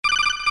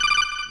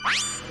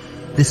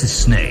This is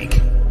Snake.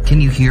 Can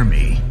you hear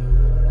me?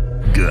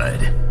 Good.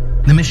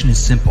 The mission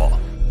is simple.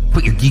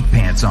 Put your geek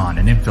pants on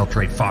and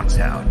infiltrate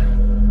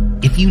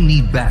Foxhound. If you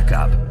need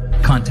backup,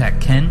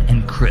 contact Ken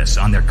and Chris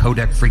on their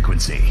codec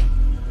frequency.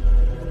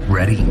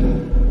 Ready?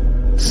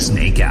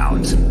 Snake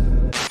out.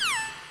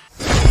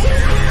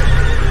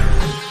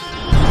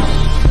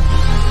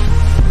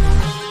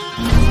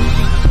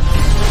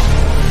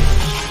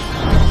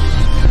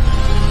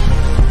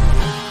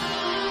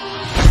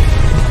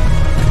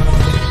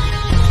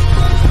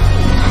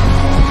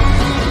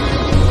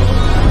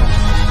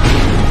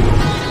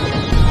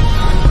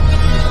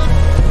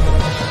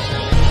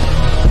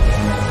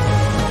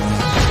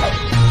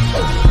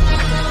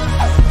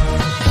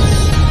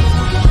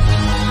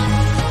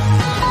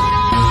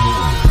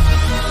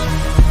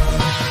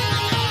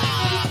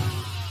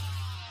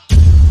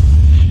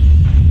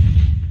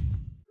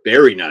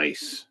 Very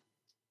nice.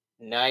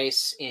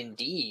 Nice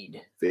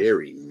indeed.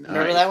 Very nice.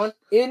 Remember that one?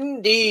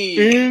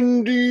 Indeed.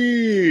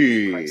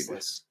 Indeed.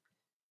 Priceless.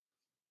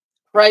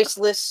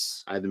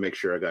 Priceless. I had to make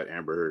sure I got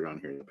Amber Heard on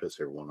here to piss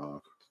everyone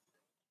off.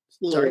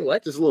 Sorry,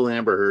 what? Just a little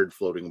Amber Heard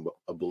floating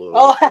below.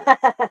 Oh,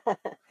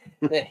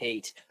 the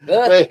hate.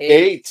 The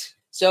hate.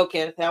 So,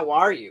 Kenneth, how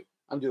are you?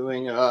 I'm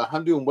doing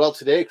well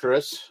today,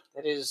 Chris.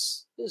 That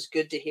is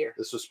good to hear.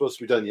 This was supposed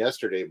to be done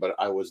yesterday, but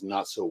I was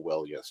not so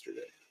well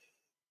yesterday.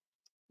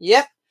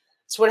 Yep.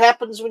 That's what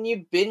happens when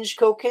you binge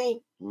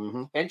cocaine.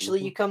 Mm-hmm.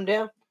 Eventually you come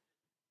down.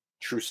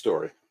 True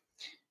story.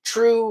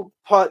 True,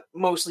 but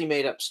mostly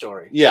made up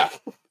story. Yeah.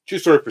 True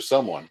story for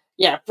someone.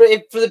 Yeah. For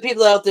the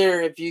people out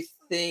there, if you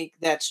think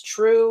that's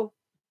true,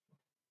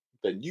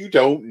 then you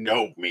don't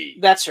know me.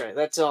 That's right.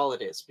 That's all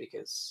it is.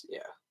 Because, yeah.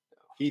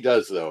 He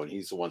does, though, and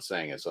he's the one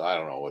saying it, so I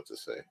don't know what to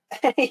say.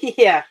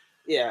 Yeah.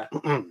 Yeah.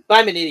 But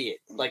I'm an idiot.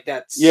 Like,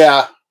 that's...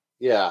 Yeah.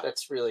 Yeah.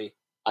 That's really...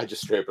 I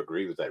just straight up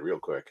agree with that real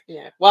quick.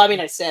 Yeah. Well, I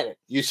mean, I said it.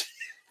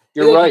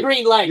 You're right.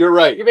 Green light. You're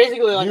right. You're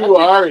basically like, you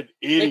are an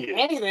idiot. If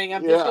anything,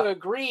 I'm just going to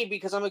agree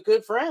because I'm a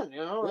good friend, you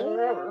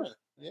know?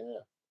 Yeah.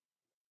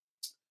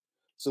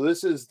 So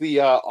this is the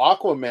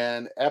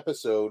Aquaman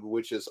episode,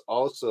 which is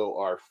also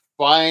our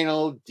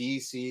final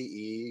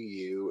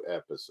DCEU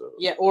episode.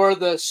 Yeah, or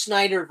the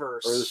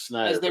Snyderverse. Or the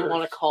Snyderverse. As they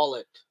want to call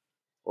it.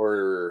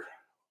 Or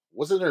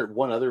wasn't there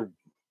one other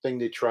thing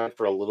they tried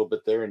for a little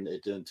bit there and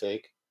it didn't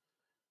take?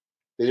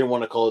 They didn't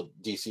want to call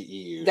it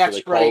DCEU. That's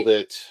so they right. called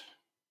it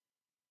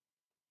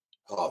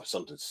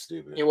something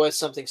stupid. It was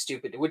something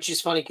stupid, which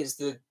is funny because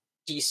the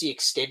DC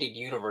Extended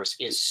Universe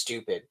is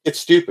stupid. It's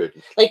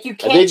stupid. Like you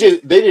can't. They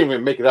didn't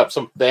even make it up.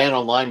 Some fan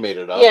online made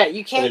it up. Yeah,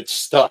 you can't. And it's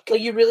stuck. Like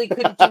you really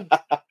couldn't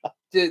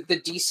do the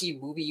DC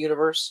movie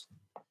universe.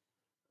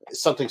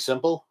 Something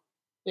simple.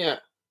 Yeah.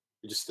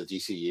 Just the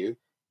DCU.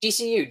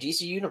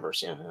 DC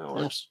Universe. Yeah, that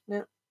works.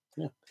 Yeah.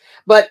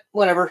 But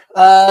whatever.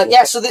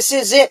 Yeah. So this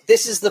is it.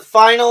 This is the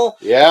final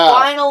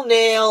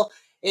nail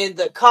in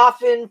the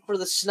coffin for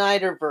the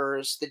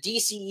Snyderverse, the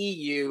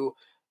DCEU,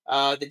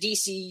 the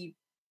DC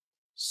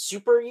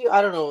Super U.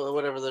 I don't know,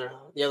 whatever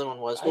the other one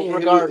was. But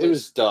regardless, it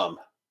was dumb.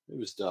 It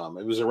was dumb.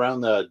 It was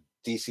around the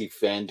DC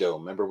Fandom.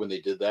 Remember when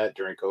they did that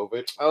during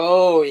COVID?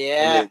 Oh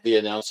yeah. They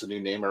announced a new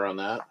name around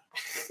that.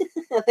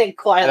 I think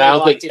quietly. And I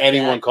don't think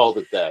anyone called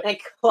it that.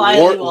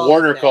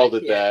 Warner called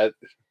it that.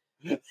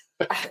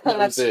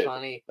 That's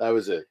funny. That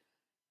was it.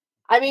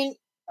 I mean,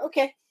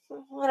 okay,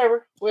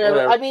 whatever.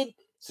 I mean,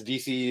 it's a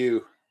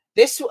DCU.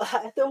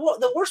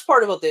 The worst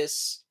part about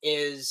this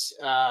is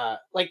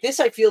like this.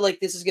 I feel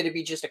like this is going to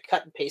be just a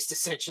cut and paste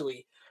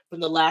essentially from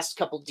the last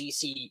couple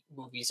DC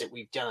movies that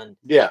we've done.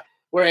 Yeah,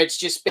 where it's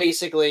just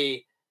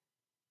basically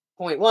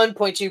point 1,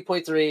 point 2,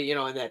 point 3, you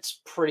know, and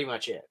that's pretty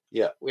much it.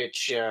 Yeah.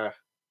 Which,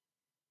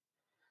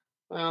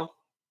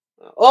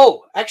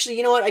 oh, actually,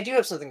 you know what? I do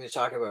have something to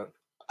talk about.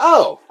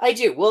 Oh, I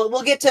do.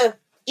 We'll get to.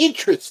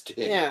 Interesting.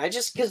 Yeah, I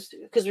just because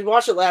we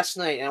watched it last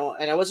night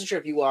and I wasn't sure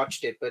if you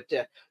watched it, but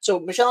so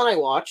Michelle and I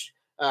watched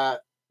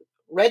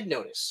Red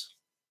Notice.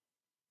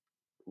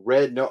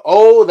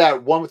 Oh,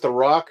 that one with The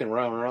Rock and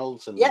Ryan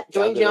Reynolds and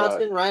Dwayne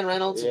Johnson, Ryan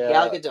Reynolds, and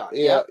Gal Gadot.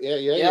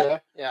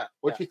 Yeah.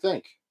 What do you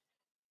think?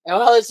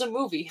 Well, it's a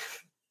movie.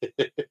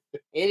 It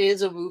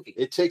is a movie.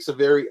 It takes a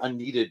very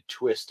unneeded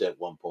twist at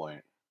one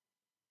point.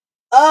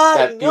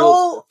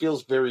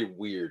 Feels very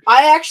weird.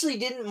 I actually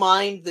didn't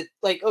mind the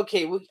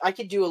I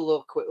could do a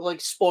little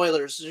quick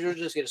spoilers. You're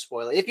just gonna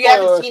spoil it. If you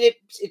haven't seen it,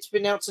 it's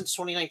been out since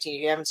 2019.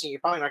 If you haven't seen it, you're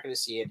probably not gonna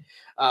see it.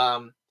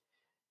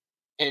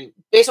 And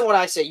based on what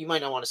I say, you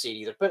might not want to see it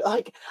either. But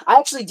I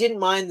actually didn't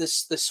mind the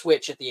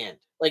switch at the end.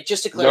 Like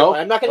just to clarify,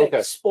 I'm not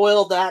gonna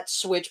spoil that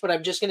switch, but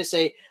I'm just gonna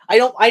say I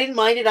didn't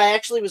mind it. I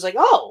actually was like,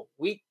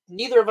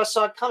 neither of us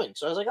saw it coming.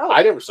 So I was like,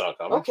 I never saw it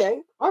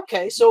coming.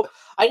 Okay. So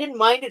I didn't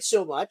mind it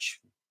so much.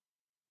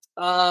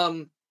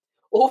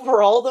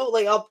 Overall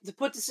though, to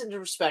put this into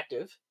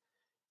perspective,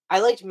 I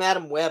liked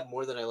Madam Web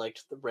more than I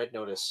liked the Red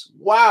Notice.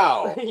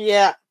 Wow.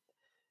 Yeah.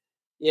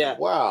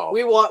 Wow.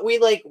 We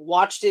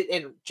watched it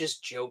and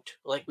just joked,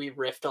 we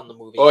riffed on the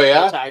movie. Oh yeah.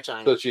 The entire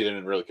time. So she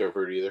didn't really care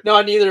for it either.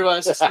 No, neither of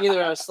us. I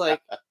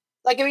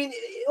mean,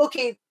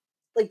 okay,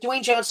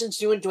 Dwayne Johnson's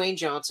doing Dwayne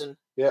Johnson.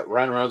 Yeah,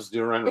 Ryan Reynolds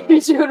doing Ryan Reynolds.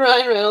 He's doing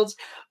Ryan Reynolds.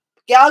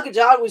 Gal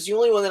Gadot was the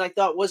only one that I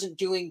thought wasn't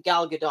doing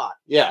Gal Gadot.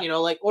 Yeah. You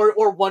know, like,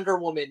 or Wonder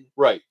Woman.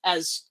 Right.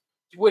 As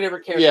whatever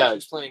character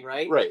she's playing,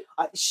 right? Right.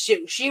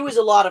 She was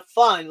a lot of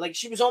fun. Like,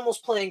 she was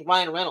almost playing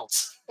Ryan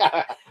Reynolds.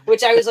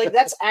 Which I was like,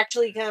 that's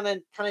actually kind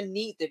of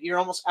neat that you're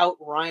almost out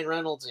Ryan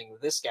Reynoldsing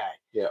with this guy.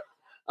 Yeah.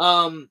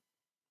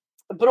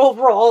 But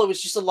overall, it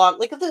was just a lot,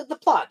 like, the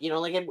plot, you know,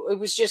 like, it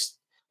was just,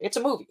 it's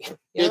a movie,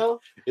 you know?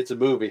 It's a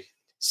movie.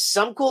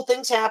 Some cool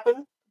things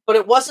happen, but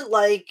it wasn't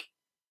like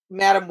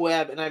Madam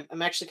Web, and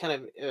I'm actually kind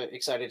of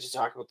excited to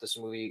talk about this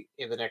movie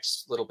in the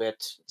next little bit.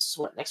 This is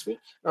what, next week?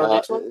 Or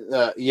next one?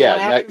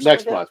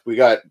 Next month. We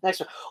got...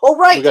 Next one. Oh,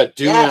 right! We got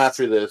Dune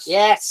after this.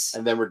 Yes!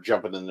 And then we're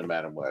jumping into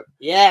Madam Web.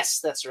 Yes,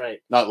 that's right.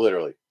 Not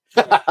literally.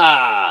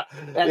 That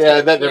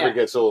never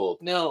gets old.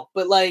 No,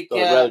 but like... So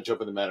I'd rather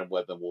jump into Madam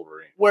Web than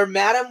Wolverine. Where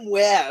Madam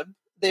Web,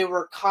 they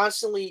were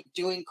constantly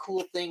doing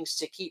cool things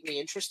to keep me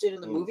interested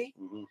in the movie.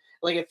 Mm-hmm.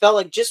 Like, it felt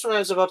like just when I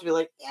was about to be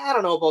like, yeah, I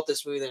don't know about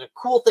this movie, then a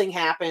cool thing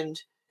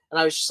happened, and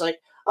I was just like,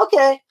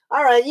 okay,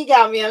 all right, you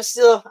got me. I'm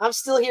still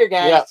here,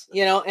 guys. Yeah.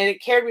 You know, and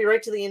it carried me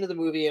right to the end of the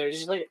movie, and I was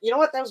just like, you know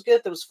what, that was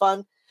good, that was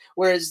fun.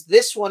 Whereas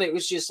this one, it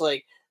was just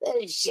like,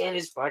 that shit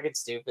is fucking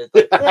stupid.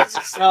 Like,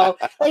 so,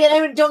 like,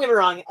 I mean, don't get me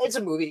wrong, it's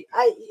a movie.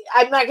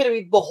 I'm not going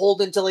to be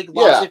beholden to like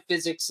laws of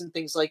physics and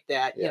things like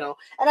that, you know.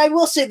 And I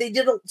will say they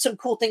did some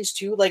cool things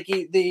too, like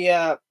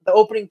the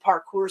opening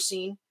parkour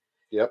scene.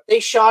 Yep. They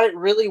shot it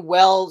really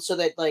well so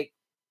that like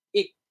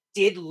it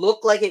did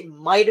look like it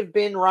might have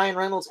been Ryan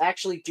Reynolds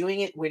actually doing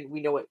it when we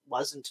know it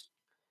wasn't.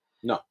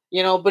 No.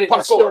 You know, but it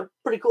was still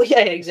pretty cool. Yeah,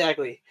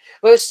 exactly.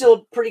 But it's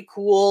still pretty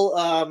cool.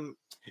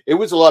 It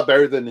was a lot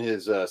better than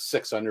his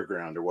Six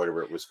Underground or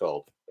whatever it was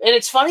called. And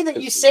it's funny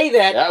that you say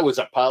that. That was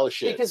a pile of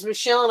shit. Because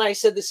Michelle and I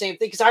said the same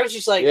thing. Because I was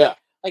just like,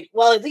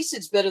 well, at least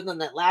it's better than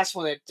that last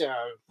one that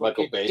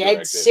Michael Bay Dead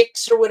directed.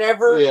 6 or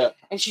whatever. Yeah.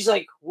 And she's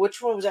like, which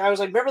one was that? I was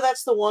like, remember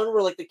that's the one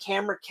where like the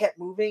camera kept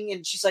moving?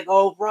 And she's like,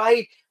 oh,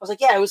 right. I was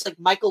like, yeah, it was like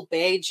Michael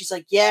Bay. And she's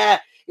like, yeah,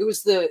 it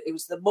was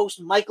the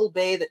most Michael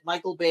Bay that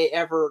Michael Bay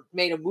ever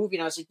made a movie.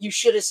 And I was like, you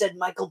should have said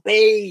Michael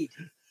Bay.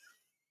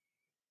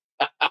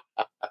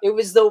 It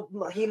was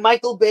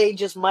Michael Bay,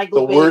 just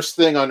Michael Bay. The worst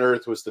thing on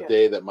earth was the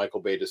day that Michael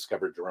Bay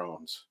discovered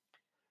drones.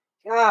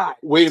 God.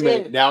 Wait a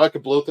minute. Now I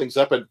could blow things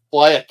up and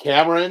fly a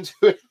camera into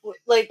it.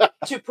 Like,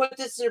 to put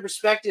this in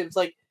perspective,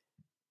 like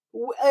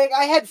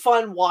I had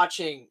fun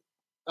watching.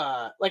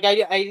 Like I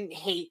didn't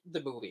hate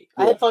the movie.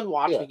 I had fun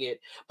watching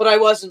it, but I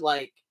wasn't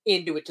like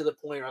into it to the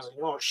point where I was like,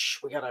 oh,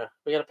 we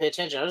gotta pay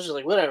attention. I was just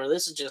like, whatever.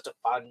 This is just a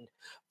fun,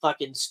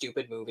 fucking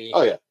stupid movie.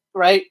 Oh yeah,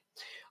 right.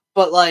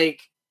 But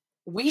like,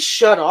 we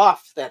shut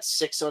off that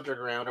 6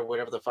 Underground or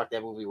whatever the fuck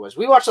that movie was.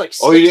 We watched like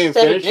 7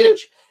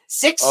 minutes.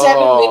 7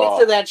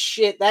 minutes of that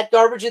shit, that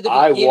garbage at the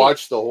beginning. I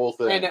watched the whole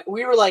thing. And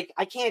we were like,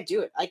 I can't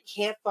do it. I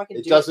can't fucking do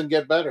it. It doesn't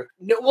get better.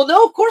 No, well,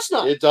 no, of course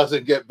not. It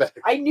doesn't get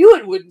better. I knew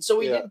it wouldn't, so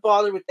we didn't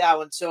bother with that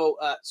one. So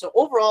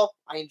overall,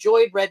 I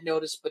enjoyed Red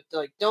Notice, but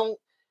like, don't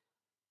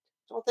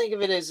think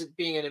of it as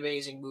being an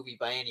amazing movie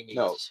by any means.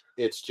 No,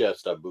 it's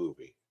just a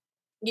movie.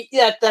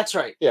 Yeah, that's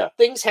right. Yeah.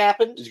 Things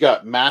happen. You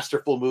got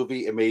masterful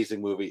movie,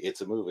 amazing movie.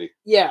 It's a movie.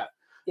 Yeah.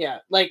 Yeah.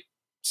 Like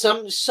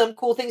some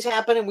cool things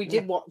happen and we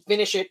did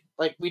finish it.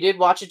 Like we did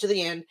watch it to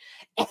the end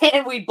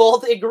and we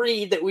both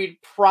agreed that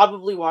we'd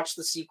probably watch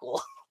the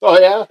sequel. Oh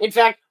yeah. In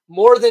fact,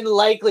 more than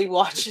likely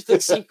watch the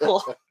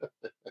sequel.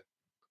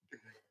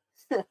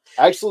 I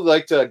actually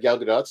liked Gal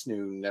Gadot's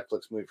new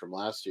Netflix movie from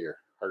last year,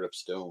 Heart of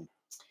Stone.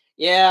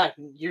 Yeah,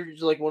 you're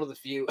like one of the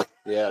few.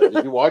 Yeah,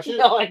 did you watch it?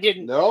 No, I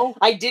didn't. No?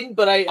 I didn't,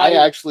 but I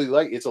actually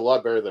like it's a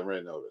lot better than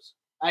Red Notice.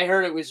 I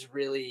heard it was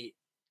really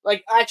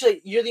like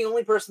actually you're the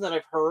only person that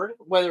I've heard,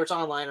 whether it's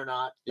online or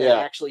not, that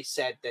actually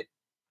said that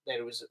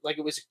it was like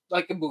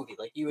a movie,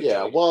 like you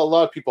enjoyed it. Well, a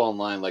lot of people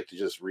online like to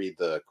just read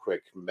the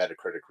quick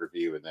Metacritic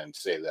review and then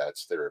say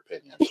that's their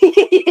opinion.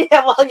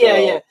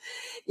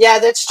 Yeah,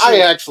 that's true. I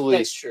actually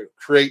that's true.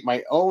 Create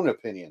my own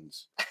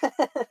opinions.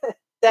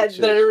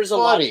 There is a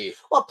lot.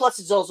 Well, plus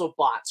it's also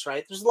bots,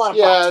 right? There's a lot of bots.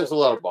 Yeah, there's a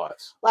lot of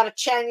bots. A lot of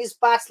Chinese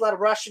bots, a lot of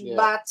Russian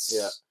bots,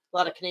 a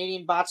lot of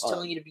Canadian bots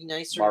telling you to be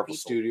nicer. Marvel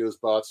Studios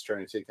bots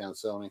trying to take down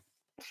Sony.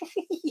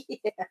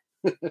 Yeah.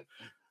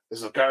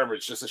 This is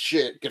garbage. This is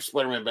shit. Give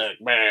Spider-Man back.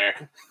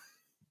 Bah.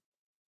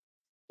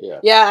 Yeah.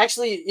 Yeah,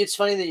 actually, it's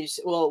funny that you.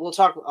 Well, we'll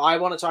talk. I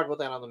want to talk about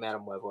that on the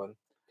Madam Web one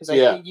because I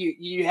think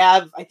you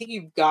have. I think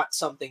you've got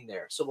something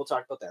there, so we'll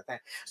talk about that then.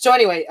 So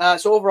anyway,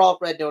 so overall,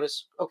 Red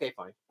Notice. Okay,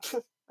 fine.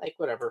 Like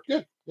whatever.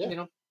 Good. Yeah. You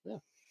know. Yeah.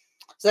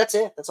 So that's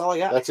it. That's all I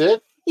got. That's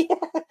it. Yeah.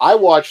 I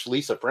watched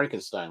Lisa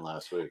Frankenstein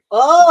last week.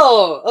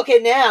 Oh, okay.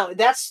 Now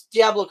that's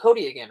Diablo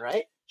Cody again,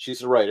 right?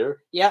 She's the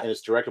writer. Yeah. And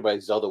it's directed by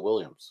Zelda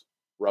Williams,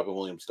 Robin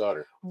Williams'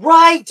 daughter.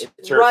 Right.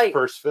 It's her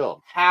first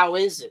film. How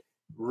is it?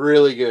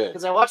 Really good.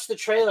 Because I watched the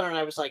trailer and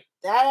I was like,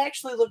 that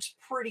actually looks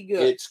pretty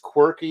good. It's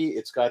quirky.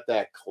 It's got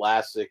that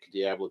classic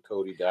Diablo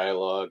Cody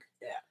dialogue.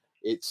 Yeah.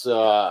 It's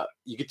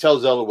you could tell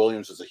Zelda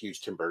Williams was a huge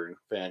Tim Burton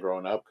fan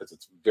growing up because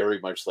it's very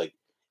much like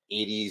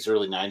 80s,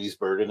 early 90s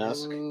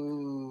Burton-esque.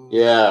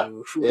 Yeah.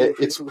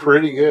 It's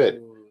pretty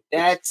good.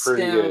 That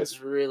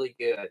sounds really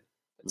good.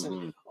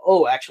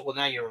 Oh, actually, well,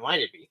 now you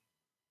reminded me.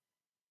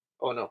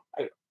 Oh, no.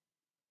 I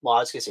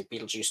was going to say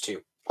Beetlejuice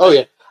 2. Oh,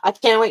 yeah. I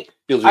can't wait.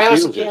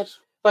 Beetlejuice.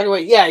 By the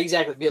way, yeah,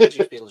 exactly.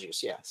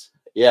 Beetlejuice, yes.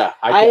 Yeah,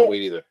 I can't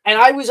wait either. And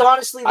I was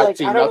honestly like, I've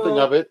seen nothing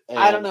of it.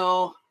 I don't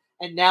know.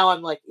 And now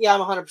I'm like, yeah,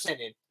 I'm 100%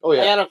 in. Oh,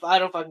 yeah. Like, I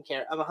don't fucking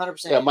care. I'm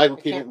 100% in. Yeah, Michael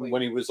Keaton,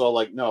 when he was all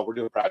like, no, we're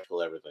doing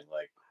practical everything.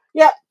 Like,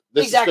 yeah,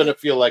 this is going to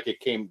feel like it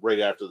came right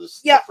after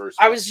this. Yeah, the first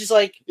one. I was just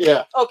like,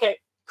 yeah. Okay,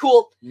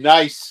 cool.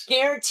 Nice.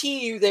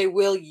 Guarantee you they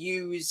will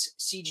use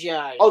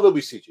CGI. Oh, there'll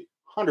be CG.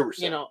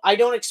 100%. I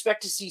don't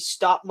expect to see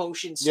stop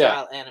motion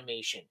style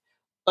animation.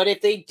 But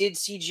if they did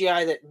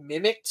CGI that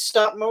mimicked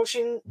stop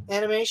motion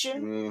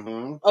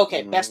animation,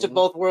 okay, best of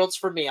both worlds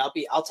for me.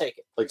 I'll take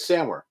it. Like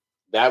Samware,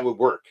 that would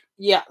work.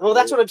 Yeah, well,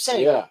 that's what I'm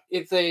saying. Yeah,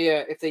 if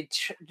they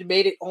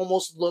made it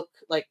almost look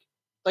like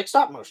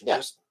stop motion,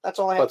 that's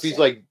all I have. But if he's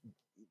like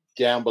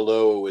down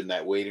below in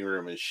that waiting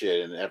room and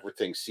shit, and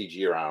everything's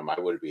CG around him, I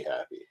would be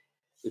happy.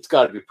 It's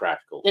got to be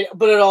practical.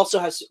 But it also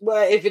has.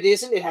 Well, if it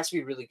isn't, it has to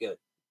be really good.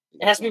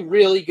 It has to be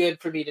really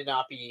good for me to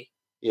not be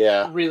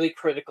really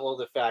critical of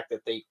the fact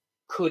that they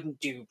couldn't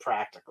do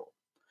practical.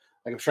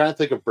 Like I'm trying to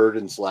think of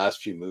Burton's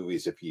last few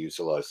movies if he used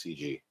a lot of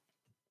CG.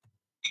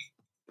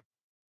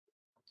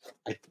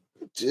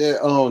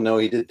 Oh no,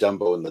 he did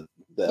Dumbo and the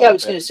I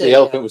was going to say the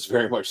elephant was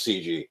very much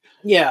CG.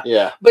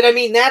 Yeah. But I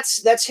mean,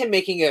 that's him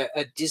making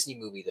a Disney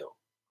movie though.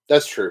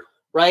 That's true,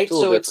 right?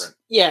 So it's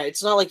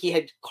not like he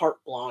had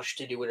carte blanche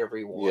to do whatever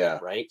he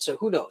wanted, right? So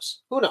who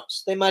knows?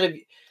 They might have.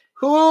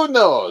 Who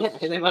knows?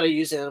 They might have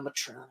used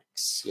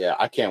animatronics. Yeah,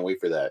 I can't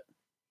wait for that.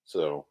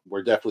 So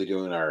we're definitely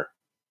doing our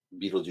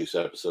Beetlejuice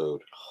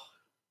episode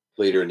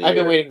later in the year. I've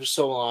been waiting for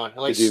so long.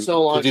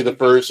 To do the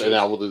first, and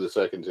now we'll do the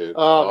second too.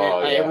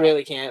 Oh man, I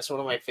really can't. It's one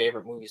of my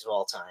favorite movies of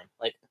all time.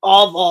 Like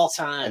of all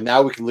time. And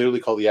now we can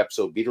literally call the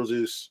episode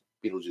Beetlejuice.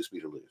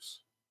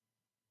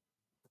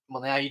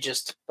 Well, now you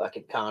just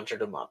fucking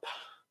conjured him up.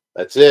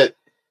 That's it.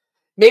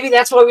 Maybe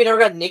that's why we never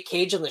got Nick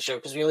Cage on the show,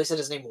 because we only said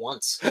his name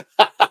once.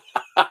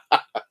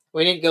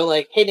 We didn't go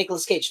like, hey,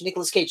 Nicolas Cage.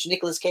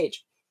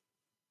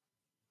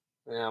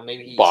 Well,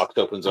 maybe box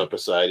opens up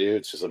beside you.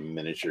 It's just a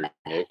miniature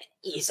Nick.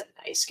 He's a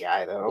nice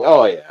guy, though.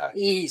 Oh yeah,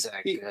 he's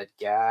a good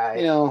guy.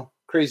 You know,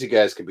 crazy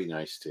guys can be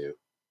nice too.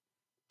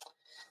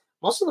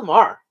 Most of them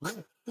are.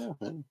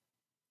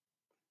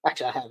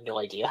 Actually, I have no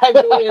idea. I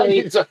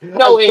really,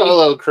 no way.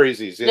 Fellow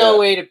crazies. Yeah. No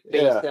way to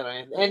base that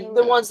on. And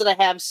the ones that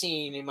I have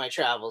seen in my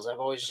travels, I've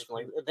always just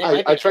been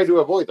like, I try to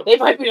avoid them. They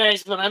might be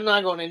nice, but I'm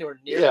not going anywhere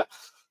near. Yeah.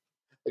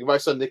 Like if I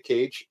saw Nick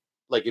Cage,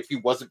 like if he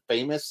wasn't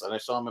famous and I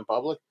saw him in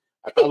public,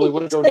 I probably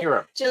wouldn't go near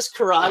him. Just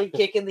karate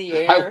kick in the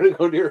air. I wouldn't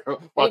go near him.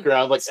 Walk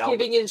around like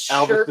giving his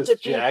shirt to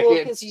people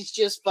because he's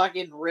just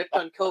fucking ripped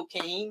on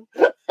cocaine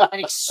and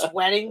he's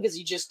sweating because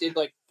he just did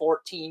like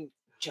 14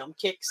 jump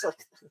kicks.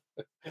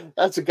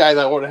 That's a guy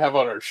that I want to have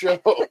on our show.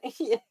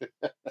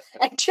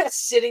 And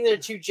just sitting there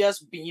too,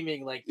 just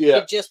beaming, like you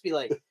could just be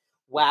like,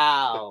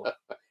 "Wow."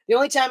 The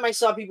only time I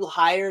saw people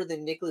higher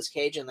than Nicolas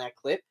Cage in that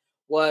clip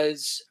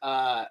was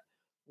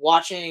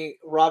watching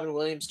Robin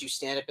Williams do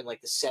stand-up in like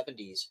the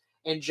 70s,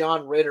 and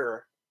John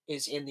Ritter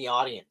is in the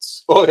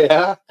audience. Oh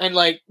yeah, and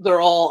like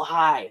they're all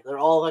high, they're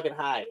all fucking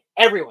high,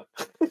 everyone.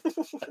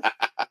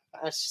 I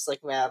was just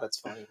like, wow, that's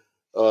funny.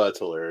 Oh, that's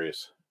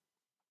hilarious.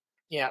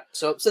 Yeah,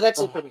 so that's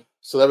it for me.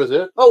 So that was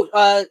it?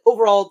 Oh,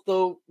 overall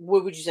though,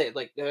 what would you say?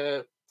 Like,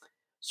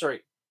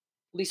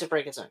 Lisa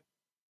Frankenstein.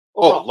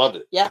 Overall. Oh, loved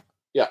it. Yeah?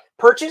 Yeah.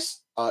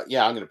 Purchase?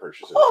 Yeah, I'm going to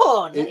purchase it.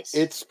 Oh, nice.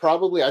 It's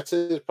probably, I'd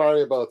say it's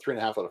probably about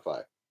 3.5 out of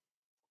 5.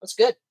 That's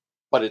good.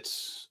 But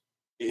it's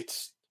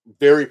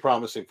very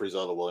promising for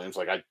Zelda Williams.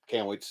 Like, I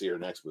can't wait to see her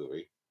next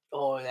movie.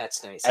 Oh,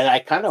 that's nice. And I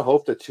kind of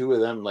hope the two of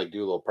them, like, do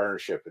a little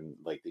partnership and,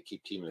 like, they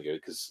keep teaming together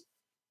because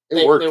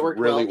they worked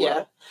really well.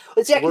 Yeah.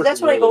 Exactly. That's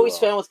what I've always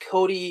found with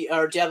Cody,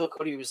 or Diablo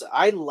Cody, was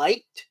I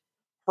liked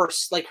her,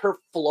 like, her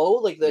flow.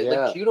 Like,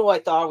 like Juno, I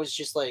thought was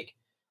just, like,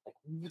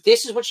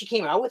 this is what she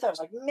came out with. I was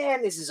like,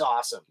 man, this is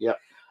awesome. Yeah.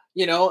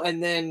 You know,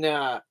 and then,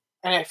 and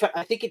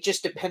I think it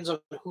just depends on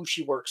who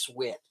she works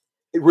with.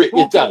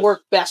 It does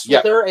work best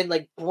with her and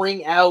like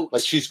bring out.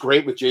 Like she's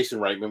great with Jason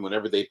Reitman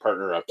whenever they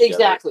partner up together.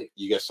 Exactly.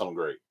 You get something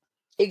great.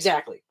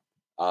 Exactly.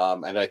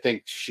 And I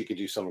think she could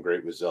do something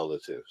great with Zelda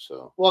too.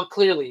 So well,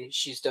 clearly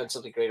she's done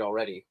something great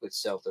already with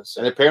Zelda.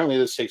 So. And apparently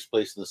this takes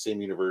place in the same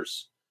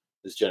universe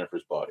as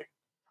Jennifer's Body.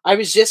 I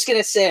was just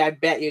gonna say, I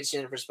bet you it's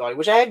Jennifer's Body,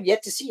 which I have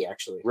yet to see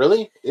actually.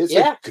 Really? It's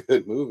a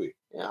good movie.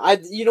 Yeah,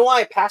 you know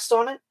why I passed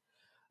on it?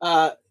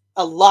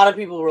 A lot of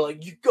people were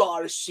like, "You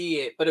gotta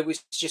see it," but it was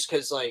just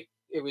because like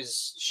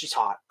she's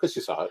hot. Because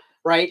she's hot,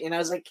 right? And I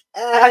was like,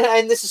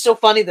 and this is so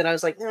funny that I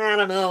was like, I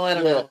don't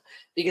know,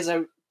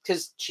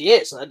 because she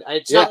is.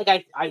 It's not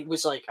like I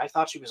was like I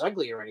thought she was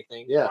ugly or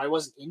anything. Yeah, I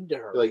wasn't into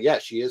her. You're like, yeah,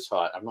 she is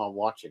hot. I'm not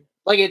watching.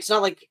 Like it's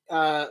not like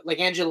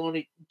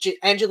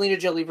Angelina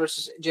Jolie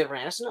versus Jennifer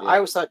Aniston. Yeah. I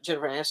always thought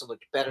Jennifer Aniston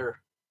looked better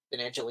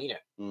than Angelina,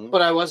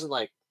 but I wasn't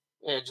like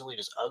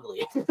Angelina's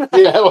ugly.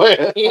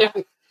 Yeah, you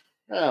know.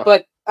 Yeah.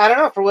 But I don't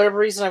know, for whatever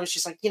reason, I was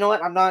just like, you know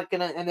what, I'm not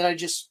gonna. And then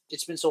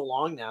it's been so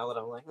long now that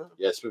I'm like, oh.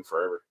 Yeah, it's been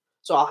forever.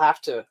 So I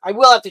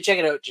will have to check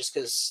it out just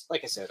because,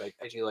 like I said,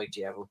 I do like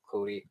Diablo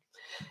Cody,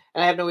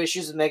 and I have no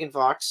issues with Megan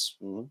Fox.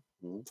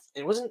 Mm-hmm.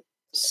 And wasn't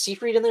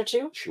Seyfried in there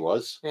too? She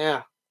was.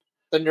 Yeah,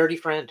 the nerdy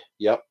friend.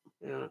 Yep.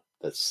 Yeah.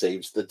 That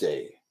saves the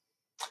day.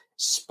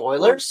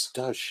 Spoilers?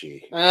 Or does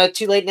she?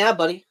 Too late now,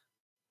 buddy.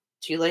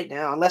 Too late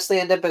now. Unless they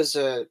end up as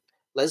a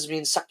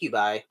lesbian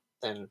succubi,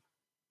 then.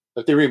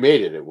 If they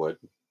remade it, it would.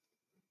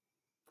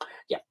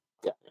 Yeah,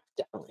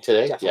 definitely.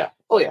 Today? Definitely. Yeah.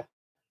 Oh yeah.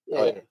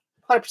 Yeah.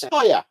 100%.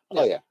 Oh yeah.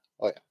 Oh yeah.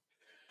 Oh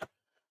yeah.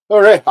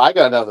 All right, I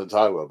got nothing to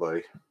talk about,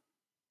 buddy.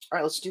 All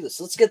right, let's do this.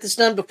 Let's get this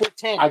done before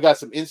 10. I got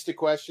some Insta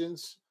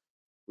questions.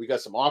 We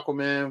got some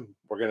Aquaman.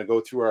 We're going to go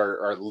through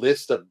our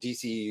list of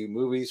DCU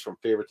movies from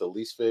favorite to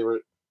least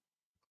favorite.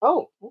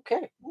 Oh,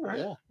 okay. All right.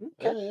 Yeah.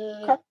 Okay.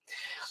 Yeah. Okay.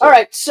 All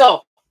right,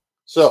 so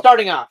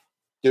starting off.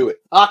 Do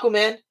it.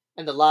 Aquaman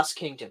and the Lost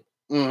Kingdom.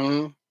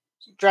 Mm-hmm.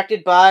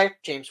 Directed by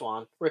James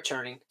Wan,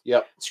 returning.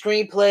 Yep.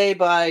 Screenplay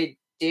by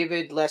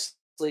David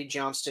Leslie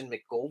Johnston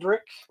McGoldrick.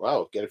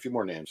 Wow, get a few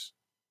more names.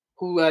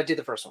 Who did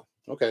the first one.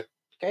 Okay.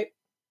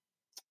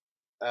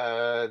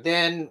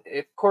 Then,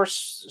 of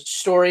course,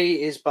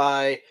 story is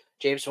by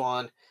James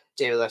Wan,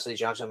 David Leslie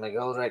Johnson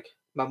McGoldrick,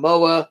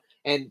 Momoa,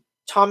 and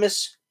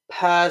Thomas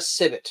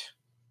Passivit.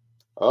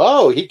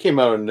 Oh, he came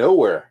out of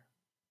nowhere.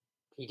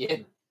 He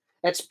did.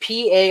 That's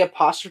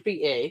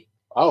P-A''A.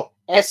 Oh.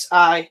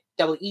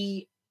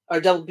 S-I-E-E or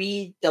double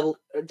B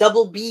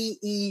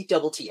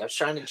double T. I was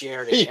trying to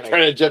Jared it. You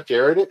trying to Jeff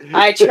Jarrett it?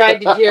 I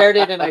tried to Jared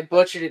it and I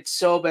butchered it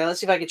so bad. Let's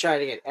see if I can try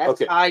it again.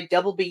 Okay.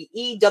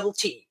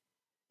 S-I-B-B-E-T.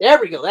 There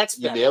we go. That's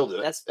better. You nailed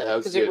it. That's better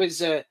because it was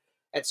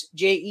that's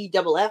Jeff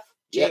Jarrett.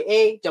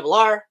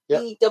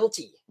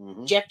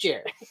 Mm-hmm. Jeff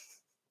Jarrett.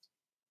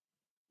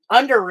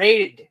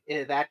 Underrated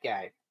that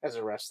guy as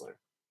a wrestler.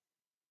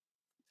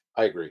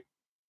 I agree.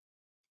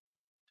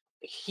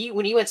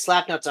 When he went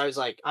Slapnuts, I was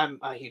like, I'm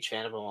a huge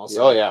fan of him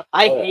also. Oh yeah.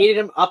 I hated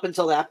him up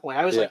until that point.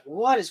 I was Yeah. like,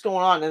 what is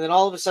going on? And then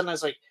all of a sudden I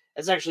was like,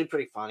 that's actually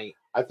pretty funny.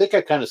 I think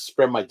I kind of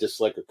spread my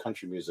dislike of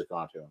country music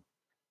onto him.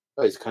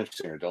 Oh, he's a country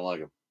singer. Don't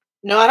like him.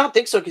 No, I don't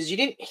think so, because you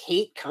didn't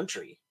hate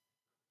country.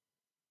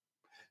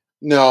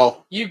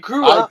 No. You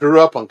grew up. I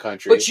grew up on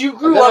country. But you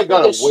grew up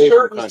with a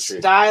certain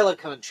style of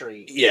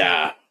country.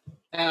 Yeah.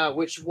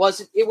 Which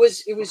wasn't, it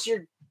was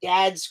your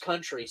dad's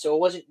country, so it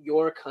wasn't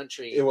your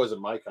country. It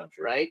wasn't my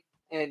country. Right?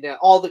 And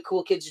all the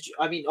cool kids,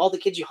 all the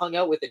kids you hung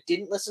out with that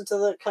didn't listen to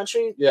the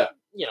country. Yeah.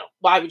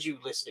 Why would you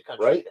listen to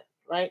country right? then?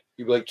 Right?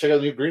 You'd be like, check out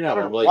the new Green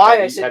album. I'm like,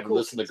 have you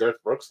listened to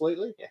Garth Brooks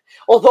lately? Yeah.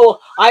 Although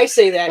I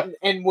say that,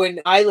 and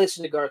when I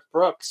listen to Garth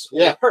Brooks,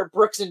 or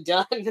Brooks and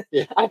Dunn,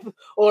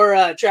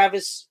 or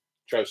Travis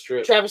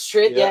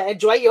Tritt, yeah, and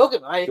Dwight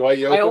Yoakam.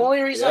 The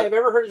only reason I've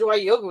ever heard of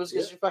Dwight Yoakam was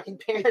because your fucking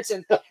parents,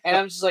 and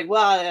I'm just like,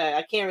 well,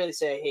 I can't really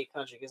say I hate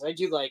country because I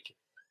do like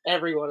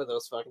every one of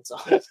those fucking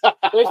songs.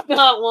 There's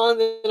not one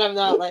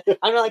that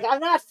I'm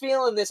not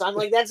feeling this. I'm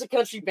like, that's a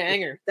country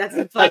banger. That's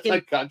a fucking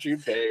that's a country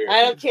banger.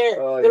 I don't care.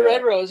 The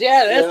Red Rose,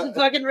 that's the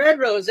fucking Red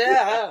Rose.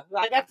 Yeah,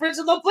 I got friends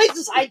in low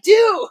places. I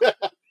do.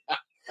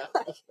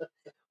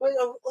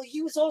 Well,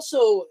 he was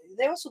also.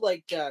 They also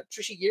liked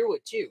Trisha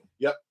Yearwood too.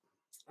 Yep,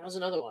 that was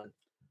another one,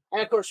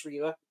 and of course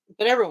Reba.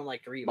 But everyone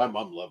liked Reba. My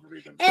mom loved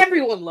Reba.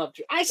 Everyone loved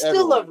her. I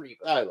still love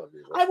Reba. I love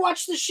Reba. I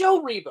watched the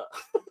show Reba.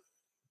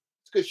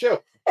 It's a good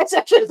show. It's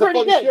actually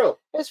pretty good. Show.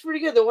 It's pretty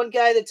good. The one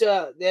guy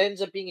that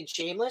ends up being in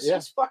Shameless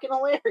is fucking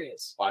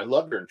hilarious. I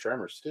loved her in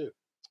Tremors too.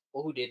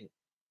 Well, who didn't?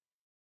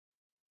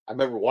 I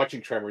remember watching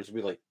Tremors and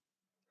be like,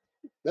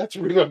 "That's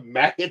Reba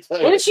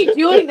McEntire." What is she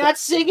doing? Not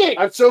singing.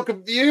 I'm so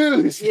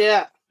confused.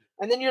 Yeah,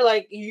 and then you're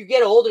like, you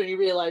get older and you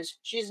realize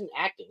she isn't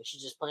acting;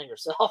 she's just playing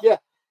herself. Yeah,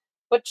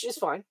 but she's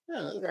fine.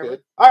 Yeah, that's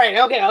good. All right.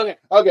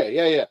 Okay.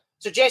 Yeah.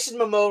 So Jason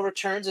Momoa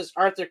returns as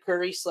Arthur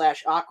Curry /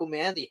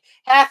 Aquaman, the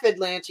half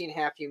Atlantean,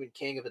 half human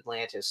king of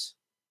Atlantis.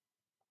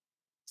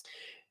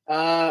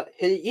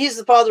 He's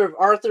the father of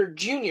Arthur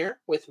Jr.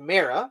 with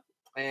Mera,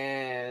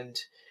 and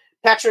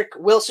Patrick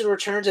Wilson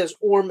returns as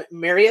Orm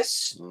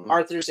Marius,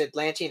 Arthur's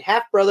Atlantean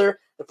half-brother,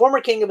 the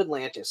former king of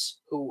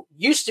Atlantis, who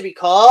used to be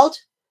called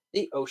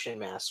the Ocean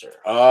Master.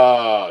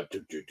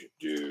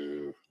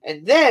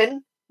 And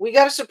then we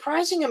got a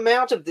surprising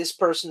amount of this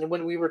person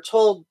when we were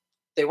told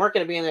they weren't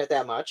going to be in there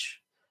that much.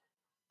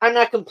 I'm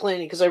not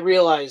complaining because I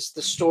realized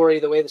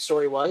the way the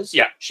story was.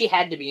 Yeah. She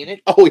had to be in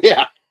it. Oh,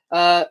 yeah.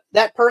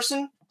 That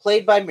person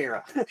played by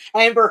Mera.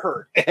 Amber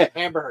Heard.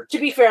 Amber Heard. To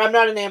be fair, I'm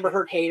not an Amber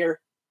Heard hater.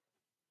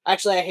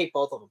 Actually, I hate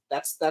both of them.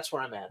 That's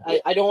where I'm at.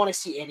 I don't want to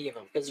see any of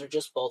them because they're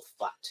just both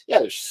fucked. Yeah,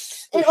 they're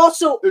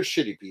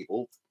shitty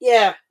people.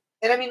 Yeah.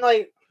 And I mean,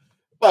 like...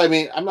 But I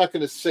mean, I'm not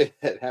going to say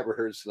that Amber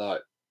Heard's not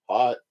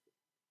hot.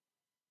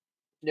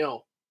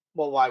 No.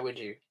 Well, why would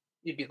you?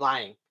 You'd be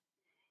lying.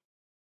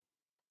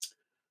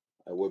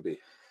 I would be.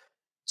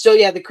 So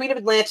yeah, the Queen of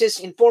Atlantis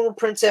and former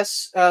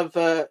princess of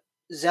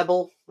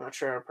Zebel, I'm not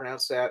sure how to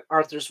pronounce that,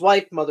 Arthur's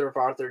wife, mother of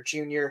Arthur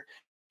Jr.,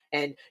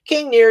 and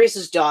King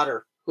Nereus'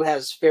 daughter, who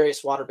has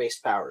various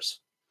water-based powers.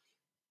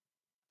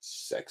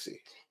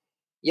 Sexy.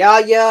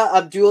 Yahya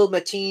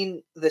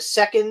Abdul-Mateen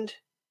II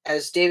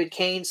as David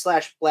Kane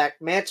 /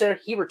 Black Manta.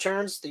 He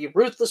returns, the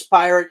ruthless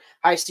pirate,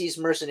 high seas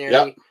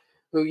mercenary,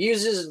 who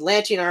uses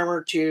Atlantean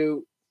armor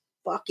to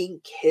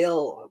fucking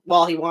kill.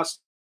 Well, he wants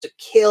to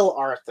kill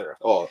Arthur.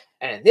 Oh.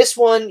 And in this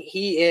one,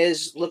 he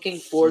is looking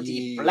for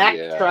the Black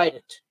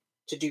Trident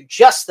to do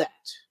just that.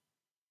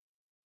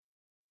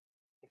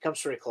 It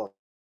comes pretty close.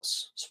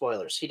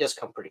 Spoilers. He does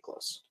come pretty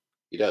close.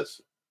 He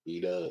does. He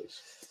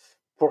does.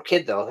 Poor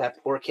kid, though.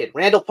 That poor kid.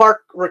 Randall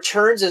Park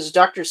returns as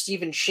Dr.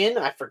 Stephen Shin.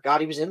 I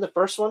forgot he was in the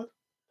first one.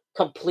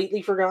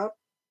 Completely forgot.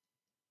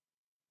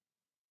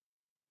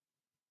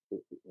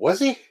 Was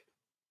he?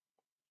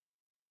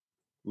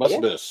 Must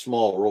have been a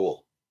small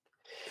role.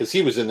 Because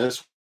he was in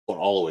this one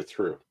all the way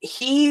through.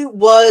 He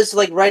was,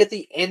 like, right at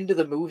the end of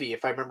the movie,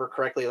 if I remember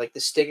correctly, like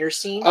the stinger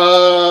scene.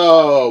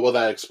 Oh, well,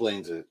 that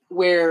explains it.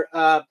 Where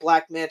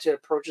Black Manta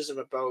approaches him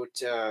about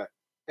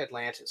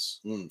Atlantis.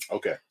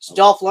 Okay. So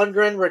Dolph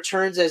Lundgren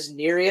returns as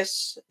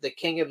Nereus, the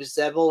king of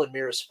Zebel and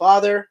Mira's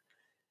father.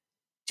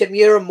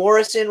 Tamura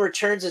Morrison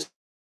returns as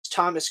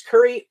Thomas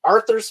Curry,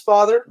 Arthur's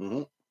father.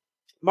 Mm-hmm.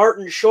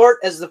 Martin Short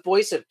as the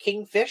voice of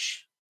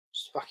Kingfish.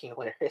 It's fucking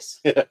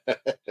hilarious.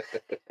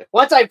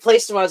 Once I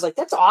placed him, I was like,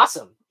 that's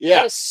awesome. Yeah.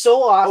 That is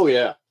so awesome. Oh,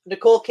 yeah.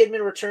 Nicole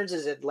Kidman returns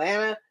as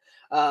Atlanta,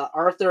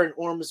 Arthur and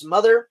Orm's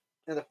mother,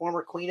 and the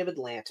former queen of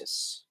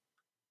Atlantis.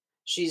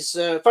 She's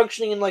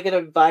functioning in like an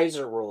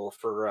advisor role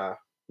for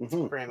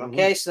him.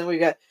 Okay, so then we've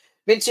got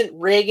Vincent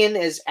Regan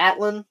as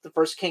Atlan, the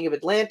first king of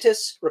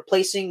Atlantis,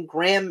 replacing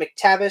Graham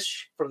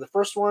McTavish from the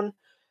first one.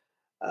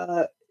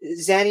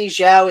 Zanny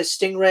Zhao as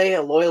Stingray,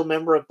 a loyal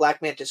member of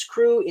Black Manta's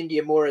crew.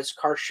 India Moore as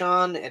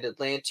Karshan, an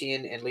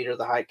Atlantean and leader of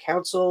the High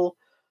Council.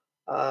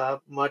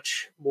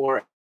 Much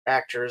more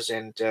actors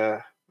and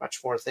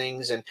much more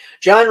things. And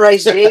John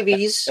Rhys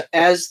Davies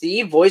as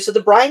the voice of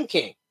the Brine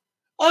King.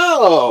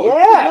 Oh,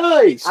 yeah,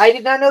 nice. I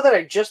did not know that.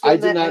 I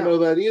did not know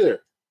that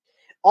either.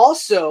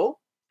 Also,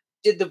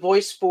 did the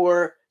voice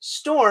for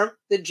Storm,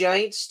 the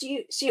giant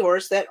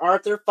seahorse that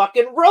Arthur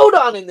fucking rode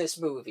on in this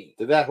movie.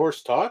 Did that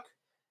horse talk?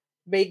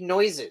 Made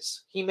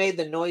noises. He made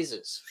the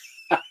noises.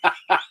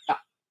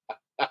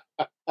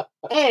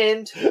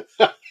 And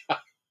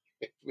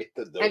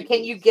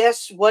can you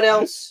guess what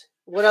else?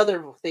 What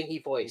other thing he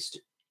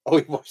voiced? Oh,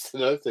 he voiced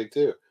another thing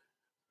too.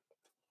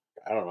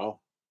 I don't know.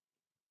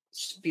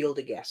 Just be able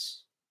to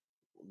guess.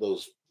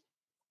 Those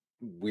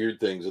weird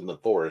things in the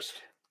forest.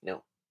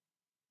 No.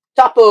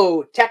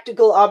 Topo,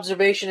 tactical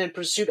observation and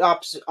pursuit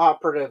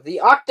operative. The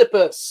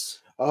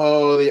octopus.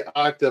 Oh, the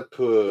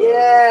octopus.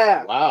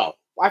 Yeah. Wow.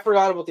 I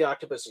forgot about the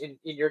octopus. In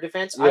your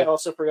defense, I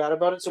also forgot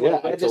about it. So when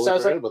I read this, I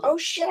was like, oh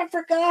shit, I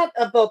forgot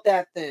about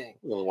that thing.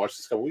 We only watched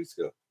this a couple weeks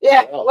ago.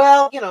 Yeah,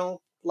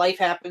 well, life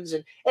happens.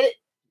 And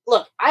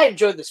look, I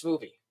enjoyed this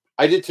movie.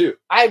 I did too.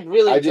 I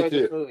really enjoyed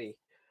this movie.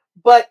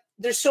 But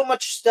there's so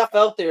much stuff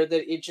out there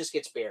that it just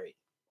gets buried.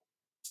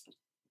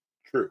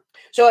 True.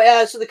 So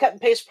the cut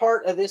and paste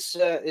part of this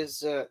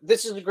is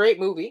a great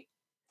movie.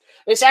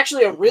 It's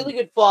actually a really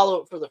good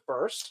follow-up for the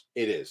first.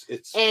 It is.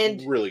 It's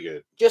really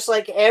good. Just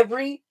like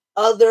every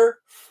other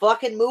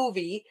fucking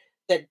movie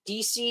that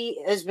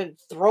DC has been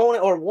throwing,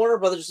 or Warner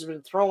Brothers has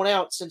been throwing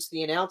out since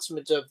the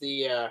announcement of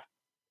the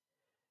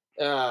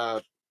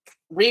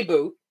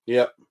reboot.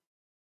 Yep.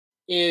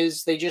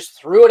 Is they just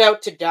threw it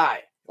out to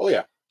die. Oh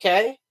yeah.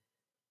 Okay.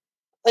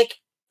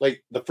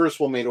 Like the first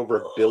one made over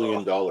 $1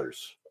 billion.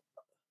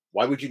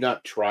 Why would you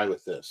not try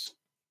with this?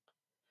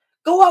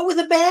 Go out with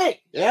a bang.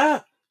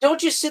 Yeah. Don't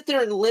just sit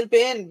there and limp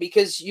in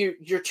because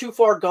you're too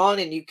far gone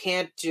and you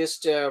can't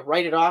just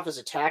write it off as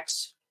a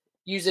tax.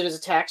 Use it as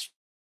a tax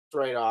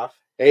write-off.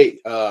 Hey,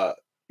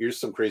 here's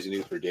some crazy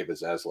news for David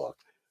Zaslav.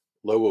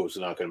 Lobo's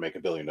not going to make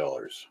 $1 billion.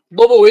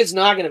 Lobo is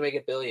not going to make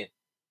 $1 billion.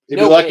 He'd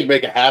be lucky to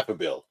make $500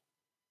 million.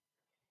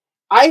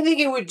 I think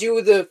it would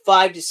do the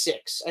 5 to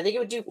 6. I think it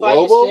would do 5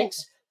 Lobo? to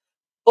 6.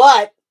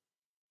 But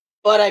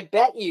I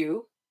bet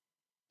you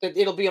that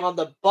it'll be on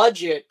the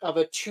budget of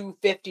a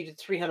 $250 to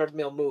 $300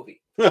 million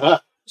movie.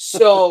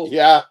 So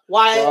yeah,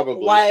 while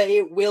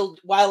it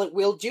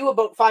will do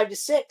about 5 to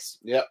 6.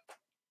 Yep.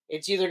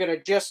 It's either going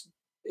to just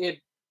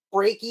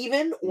break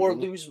even or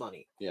lose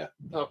money. Yeah.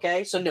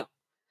 Okay. So no,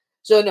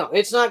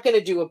 it's not going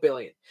to do $1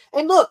 billion.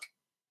 And look,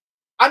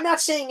 I'm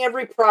not saying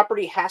every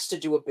property has to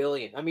do $1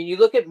 billion. I mean, you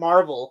look at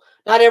Marvel,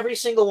 not every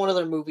single one of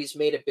their movies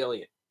made $1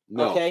 billion.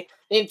 No. Okay.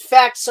 In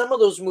fact, some of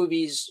those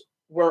movies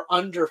were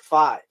under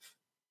 5.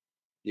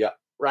 Yeah.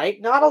 Right?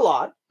 Not a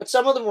lot, but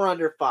some of them were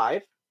under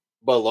 5.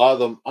 But a lot of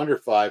them under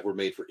 5 were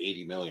made for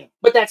 $80 million.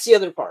 But that's the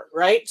other part,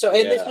 right? So,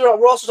 and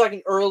we're also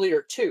talking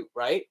earlier too,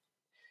 right?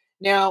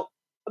 Now,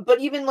 but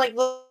even like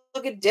look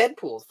at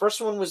Deadpool. The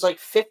first one was like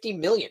 $50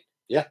 million.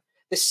 Yeah.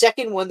 The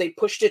second one they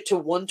pushed it to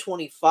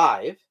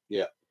 125.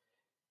 Yeah.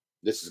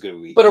 This is going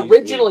to be. But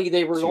originally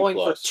they were going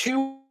for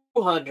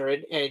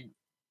 200, and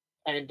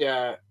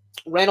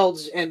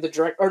Reynolds and the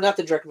director, or not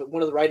the director, but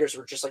one of the writers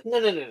were just like, no,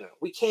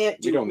 we can't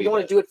do it. We don't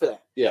want to do it for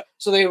that. Yeah.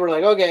 So they were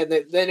like, okay.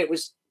 Then it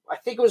was, I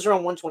think it was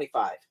around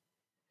 125.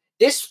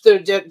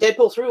 The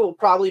Deadpool 3 will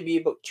probably be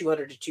about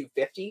 200 to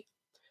 250,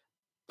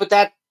 but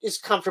that is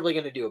comfortably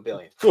going to do $1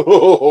 billion.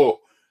 Oh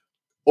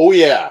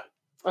yeah.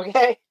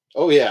 Okay.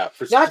 Oh yeah,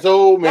 for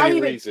so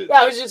many reasons. Yeah,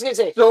 I was just gonna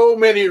say so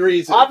many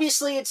reasons.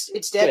 Obviously, it's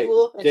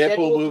Deadpool. Okay.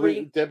 Deadpool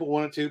movie, 3. Deadpool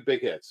 1 and 2,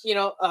 big hits. You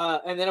know,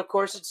 and then of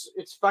course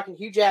it's fucking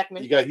Hugh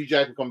Jackman. You got Hugh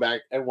Jackman come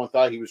back. Everyone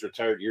thought he was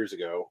retired years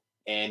ago,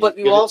 and but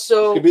he's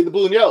gonna be in the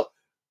blue and yellow.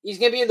 He's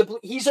gonna be in the blue.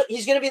 He's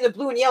gonna be in the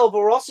blue and yellow, but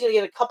we're also gonna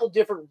get a couple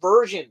different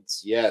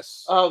versions.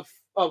 Yes. Of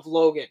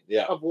Logan.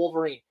 Yeah. Of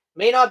Wolverine.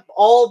 May not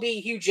all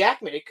be Hugh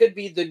Jackman. It could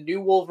be the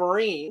new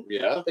Wolverine.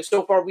 Yeah. That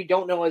so far we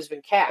don't know has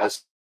been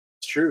cast.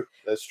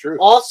 That's true.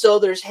 Also,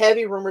 there's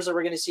heavy rumors that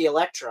we're going to see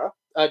Elektra.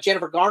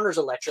 Jennifer Garner's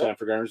Elektra.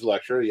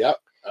 Yep.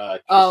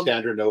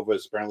 Cassandra Nova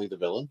is apparently the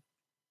villain.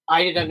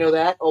 I did not know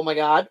that. Oh my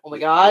god.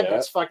 Yeah.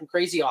 That's fucking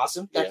crazy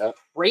awesome. That's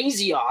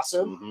crazy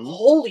awesome. Mm-hmm.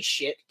 Holy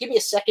shit. Give me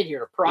a second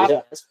here to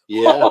process.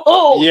 Yeah.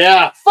 Oh,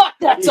 yeah. Fuck,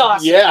 that's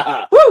awesome.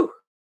 Yeah. Woo.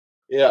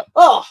 Yeah.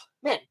 Oh,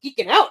 man,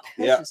 geeking out.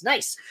 This is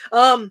nice.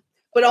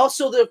 But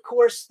also, of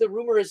course, the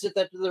rumor is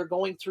that they're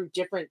going through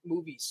different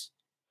movies.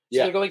 So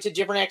they're going to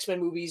different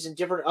X-Men movies and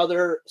different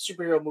other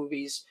superhero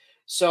movies.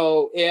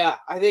 So, yeah,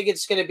 I think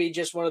it's going to be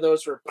just one of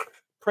those for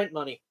print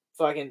money.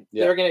 Fucking,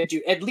 they're going to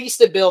do at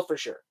least $1 billion for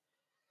sure.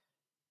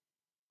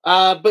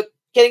 But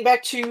getting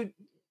back to,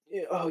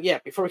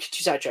 before we get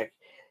too sidetracked,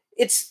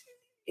 it's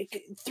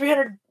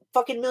 $300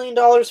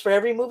 million for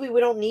every movie.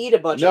 We don't need a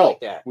budget like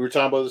that. We were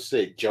talking about this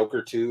today.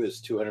 Joker 2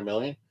 is $200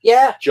 million.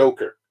 Yeah.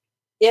 Joker.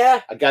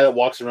 Yeah. A guy that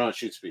walks around and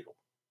shoots people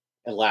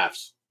and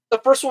laughs. The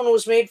first one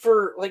was made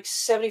for like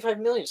 $75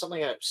 million, something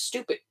like that.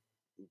 Stupid.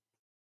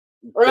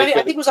 Or I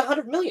think it was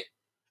 $100 million.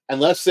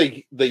 Unless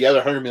the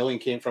other $100 million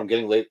came from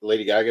getting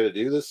Lady Gaga to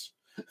do this.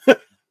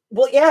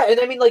 Well, yeah, and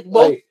I mean,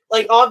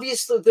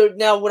 obviously,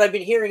 now what I've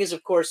been hearing is,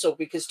 of course,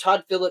 because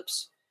Todd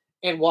Phillips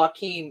and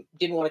Joaquin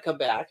didn't want to come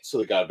back, so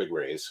they got a big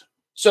raise.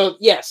 So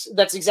yes,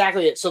 that's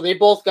exactly it. So they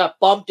both got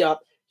bumped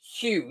up,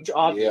 huge,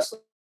 obviously,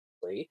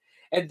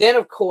 and then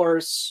of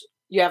course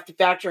you have to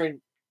factor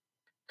in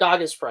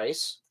Gaga's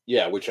price.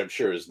 Yeah, which I'm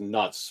sure is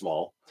not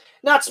small.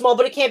 Not small,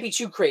 but it can't be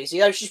too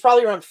crazy. She's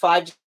probably around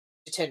 $5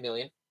 to $10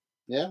 million.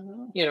 Yeah.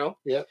 You know?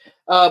 Yeah.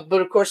 But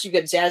of course, you've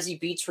got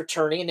Zazie Beetz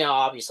returning. Now,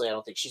 obviously, I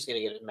don't think she's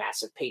going to get a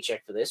massive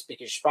paycheck for this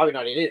because she's probably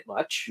not in it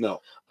much.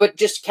 No. But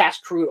just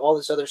cast crew, all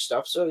this other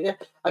stuff. So, yeah.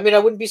 I mean, I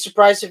wouldn't be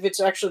surprised if it's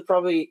actually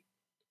probably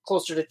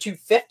closer to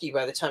 $250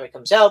 by the time it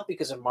comes out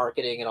because of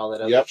marketing and all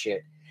that other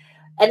shit.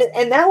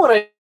 And that one,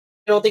 I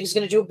don't think is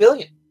going to do $1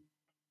 billion.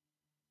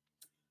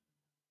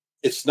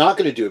 It's not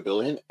going to do $1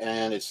 billion,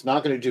 and it's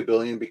not going to do $1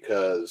 billion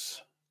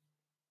because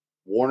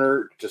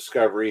Warner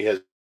Discovery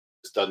has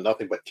done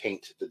nothing but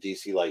taint the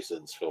DC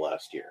license for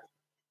last year.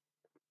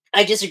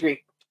 I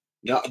disagree.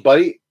 No,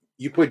 buddy,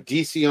 you put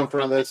DC in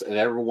front of this, and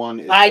everyone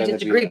is. I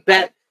disagree.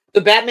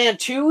 The Batman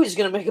 2 is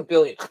going to make $1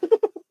 billion.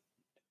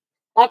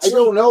 Actually, I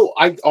don't know.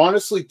 I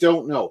honestly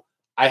don't know.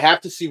 I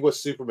have to see what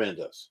Superman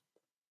does.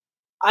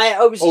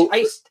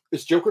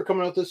 Is Joker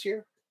coming out this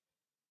year,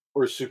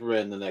 or is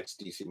Superman the next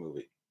DC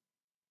movie?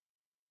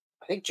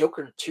 I think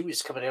Joker 2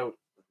 is coming out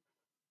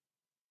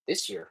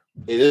this year.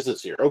 It is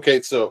this year.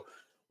 Okay, so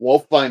we'll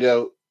find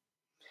out.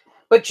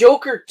 But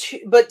Joker 2,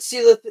 but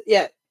see,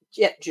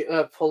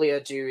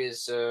 Folia due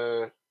is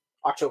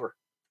October.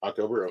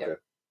 October, okay. Yeah.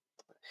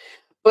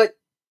 But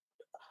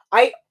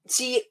I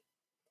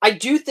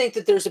do think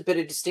that there's a bit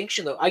of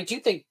distinction, though. I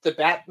do think the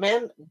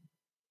Batman,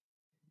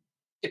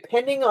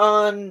 depending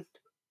on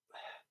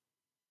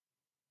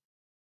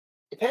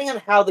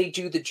how they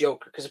do the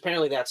Joker, because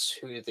apparently that's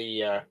who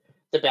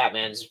the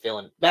Batman's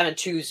villain. Batman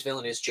 2's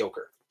villain is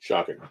Joker.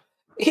 Shocking.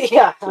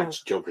 Yeah.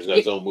 Joker's got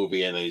his own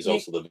movie, and he's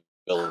also the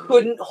villain.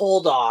 Couldn't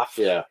hold off.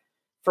 Yeah.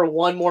 For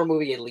one more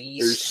movie at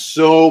least. There's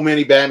so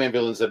many Batman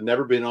villains that have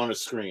never been on a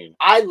screen.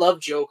 I love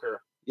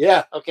Joker.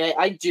 Yeah. Okay,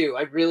 I do.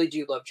 I really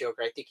do love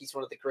Joker. I think he's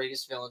one of the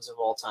greatest villains of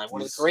all time.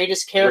 One of the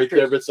greatest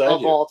characters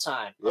of all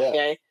time. Yeah.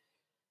 Okay.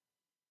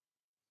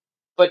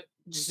 But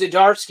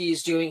Zdarsky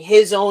is doing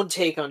his own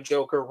take on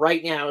Joker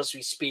right now as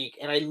we speak.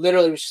 And I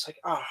literally was just like,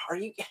 oh, are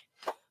you...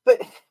 But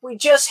we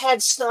just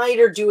had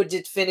Snyder do a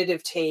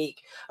definitive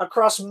take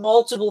across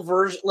multiple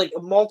versions, like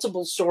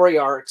multiple story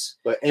arcs.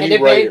 But any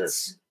writer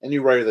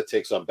that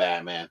takes on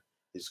Batman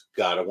has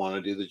got to want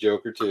to do the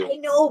Joker too. I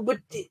know, but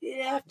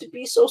it have to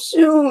be so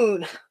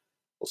soon.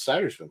 Well,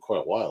 Snyder's been quite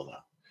a while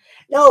now.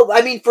 No,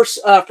 I mean for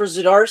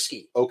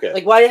Zdarsky. Okay.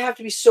 Like, why did it have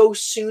to be so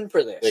soon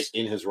for this? Like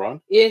in his run?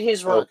 In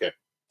his run. Okay.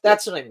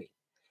 That's what I mean.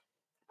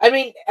 I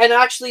mean, and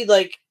actually,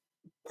 like,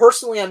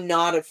 personally, I'm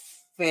not a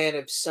fan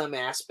of some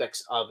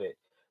aspects of it.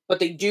 But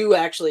they do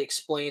actually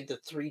explain the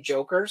 3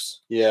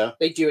 Jokers. Yeah.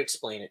 They do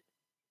explain it.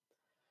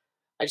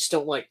 I just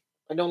don't like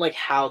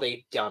how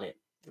they've done it.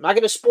 I'm not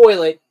going to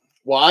spoil it.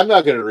 Well, I'm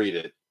not going to read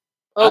it.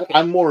 Okay.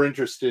 I'm more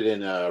interested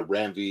in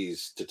Ram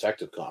V's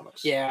Detective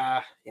Comics.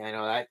 Yeah, I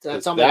know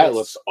that's on my list. That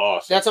looks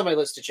awesome. That's on my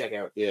list to check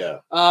out. Yeah.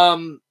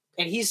 And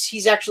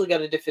he's actually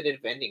got a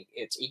definitive ending.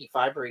 It's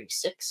 85 or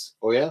 86.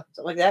 Oh yeah,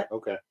 something like that.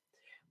 Okay.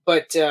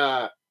 But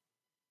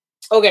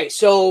okay,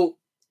 so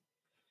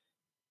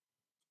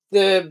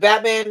the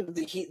Batman,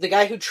 the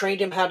guy who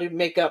trained him how to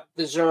make up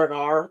the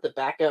Zur-En-Arrh, the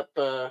backup,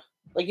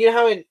 like, you know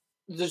how in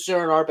the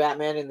Zur-En-Arrh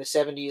Batman in the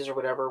 70s or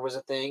whatever was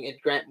a thing,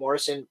 and Grant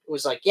Morrison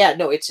was like, yeah,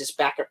 no, it's his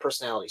backup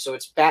personality. So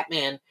it's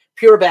Batman,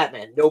 pure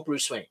Batman, no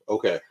Bruce Wayne.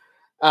 Okay.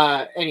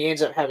 And he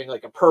ends up having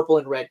like a purple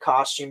and red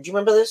costume. Do you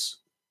remember this?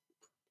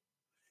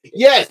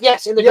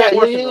 Yes, in the Grant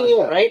Morrison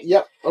one, right?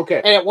 Yep.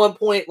 Okay. And at one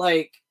point,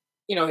 like,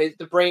 you know,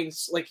 the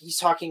brain's like, he's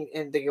talking,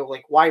 and they go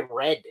like, "Why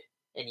red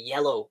and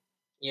yellow?"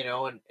 You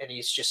know, and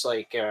he's just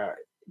like,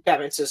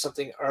 Batman says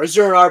something, or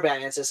Zur-En-Arrh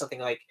Batman says something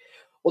like,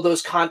 "Well,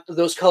 those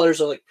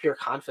colors are like pure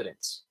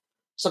confidence."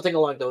 Something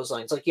along those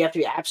lines. Like, you have to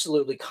be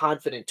absolutely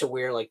confident to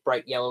wear like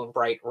bright yellow and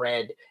bright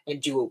red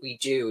and do what we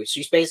do. So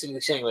he's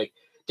basically saying like,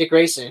 Dick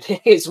Grayson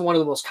is one of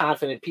the most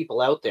confident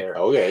people out there.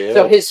 Okay, yeah.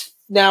 So his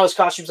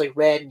costume's like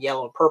red and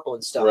yellow and purple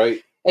and stuff.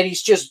 Right. And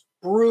he's just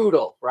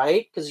brutal,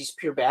 right? Because he's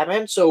pure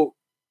Batman. So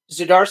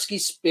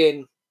Zdarsky's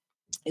spin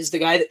is the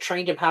guy that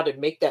trained him how to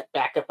make that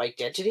backup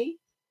identity,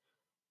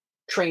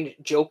 trained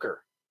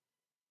Joker.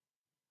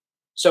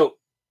 So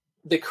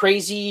the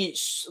crazy,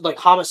 like,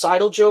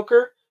 homicidal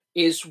Joker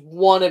is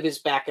one of his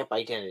backup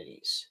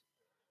identities.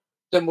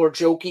 The more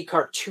jokey,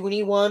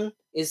 cartoony one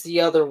is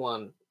the other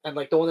one. And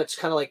like the one that's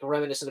kind of like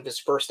reminiscent of his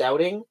first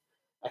outing.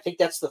 I think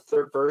that's the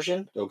third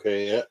version.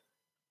 Okay, yeah.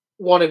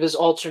 One of his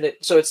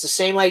alternate. So it's the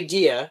same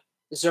idea,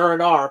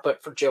 Zur-En-Arrh,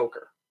 but for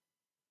Joker.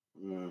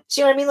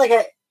 See what I mean? Like,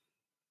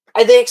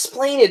 they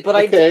explain it, but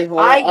I don't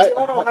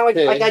know how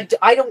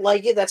I don't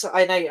like it.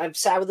 I'm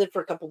sad with it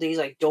for a couple days.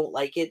 I don't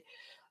like it.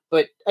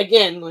 But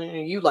again,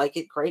 you like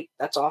it, great.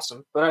 That's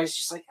awesome. But I was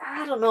just like,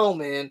 I don't know,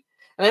 man.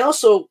 And I'm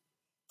also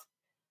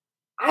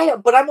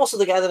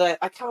the guy that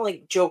I kind of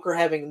like Joker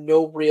having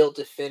no real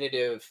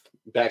definitive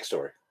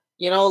backstory.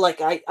 You know, like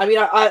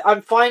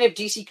I'm fine if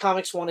DC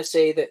Comics want to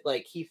say that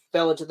like he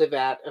fell into the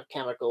vat of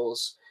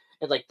chemicals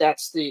and like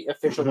that's the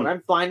official one.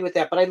 I'm fine with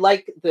that, but I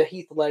like the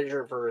Heath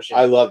Ledger version.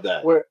 I love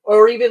that.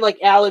 Or even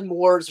like Alan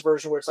Moore's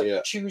version where it's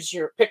like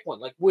pick one,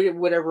 like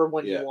whatever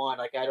one you want.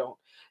 Like I don't.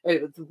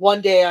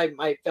 One day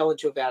I fell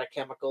into a vat of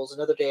chemicals.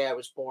 Another day I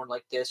was born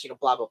like this. You know,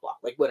 blah blah blah.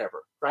 Like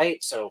whatever,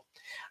 right? So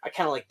I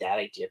kind of like that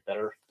idea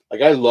better.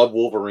 Like, I love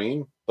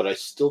Wolverine, but I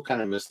still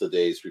kind of miss the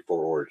days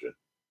before Origin.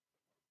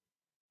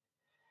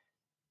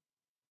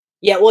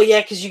 Yeah, well,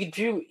 yeah, because you could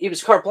do it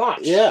was carte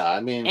blanche. Yeah,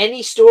 I mean,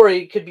 any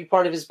story could be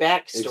part of his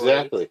backstory.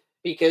 Exactly.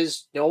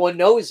 Because no one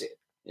knows it.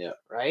 Yeah.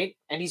 Right?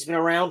 And he's been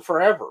around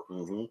forever.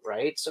 Mm-hmm.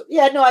 Right? So,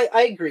 yeah, no,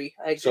 I agree.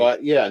 So,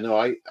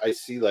 I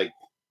see, like,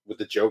 with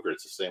the Joker,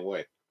 it's the same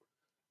way.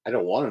 I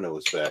don't want to know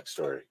his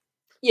backstory.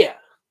 Yeah.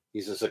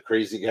 He's just a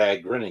crazy guy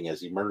grinning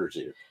as he murders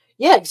you.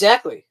 Yeah,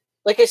 exactly.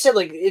 Like I said,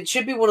 like it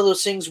should be one of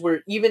those things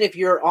where even if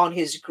you're on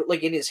his,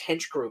 like in his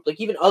hench group, like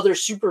even other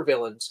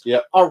supervillains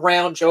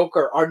around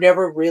Joker are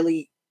never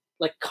really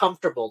like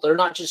comfortable. They're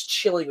not just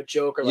chilling with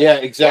Joker. Like, yeah,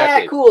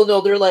 exactly. Yeah, cool.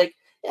 No, they're like,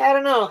 I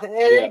don't know. At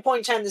any point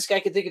in time, this guy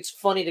could think it's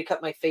funny to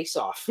cut my face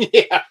off.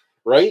 Yeah,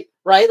 right?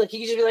 Right? Like he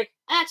could just be like,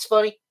 that's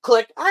funny.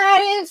 Click.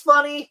 It's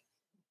funny.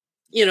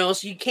 You know,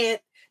 so you can't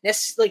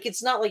like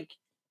it's not like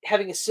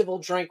having a civil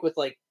drink with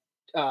like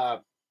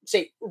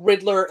say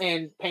Riddler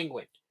and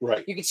Penguin.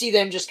 Right. You can see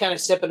them just kind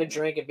of sipping a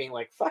drink and being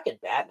like, fucking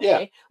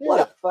Batman. What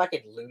a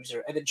fucking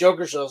loser. And the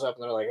Joker shows up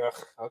and they're like,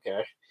 oh,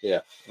 okay. Yeah,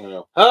 I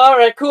know. All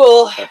right,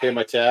 cool. I pay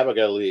my tab, I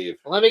gotta leave.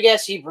 Let me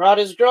guess, he brought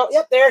his girl.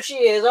 Yep, there she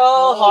is.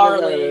 Oh,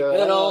 Harley.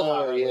 Good old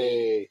Harley.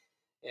 Yay.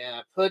 Yeah,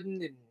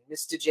 Puddin' and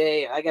Mr.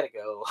 J. I gotta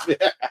go.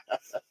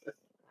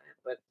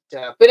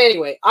 But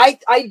anyway, I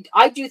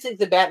do think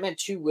the Batman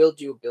 2 will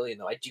do $1 billion,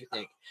 though. I do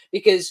think.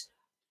 Because,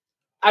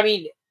 I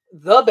mean,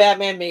 the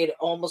Batman made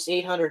almost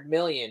 $800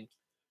 million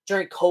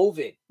during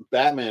COVID.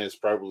 Batman is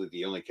probably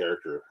the only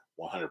character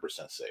 100%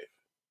 safe.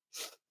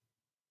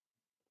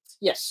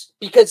 Yes,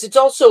 because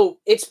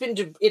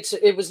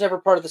it was never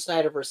part of the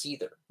Snyderverse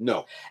either.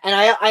 No. And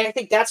I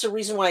think that's the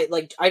reason why,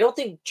 like, I don't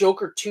think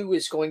Joker 2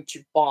 is going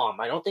to bomb.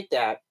 I don't think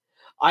that.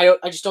 I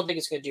just don't think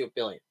it's going to do $1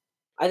 billion.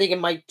 I think it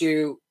might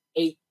do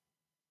 8,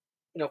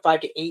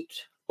 5 to 8.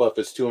 Well, if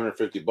it's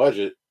 $250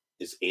 budget,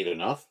 is 8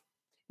 enough?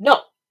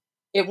 No,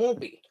 it won't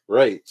be.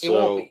 Right. It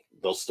won't be.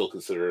 They'll still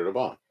consider it a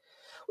bomb.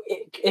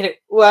 And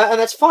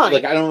that's fine.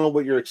 Like, I don't know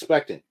what you're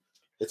expecting.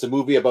 It's a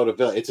movie about a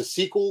villain. It's a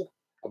sequel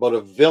about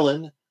a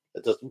villain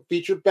that doesn't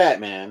feature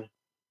Batman.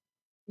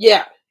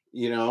 Yeah.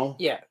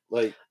 Yeah.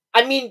 Like,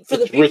 I mean, for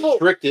the people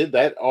restricted,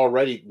 that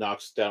already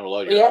knocks down a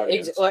lot of your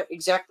audience.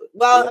 Exactly.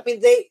 Well, I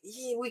mean,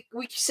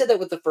 we said that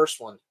with the first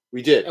one.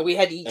 We did. And we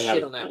had to eat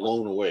shit on that one.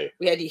 Blown away.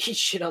 We had to eat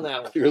shit on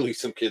that one. Clearly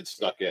some kids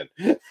snuck in.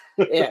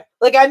 Yeah.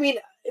 Like, I mean,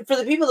 for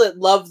the people that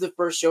love the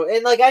first show,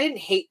 and like, I didn't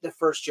hate the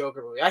first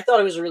Joker movie. I thought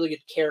it was a really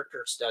good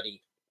character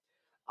study.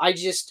 I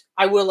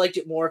would have liked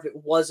it more if it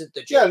wasn't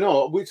the Joker. Yeah,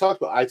 no, we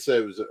talked about, I'd say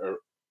it was an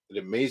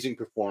amazing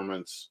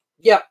performance.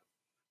 Yeah.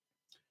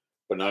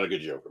 But not a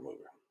good Joker movie.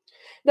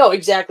 No,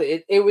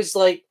 exactly. It was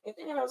like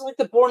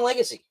the Bourne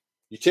Legacy.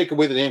 You take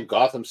away the name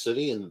Gotham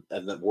City and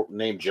the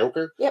name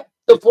Joker. Yep.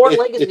 The Bourne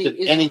Legacy it's an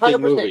is anything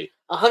 100%. movie.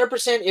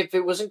 100%. If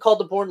it wasn't called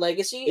The Bourne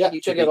Legacy, yeah, and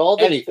you took out all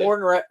the anything.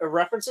 Bourne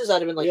references,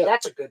 I'd have been like,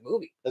 "That's a good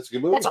movie. That's a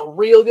good movie. That's a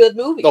real good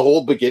movie." The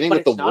whole beginning but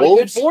with the not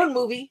wolves. A good Bourne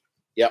movie.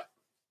 Yep.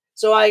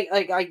 So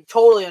I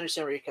totally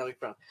understand where you're coming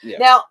from. Yeah.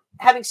 Now,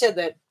 having said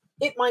that,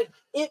 it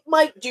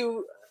might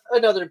do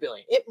another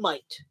billion. It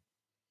might,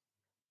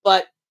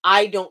 but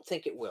I don't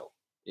think it will.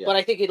 Yeah. But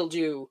I think it'll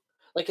do,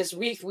 like, because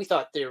we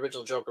thought the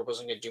original Joker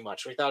wasn't going to do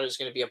much. We thought it was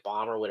going to be a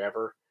bomb or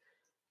whatever.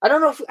 I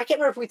don't know I can't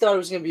remember if we thought it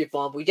was going to be a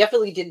bomb. We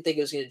definitely didn't think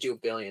it was going to do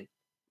 $1 billion.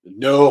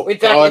 No. In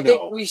fact, I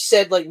think we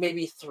said like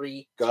maybe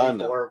 3,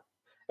 4.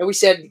 And we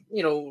said,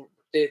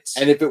 it's.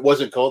 And if it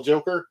wasn't called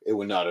Joker, it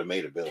would not have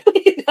made $1 billion.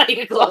 Not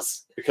even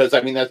close. Because,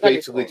 I mean, that's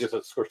basically just a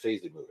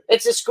Scorsese movie.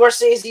 It's a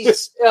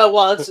Scorsese's.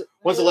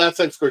 When's the last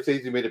time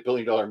Scorsese made $1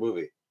 billion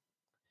movie?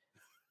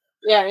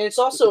 Yeah, and it's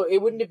also, it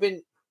wouldn't have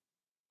been.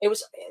 It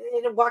was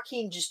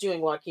Joaquin just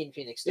doing Joaquin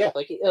Phoenix stuff. Yeah.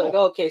 Like,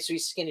 okay, so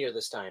he's skinnier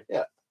this time.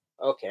 Yeah.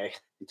 Okay.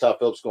 Todd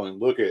Phillips going,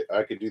 look it,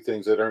 I could do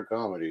things that aren't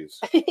comedies.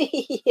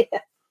 Yeah.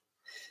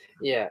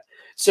 Yeah.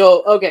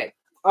 So, okay.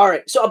 All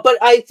right. So, but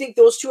I think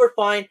those two are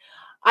fine.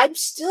 I'm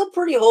still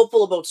pretty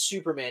hopeful about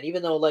Superman,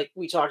 even though, like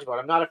we talked about,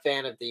 I'm not a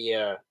fan of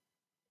the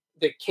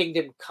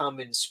Kingdom Come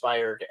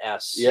inspired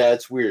S. Yeah,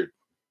 it's weird.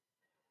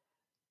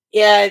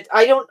 Yeah,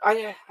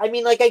 I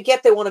mean, like, I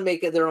get they want to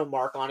make their own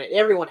mark on it.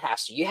 Everyone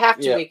has to. You have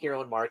to make your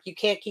own mark. You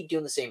can't keep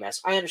doing the same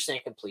S. I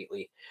understand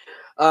completely.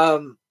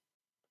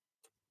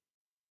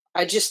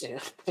 I just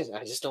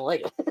don't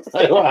like it.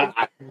 I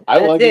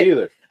don't like it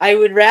either. I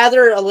would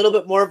rather a little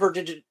bit more of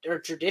a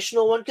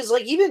traditional one, because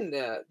like even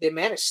the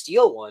Man of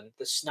Steel one,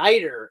 the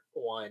Snyder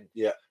one,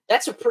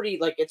 that's a pretty,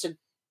 like, it's a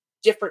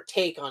different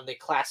take on the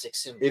classic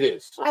symbol. It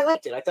is. I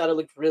liked it. I thought it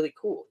looked really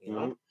cool,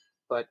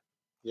 But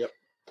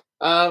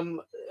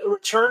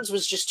Returns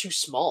was just too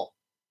small.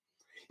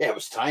 Yeah, it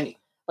was tiny.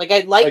 Like, I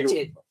liked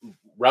it.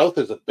 Ralph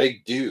is a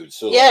big dude,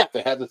 so like,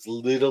 they had this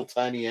little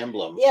tiny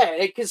emblem. Yeah,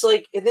 because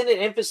like, and then it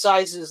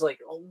emphasizes like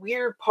a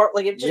weird part.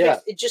 Like, it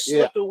just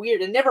looked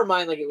weird. And never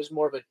mind, like, it was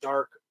more of a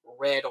dark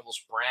red,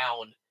 almost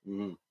brown,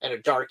 and a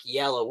dark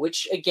yellow.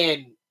 Which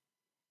again,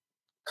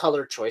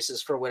 color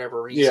choices for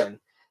whatever reason,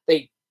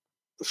 they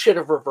should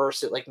have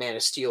reversed it, like Man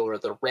of Steel, where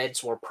the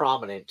red's more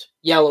prominent,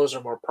 yellows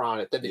are more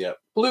prominent, then the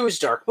blue's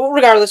dark. But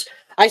regardless,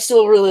 I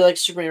still really like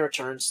Superman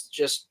Returns.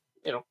 Just.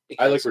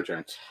 I like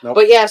Returns. Nope.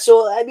 But yeah,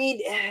 so I mean,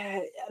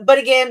 but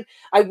again,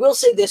 I will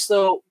say this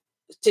though: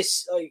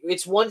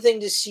 it's one thing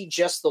to see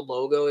just the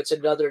logo; it's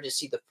another to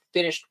see the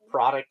finished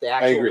product, the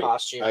actual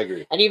costume. I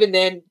agree, and even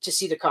then to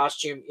see the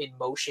costume in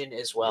motion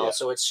as well. Yeah.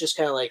 So it's just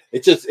kind of like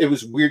it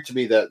was weird to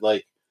me that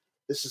like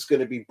this is going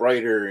to be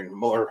brighter and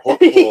more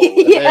hopeful.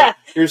 And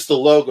here's the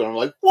logo. I'm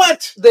like,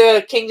 what?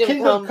 The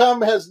Kingdom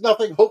Come has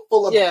nothing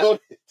hopeful about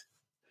it.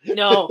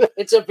 No,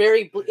 it's a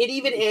very. It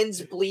even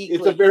ends bleakly.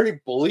 It's a very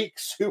bleak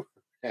Superman.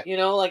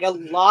 Like a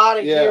lot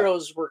of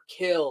heroes were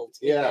killed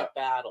in that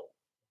battle,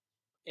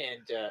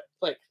 and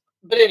but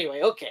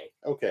anyway, okay,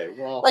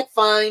 well, like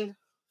fine.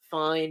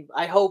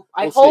 I hope.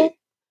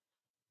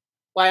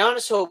 My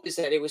honest hope is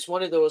that it was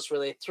one of those where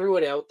they threw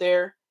it out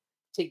there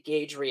to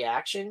gauge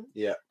reaction.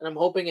 Yeah, and I'm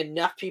hoping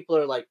enough people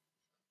are like,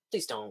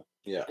 please don't.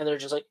 Yeah, and they're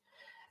just like,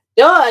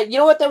 duh, you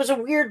know what? That was a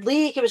weird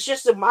leak. It was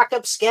just a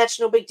mock-up sketch.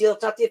 No big deal.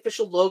 It's not the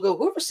official logo.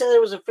 Whoever said there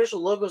was an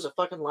official logo is a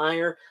fucking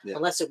liar.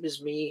 Unless it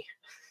was me,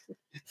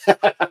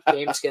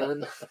 James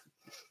Gunn.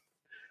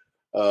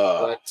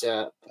 But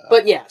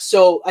yeah.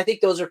 So I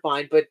think those are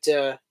fine.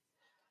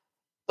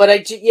 But I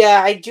do.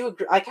 Yeah, I do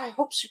agree. I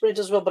hope Superman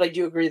does well. But I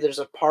do agree. There's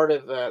a part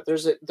of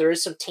there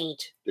is some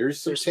taint.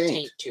 There's some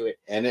taint to it,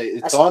 and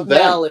it's on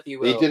them. If you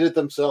will. They did it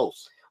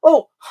themselves.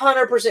 Oh,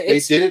 100%. They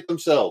did it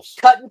themselves.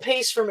 Cut and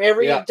paste from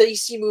every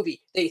DC movie.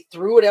 They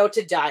threw it out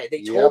to die.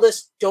 They told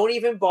us, don't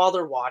even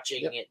bother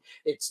watching it.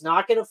 It's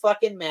not going to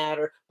fucking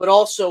matter. But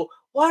also,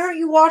 why aren't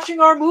you watching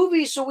our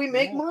movies so we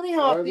make money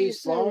off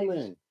these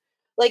things?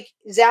 Like,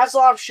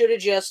 Zaslav should have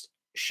just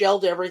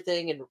shelled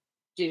everything and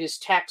did his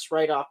tax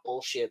write-off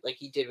bullshit like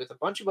he did with a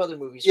bunch of other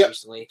movies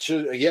recently.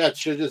 Should have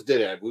just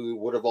did it. We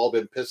would have all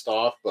been pissed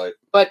off, but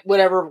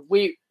whatever.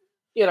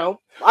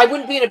 I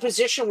wouldn't be in a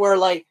position where,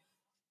 like,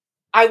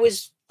 I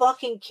was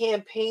fucking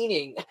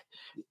campaigning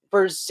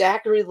for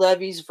Zachary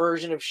Levi's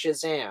version of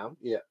Shazam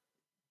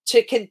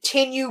to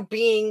continue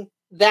being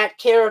that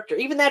character,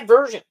 even that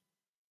version.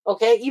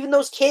 Okay? Even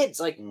those kids,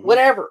 like,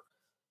 whatever.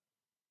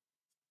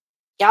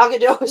 Gal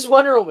Gadot is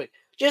Wonder Woman.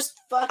 Just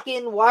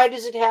fucking, why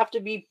does it have to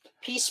be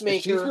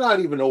Peacemaker? She's not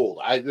even old.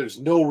 There's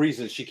no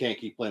reason she can't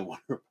keep playing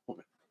Wonder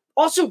Woman.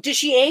 Also, does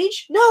she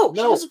age? No,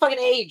 she doesn't fucking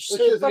age.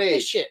 So fuck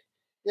this shit.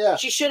 Yeah.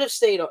 She should have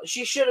stayed on.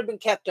 She should have been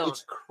kept on.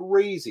 It's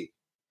crazy.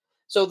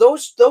 So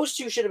those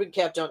two should have been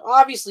kept on.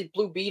 Obviously,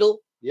 Blue Beetle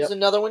is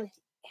another one.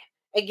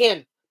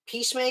 Again,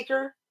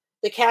 Peacemaker,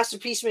 the cast of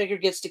Peacemaker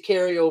gets to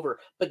carry over,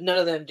 but none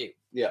of them do.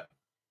 Yeah.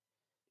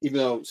 Even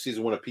though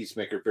season 1 of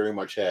Peacemaker very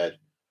much had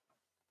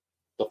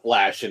the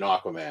Flash and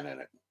Aquaman in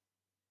it.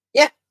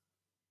 Yeah.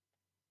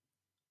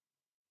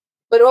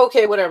 But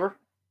okay, whatever.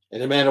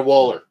 And Amanda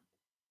Waller.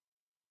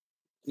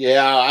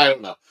 Yeah, I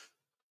don't know.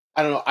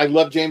 I don't know. I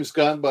love James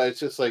Gunn, but it's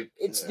just like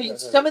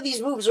some of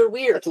these moves are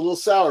weird. It's a little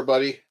sour,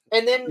 buddy.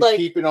 And then you're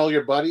keeping all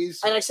your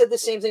buddies. And I said the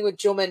same thing with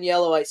Joe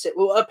Manganiello. I said,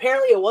 well,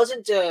 apparently it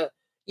wasn't. You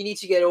need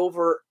to get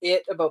over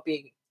it about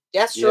being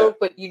Deathstroke,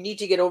 but you need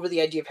to get over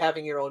the idea of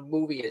having your own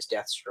movie as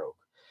Deathstroke.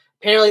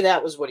 Apparently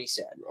that was what he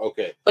said.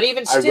 Okay, but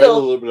even still, I read a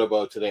little bit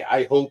about it today.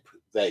 I hope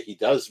that he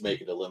does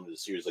make it a limited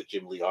series like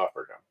Jim Lee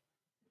offered him.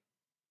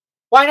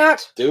 Why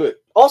not do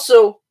it?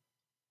 Also,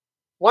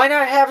 why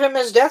not have him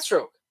as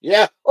Deathstroke?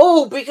 Yeah.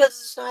 Oh,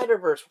 because the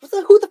Snyderverse.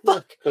 Who the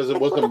fuck? Because it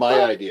wasn't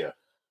my idea.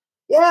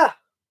 Yeah.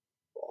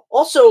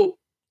 Also,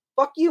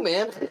 fuck you,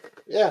 man.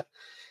 Yeah.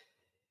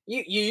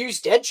 You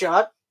used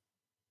Deadshot.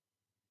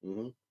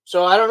 Mm-hmm.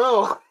 So I don't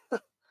know.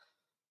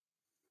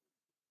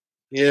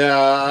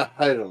 Yeah,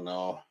 I don't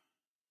know.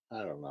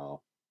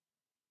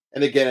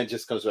 And again, it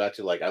just comes back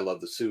to like, I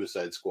love the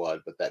Suicide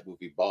Squad, but that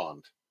movie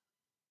bombed.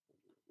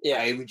 Yeah.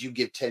 Why would you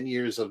give 10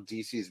 years of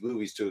DC's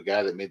movies to a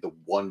guy that made the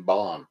one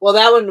bomb? Well,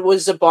 that one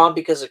was a bomb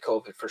because of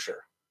COVID, for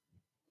sure.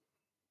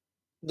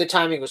 The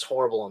timing was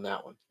horrible on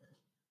that one.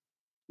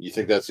 You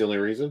think that's the only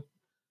reason?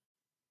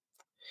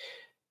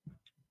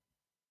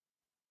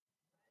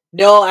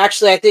 No,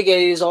 actually, I think it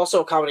is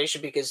also a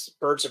combination because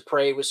Birds of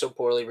Prey was so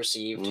poorly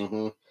received.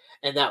 Mm-hmm.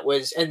 And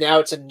now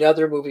it's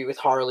another movie with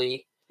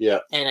Harley. Yeah.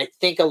 And I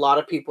think a lot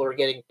of people are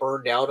getting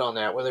burned out on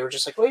that, where they were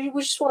just like, well,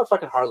 we just want a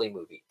fucking Harley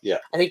movie. Yeah.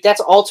 I think that's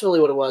ultimately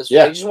what it was.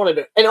 Yeah. They just wanted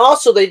a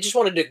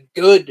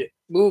good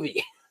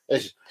movie. I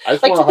just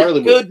want a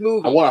Harley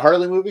movie. I want a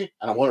Harley movie,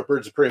 and I want a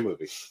Birds of Prey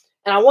movie.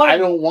 And I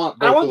don't want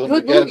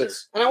good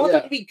movies. And I want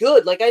them to be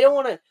good. Like, I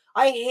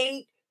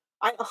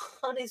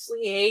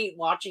honestly hate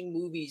watching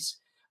movies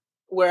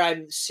where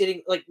I'm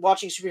sitting, like,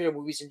 watching superhero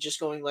movies and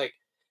just going like,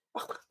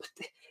 oh,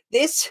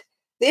 this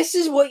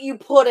is what you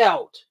put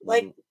out.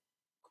 Like,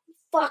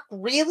 fuck,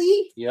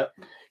 really? Yep.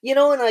 You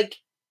know, and like,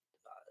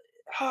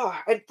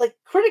 like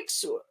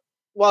critics,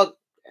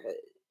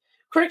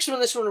 critics on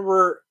this one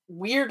were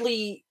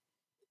weirdly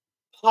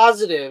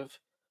positive,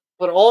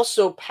 but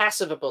also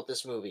passive about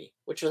this movie,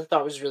 which I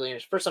thought was really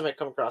interesting. First time I'd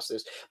come across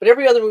this. But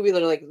every other movie,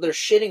 they're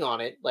shitting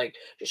on it, like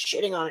just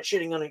shitting on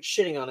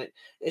it.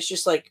 It's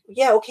just like,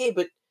 yeah, okay,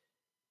 but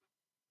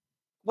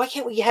why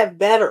can't we have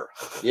better?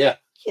 Yeah.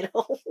 You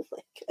know,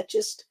 like I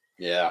just.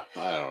 Yeah,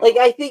 I don't know. Like,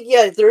 I think,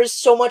 there is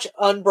so much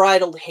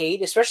unbridled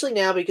hate, especially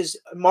now because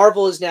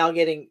Marvel is now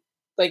getting,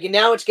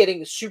 now it's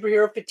getting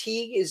superhero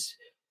fatigue.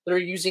 They're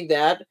using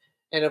that.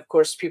 And, of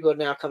course, people are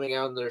now coming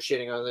out and they're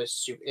shitting on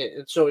this.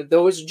 And so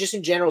those, just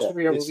in general,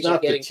 superhero movies are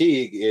getting... It's not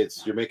fatigue,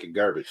 it's you're making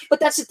garbage. But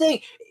that's the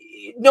thing.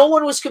 No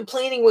one was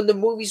complaining when the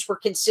movies were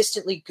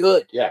consistently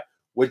good. Yeah.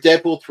 When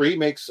Deadpool 3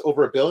 makes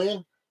over $1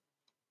 billion,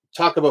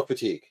 talk about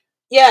fatigue.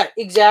 Yeah,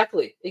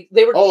 exactly.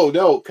 They were. Oh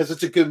no, because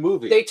it's a good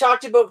movie. They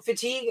talked about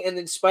fatigue, and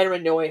then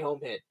Spider-Man: No Way Home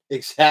hit.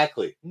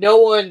 Exactly. No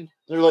one.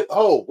 They're like,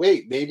 oh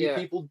wait, maybe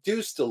people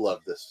do still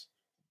love this.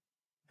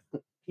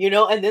 You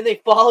know, and then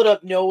they followed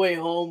up No Way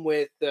Home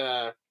with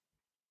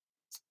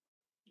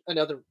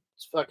another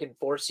fucking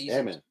 4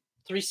 seasons, Damn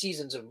 3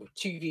 seasons of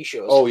TV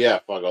shows. Oh yeah,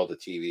 fuck all the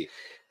TV.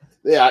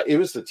 Yeah, it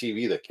was the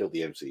TV that killed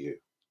the MCU.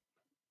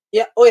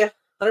 Yeah. Oh yeah.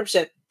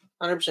 100%.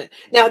 100%.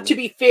 Now, to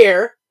be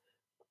fair,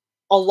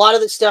 a lot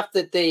of the stuff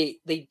that they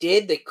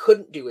did, they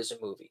couldn't do as a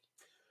movie.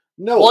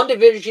 No.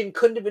 WandaVision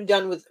couldn't have been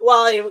done with...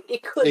 Well,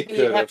 it could be.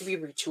 It'd have to be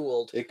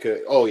retooled. It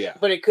could. Oh, yeah.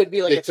 But it could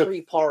be like a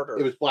 3-parter.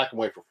 It was black and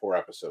white for 4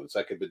 episodes.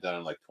 That could have been done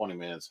in like 20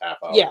 minutes, half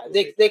hour. Yeah,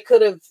 they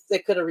could have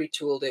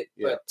retooled it.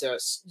 Yeah.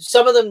 But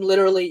some of them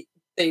literally,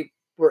 they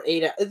were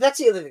 8 hours. That's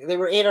the other thing. They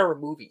were 8-hour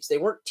movies. They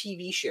weren't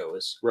TV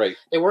shows. Right.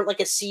 They weren't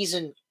like a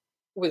season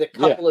with a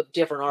couple of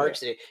different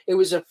arcs in it. It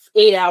was a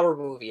 8-hour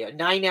movie, a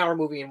 9-hour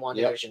movie in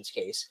WandaVision's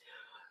case.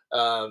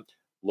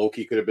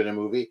 Loki could have been a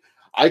movie.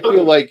 I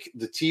feel like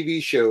the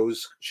TV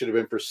shows should have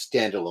been for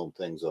standalone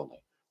things only.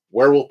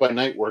 Werewolf by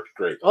Night worked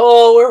great.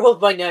 Oh, Werewolf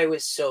by Night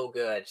was so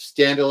good.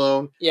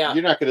 Standalone. Yeah.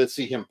 You're not going to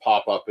see him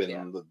pop up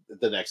in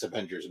the next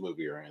Avengers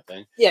movie or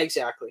anything. Yeah,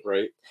 exactly.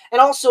 Right.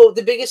 And also,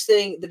 the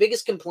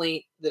biggest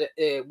complaint that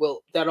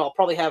that I'll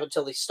probably have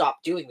until they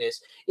stop doing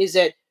this is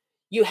that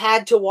you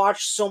had to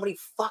watch so many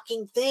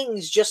fucking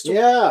things just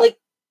to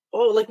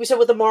like we said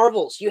with the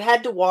Marvels, you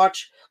had to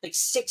watch like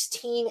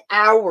 16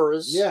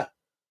 hours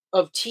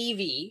of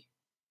TV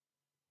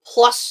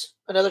plus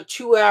another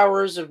 2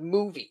 hours of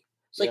movie.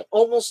 It's like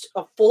almost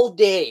a full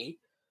day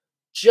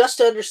just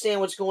to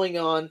understand what's going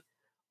on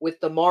with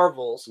the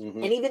Marvels.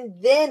 Mm-hmm. And even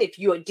then, if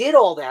you did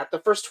all that, the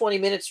first 20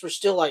 minutes were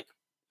still like,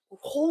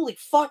 holy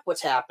fuck,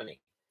 what's happening?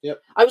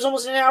 Yep. I was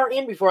almost an hour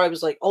in before I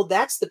was like, oh,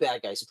 that's the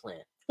bad guy's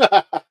plan.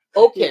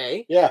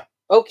 Okay. Yeah.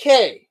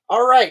 Okay.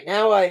 All right.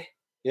 Now I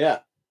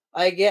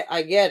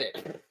get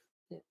it.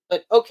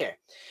 But okay.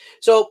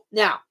 So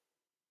now,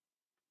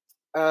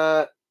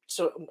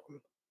 so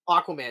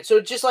Aquaman. So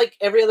just like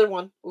every other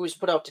one, it was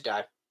put out to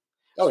die.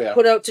 Oh yeah.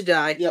 Put out to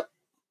die. Yep.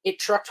 It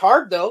trucked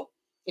hard though.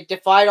 It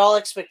defied all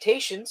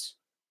expectations.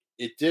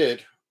 It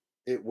did.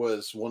 It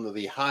was one of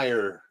the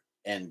higher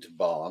end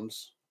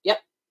bombs. Yep.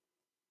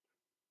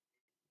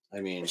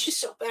 I mean, which is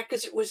so bad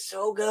because it was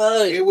so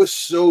good. It was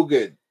so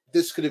good.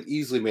 this could have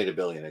easily made $1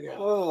 billion again.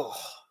 Oh.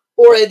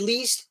 Or at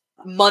least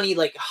money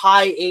like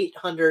high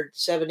 800,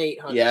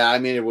 800. Yeah, I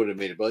mean, it would have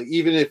made $1 billion.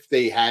 Even if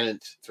they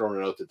hadn't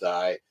thrown it out to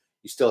die,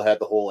 you still had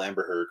the whole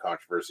Amber Heard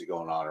controversy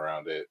going on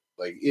around it.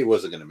 Like, it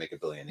wasn't going to make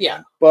 $1 billion again.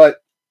 Yeah.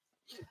 But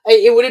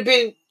it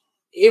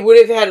would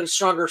have had a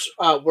stronger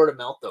word of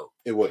mouth, though.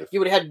 It would have. You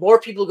would have had more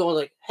people going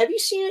like, have you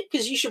seen it?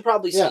 Because you should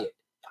probably see it.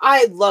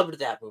 I loved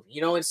that movie,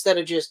 instead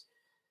of just,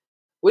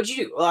 what'd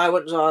you do? Oh, I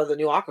went and saw the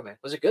new Aquaman.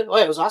 Was it good? Oh,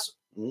 yeah, it was awesome.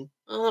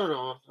 Mm-hmm. I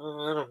don't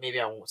know. Maybe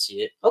I won't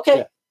see it. Okay.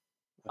 Yeah.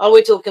 I'll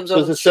wait till it comes out.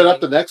 Does it set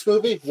up the next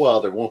movie?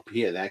 Well, there won't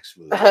be a next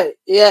movie.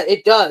 Yeah,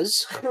 it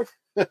does.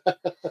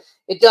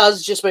 It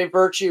does, just by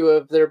virtue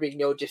of there being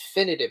no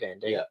definitive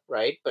ending,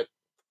 right? But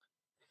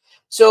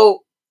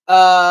so,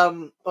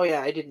 oh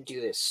yeah, I didn't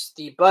do this.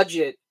 The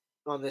budget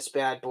on this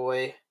bad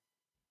boy,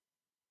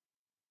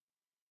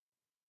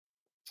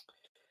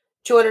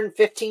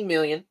 $215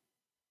 million,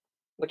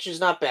 which is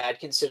not bad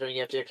considering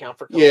you have to account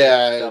for COVID.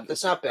 Yeah,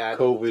 that's not bad.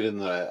 COVID and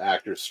the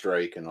actors'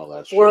 strike and all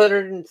that.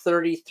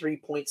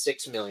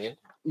 $433.6 million.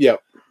 Yeah.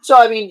 So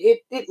I mean,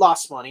 it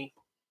lost money,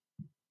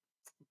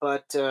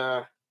 but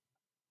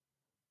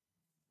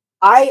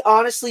I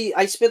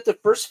spent the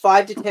first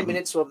 5 to 10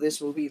 minutes of this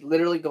movie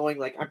literally going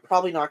like, I'm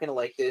probably not going to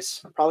like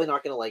this. I'm probably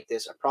not going to like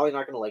this. I'm probably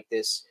not going to like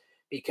this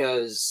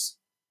because,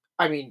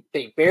 I mean,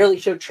 they barely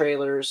showed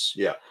trailers.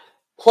 Yeah.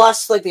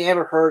 Plus, like the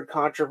Amber Heard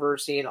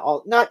controversy and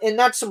all,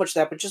 not so much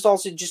that, but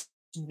just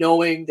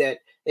knowing that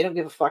they don't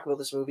give a fuck about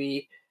this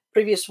movie.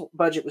 Previous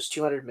budget was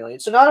 $200 million,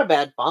 so not a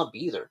bad bump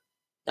either.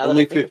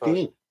 Only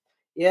 15.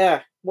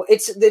 Yeah, well,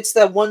 it's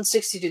that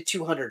 160 to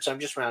 200, so I'm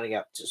just rounding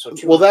up. So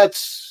well,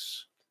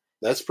 that's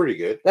pretty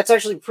good. That's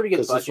actually pretty good.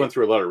 Because this went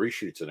through a lot of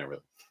reshoots and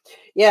everything.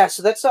 Yeah,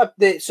 so that's up.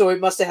 So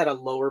it must have had a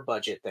lower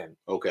budget then.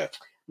 Okay,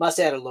 must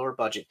have had a lower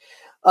budget.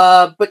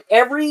 But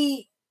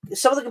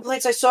some of the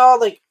complaints I saw,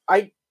 like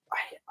I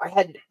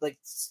had like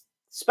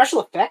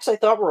special effects I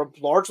thought were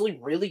largely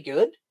really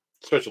good.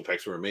 Special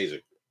effects were amazing.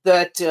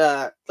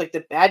 That like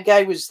the bad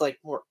guy was like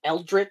more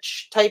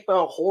eldritch type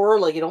of horror.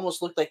 Like it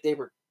almost looked like they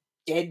were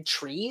dead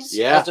trees,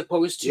 as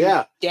opposed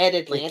to dead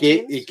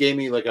Atlanteans. It gave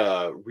me like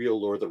a real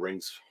Lord of the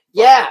Rings.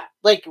 Yeah,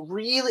 like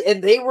really,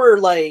 and they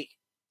were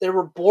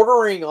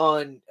bordering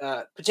on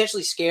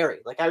potentially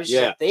scary. Like I was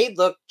just like, they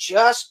look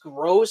just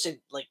gross and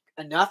like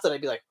enough that I'd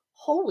be like,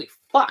 holy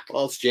fuck.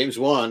 Well, it's James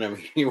Wan. I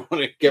mean, you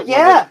want to get one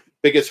of the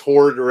biggest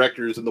horror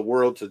directors in the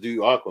world to do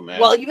Aquaman.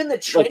 Well, even the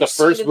trench. Like the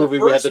first movie,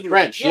 we had the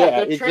trench. Yeah,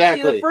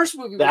 exactly. The first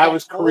movie, that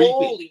was creepy.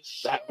 Holy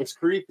shit. That was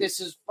creepy. This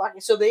is fucking.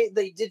 So they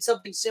did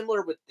something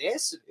similar with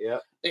this. Yeah.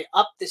 They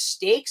upped the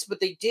stakes, but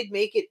they did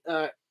make it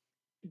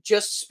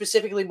just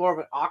specifically more of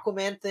an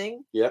Aquaman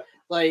thing. Yeah.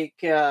 Like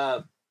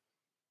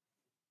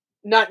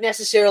not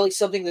necessarily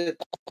something that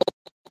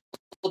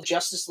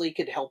Justice League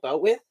could help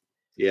out with.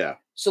 Yeah.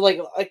 So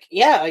like.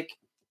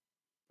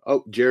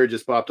 Oh, Jared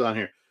just popped on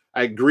here.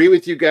 I agree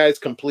with you guys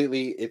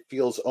completely. It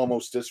feels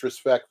almost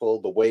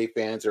disrespectful the way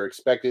fans are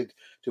expected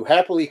to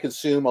happily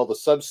consume all the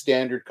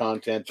substandard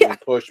content being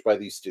pushed by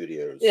these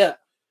studios. Yeah.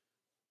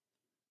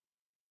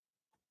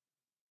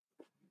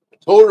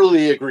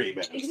 Totally agree,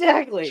 man.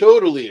 Exactly.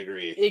 Totally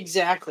agree.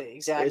 Exactly.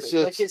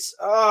 It's just,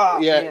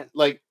 man.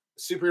 like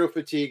superhero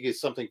fatigue is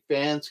something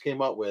fans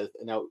came up with,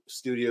 and now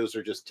studios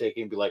are just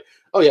taking, be like,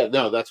 oh yeah,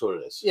 no, that's what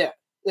it is. Yeah.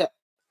 Yeah.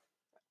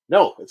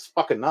 No, it's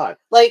fucking not.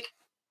 Like,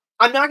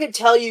 I'm not going to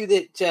tell you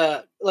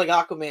that like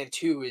Aquaman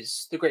 2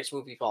 is the greatest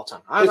movie of all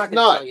time. I'm not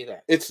going to tell you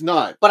that. It's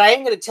not. But I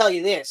am going to tell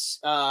you this.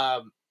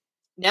 Now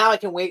I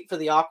can wait for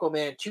the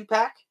Aquaman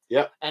 2-pack.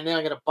 Yeah. And then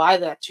I'm going to buy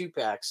that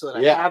 2-pack so that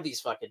I have these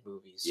fucking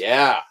movies.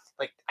 Yeah.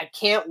 Like, I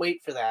can't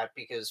wait for that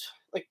because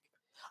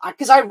I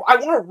want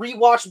to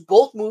rewatch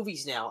both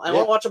movies now. I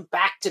want to watch them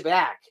back to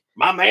back.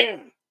 My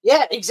man.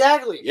 Yeah,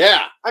 exactly.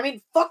 Yeah. I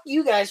mean, fuck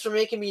you guys for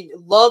making me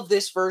love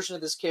this version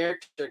of this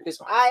character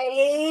because I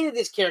hated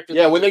this character.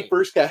 Yeah, when they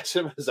first cast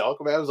him as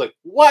Aquaman, I was like,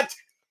 what?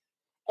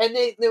 And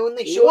when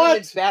they showed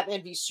him as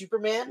Batman v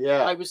Superman,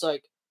 I was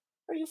like,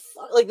 are you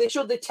like they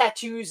showed the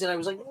tattoos and I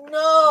was like,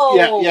 no.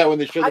 Yeah, when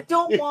they showed I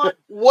don't want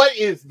what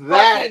is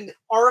that?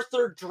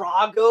 Arthur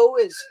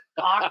Drago as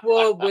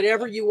Aqua,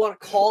 whatever you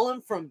want to call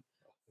him from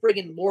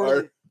friggin'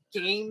 Lord of the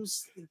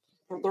Games.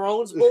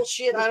 Thrones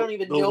bullshit. I don't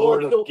even know.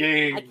 Lord of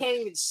Games. I can't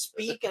even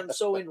speak. I'm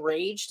so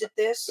enraged at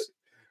this.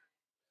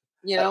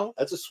 You know,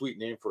 that's a sweet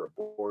name for a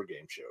board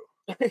game show.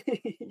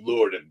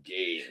 Lord of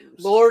Games.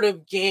 Lord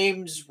of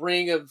Games,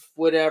 Ring of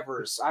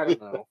whatever's. I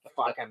don't know.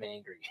 Fuck, I'm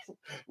angry.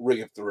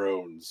 Ring of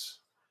Thrones.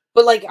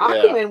 But like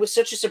Aquaman was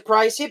such a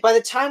surprise hit. By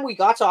the time we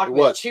got to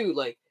Aquaman 2,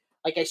 like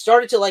I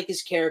started to like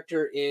his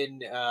character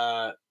in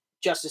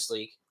Justice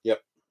League.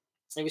 Yep.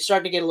 And we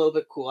started to get a little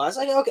bit cool. I was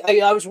like,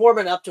 okay, I was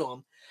warming up to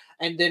him.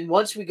 And then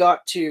once we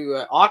got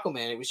to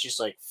Aquaman, it was just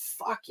like,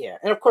 fuck yeah.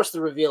 And of course, the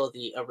reveal of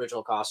the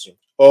original costume.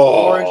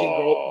 Oh. Orange and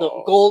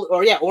gold,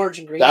 orange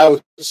and green. That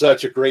was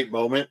such a great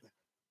moment.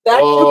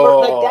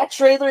 That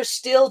trailer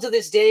still to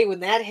this day,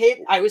 when that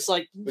hit, I was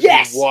like,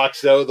 yes! He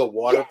walks out of the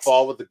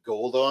waterfall with the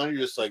gold on.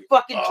 You're just like,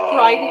 fucking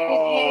trident in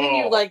hand.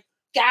 You're like,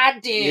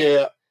 God damn.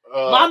 Yeah.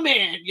 my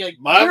man. You're like,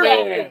 my you're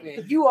man.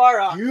 Aquaman. You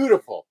are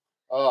beautiful.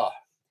 Oh.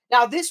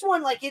 Now this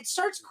one, like, it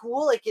starts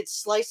cool, like it's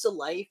slice of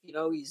life. You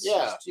know, he's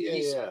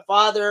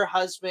father,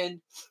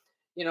 husband.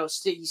 You know,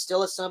 he's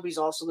still a son, but he's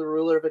also the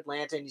ruler of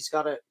Atlanta, and he's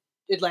got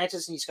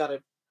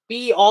to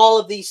be all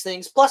of these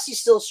things. Plus,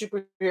 he's still a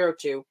superhero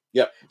too.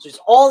 Yep. So it's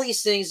all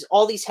these things,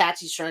 all these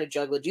hats he's trying to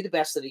juggle, do the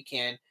best that he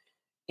can,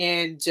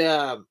 and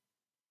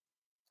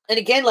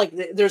again, like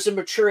there's a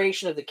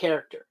maturation of the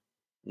character.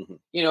 Mm-hmm.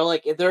 You know,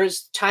 like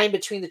there's time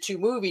between the two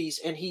movies,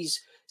 and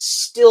he's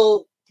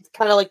still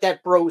kind of like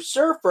that bro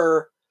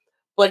surfer,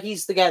 but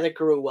he's the guy that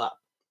grew up.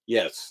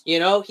 Yes. You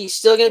know, he's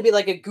still going to be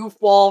like a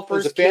goofball for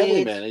his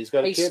family kids. man. He's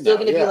got a he's kid still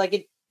now. going to be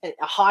like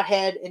a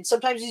hothead, and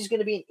sometimes he's going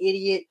to be an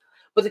idiot.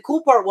 But the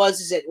cool part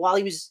is that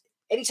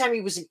anytime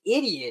he was an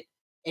idiot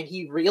and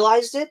he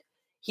realized it,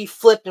 he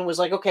flipped and was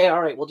like, okay,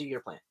 all right, we'll do your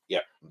plan.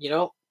 Yeah. You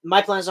know,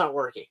 my plan's not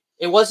working.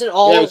 It wasn't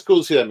all. Yeah, it was cool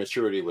to see that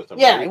maturity with him.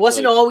 Yeah, right? It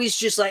wasn't always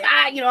just like,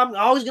 you know, I'm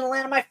always going to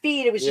land on my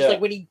feet. It was just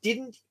like when he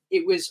didn't,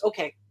 it was,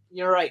 okay,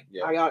 you're right.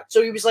 Yeah. I got it.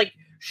 So he was like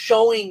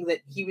showing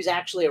that he was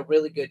actually a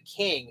really good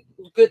king,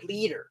 good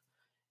leader,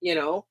 you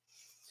know?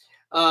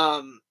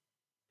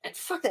 And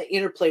fuck that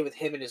interplay with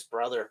him and his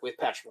brother with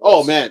Patrick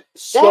Wilson. Oh man,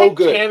 so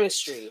good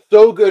chemistry,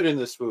 so good in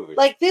this movie.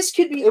 Like this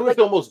could be. It was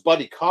almost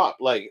buddy cop.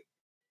 Like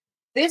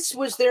this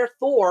was their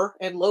Thor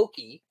and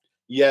Loki.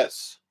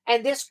 Yes,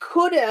 and this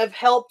could have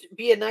helped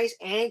be a nice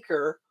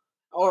anchor,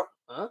 or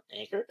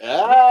anchor.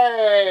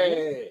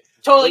 Hey,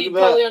 totally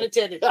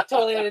unintended.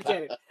 Totally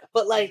unintended.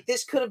 But like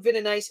this could have been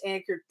a nice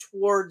anchor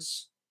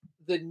towards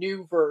the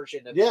new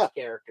version of these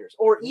characters,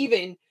 or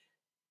even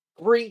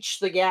breach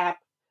the gap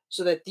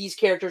so that these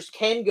characters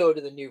can go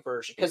to the new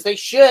version, because they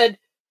should.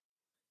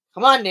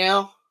 Come on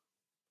now.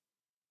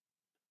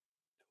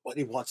 What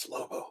he wants,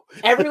 Lobo.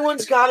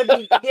 Everyone's got to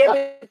be.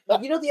 Yeah,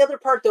 but you know the other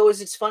part though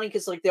is it's funny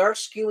because like they are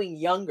skewing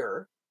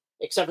younger,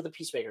 except for the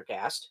Peacemaker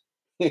cast,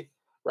 right?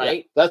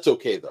 Yeah, that's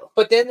okay though.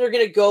 But then they're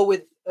gonna go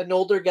with an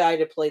older guy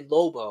to play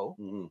Lobo,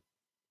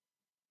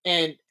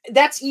 and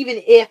that's even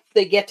if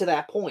they get to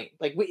that point.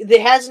 Like they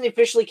hasn't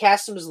officially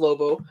cast him as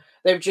Lobo.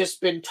 They've just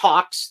been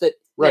talks that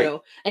you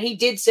know. And he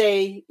did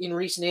say in a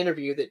recent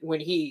interview that when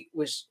he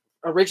was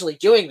originally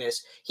doing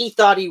this, he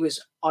thought he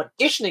was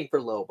auditioning for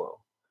Lobo.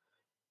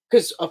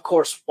 Because, of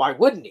course, why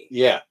wouldn't he?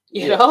 Yeah.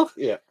 You know?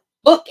 Yeah.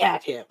 Look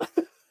at him.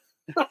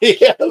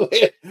 Yeah,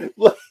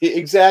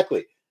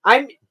 exactly.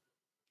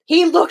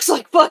 He looks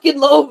like fucking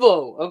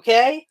Lobo,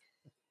 okay?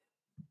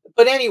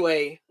 But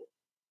anyway,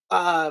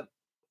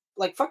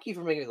 like, fuck you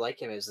for making me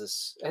like him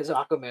as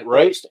Aquaman.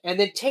 Right. First, and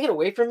then take it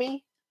away from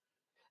me.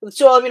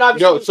 So, I mean,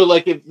 obviously. No, so,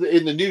 like, if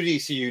in the new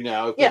DCU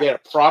now, if we get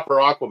a proper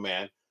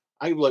Aquaman,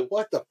 I'd be like,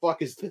 what the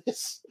fuck is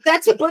this?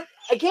 But,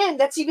 again,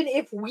 that's even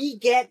if we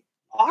get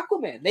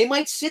Aquaman. They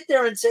might sit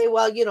there and say,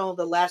 well, you know,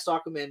 the last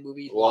Aquaman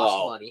movie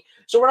lost money,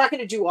 so we're not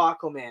going to do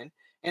Aquaman.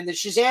 And the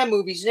Shazam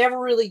movies never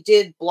really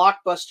did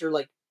blockbuster,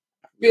 like,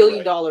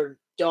 billion-dollar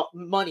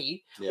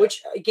money,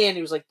 which, again,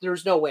 it was like,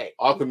 there's no way.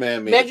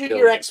 Aquaman measure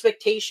your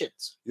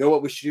expectations. You know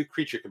what we should do?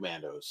 Creature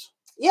Commandos.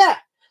 Yeah.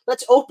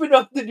 Let's open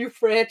up the new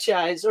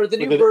franchise, or the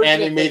new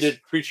version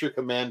animated Creature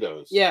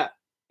Commandos. Yeah.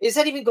 Is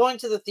that even going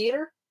to the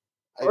theater?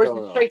 Or is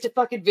it straight to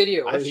fucking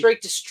video? Or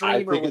straight to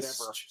stream or whatever?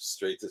 It's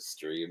straight to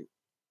stream.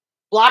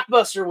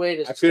 Blockbuster way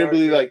to I couldn't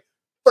believe, like,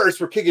 first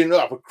we're kicking it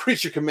off with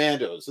Creature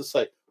Commandos. It's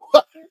like,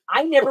 what?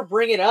 I never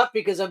bring it up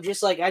because I'm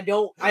just like, I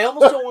almost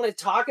don't want to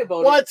talk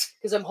about it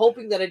because I'm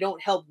hoping that I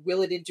don't help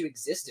will it into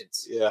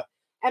existence. Yeah.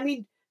 I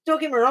mean, don't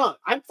get me wrong.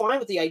 I'm fine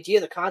with the idea,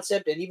 the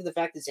concept, and even the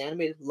fact it's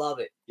animated. Love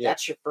it. Yeah.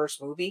 That's your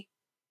first movie.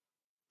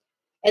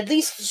 At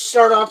least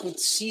start off with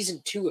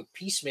season 2 of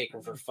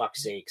Peacemaker, for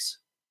fuck's sakes.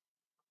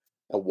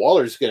 And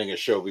Waller's getting a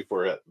show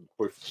before that.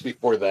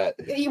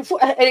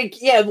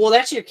 Yeah, well,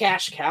 that's your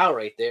cash cow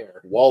right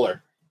there.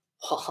 Waller.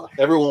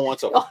 Everyone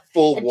wants a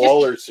full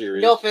Waller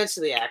series. No offense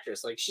to the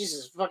actress, like she's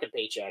a fucking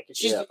paycheck, and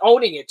she's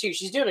owning it too.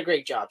 She's doing a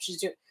great job.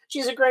 She's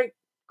a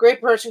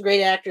great person,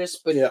 great actress.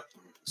 But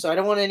so I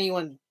don't want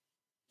anyone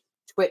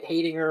twit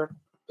hating her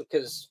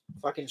because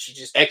fucking she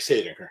just X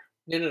hating her.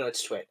 No,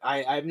 it's twit.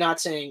 I'm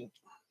not saying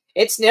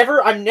it's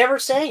never. I'm never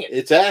saying it.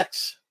 It's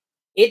X.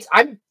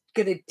 I'm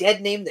gonna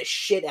dead name the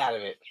shit out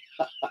of it.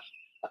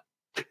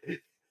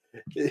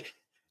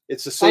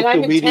 It's a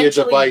social media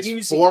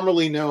device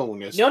formerly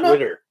known as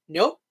Twitter.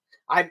 Nope.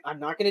 I'm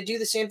not gonna do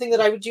the same thing that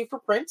I would do for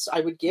Prince.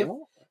 I would give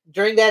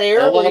during that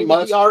era when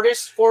the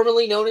artist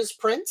formerly known as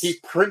Prince. He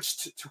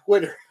princed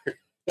Twitter.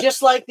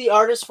 Just like the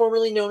artist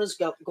formerly known as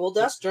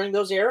Goldust during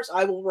those eras,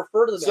 I will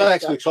refer to them. It's not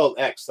actually called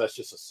X. That's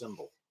just a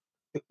symbol.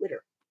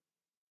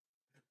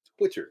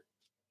 Twitter.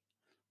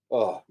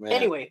 Oh man.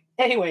 Anyway.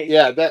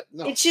 Yeah,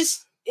 it's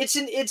just.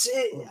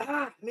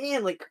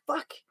 Man, like,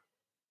 fuck.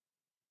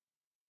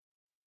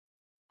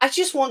 I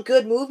just want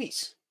good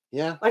movies.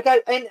 Yeah. Like,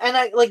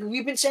 I like,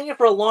 we've been saying it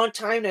for a long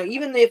time now,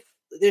 even if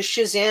the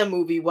Shazam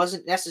movie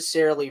wasn't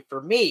necessarily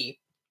for me,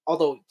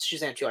 although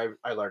Shazam 2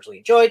 I largely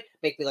enjoyed,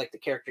 make me like the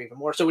character even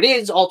more, so it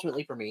is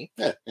ultimately for me.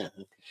 Yeah.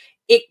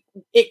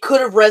 It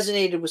could have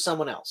resonated with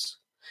someone else.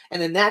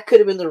 And then that could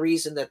have been the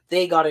reason that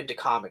they got into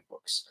comic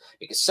books,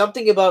 because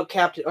something about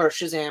Captain or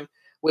Shazam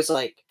was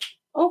like,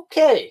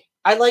 okay,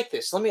 I like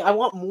this. I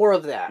want more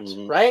of that,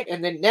 right?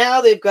 And then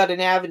now they've got an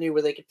avenue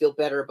where they can feel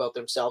better about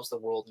themselves, the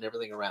world, and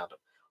everything around them.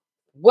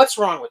 What's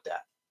wrong with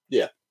that?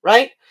 Yeah.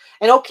 Right?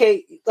 And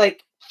okay,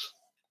 like,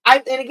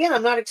 and again,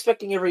 I'm not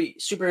expecting every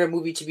superhero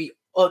movie to be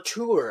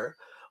auteur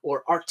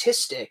or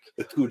artistic.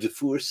 A tour de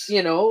force.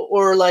 You know,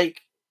 or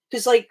like,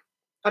 because like,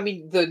 I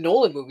mean, the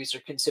Nolan movies are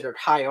considered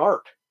high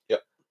art.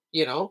 Yep.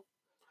 You know?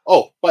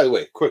 Oh, by the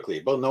way, quickly,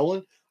 about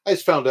Nolan, I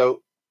just found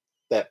out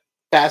that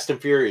Fast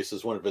and Furious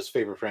is one of his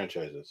favorite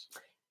franchises.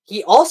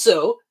 He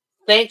also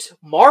thanked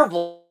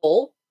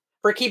Marvel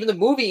for keeping the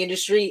movie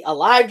industry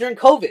alive during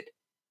COVID.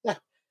 Yeah.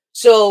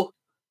 So,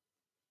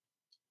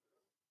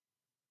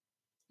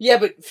 yeah,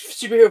 but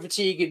superhero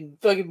fatigue and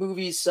fucking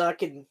movies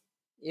suck, and,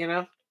 you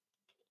know,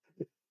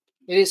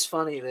 it is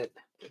funny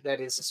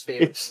that is his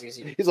favorite movies.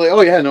 He's like,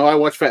 oh yeah, no, I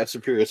watch Fast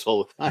and Furious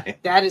all the time.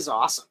 That is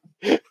awesome.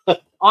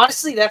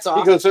 Honestly, that's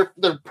awesome. Because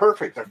they're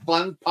perfect. They're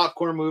fun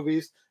popcorn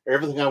movies. They're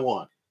everything I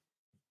want.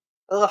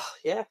 Oh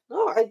yeah,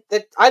 no,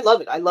 I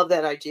love it. I love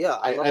that idea.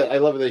 I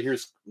love it that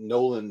here's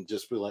Nolan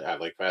just be like, I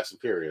like Fast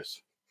and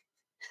Furious.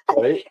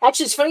 Right?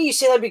 Actually, it's funny you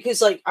say that,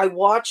 because like I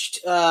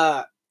watched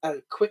a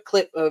quick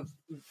clip of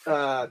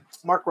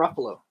Mark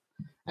Ruffalo,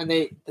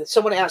 and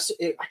someone asked,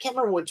 I can't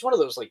remember which one of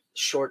those like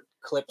short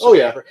clips. Oh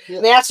yeah.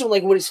 And they asked him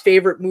like what his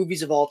favorite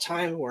movies of all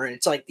time were, and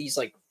it's like these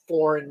like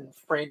foreign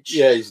French.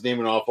 Yeah, he's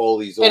naming off all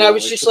these. And I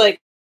was just like,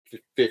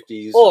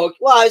 50s. Oh,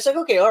 well, I was like,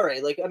 okay, all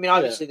right. Like, I mean,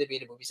 obviously they'd be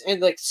into movies,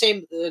 and like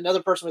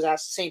another person was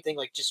asked the same thing,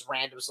 like just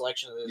random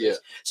selection of this. Yeah.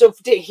 So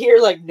to hear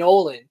like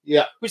Nolan,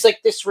 yeah, who's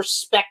like this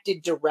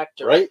respected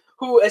director, right?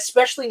 Who,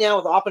 especially now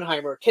with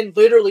Oppenheimer, can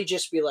literally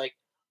just be like,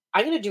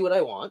 I'm gonna do what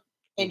I want,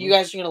 and you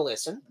guys are gonna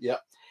listen. Yeah.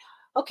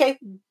 Okay,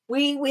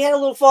 we had a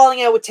little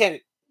falling out with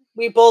Tenet.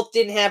 We both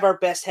didn't have our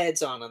best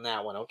heads on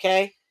that one,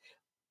 okay?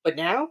 But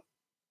now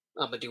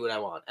I'm gonna do what I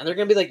want, and they're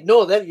gonna be like,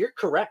 "No, that you're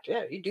correct.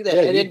 Yeah, you do that."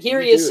 Yeah, and then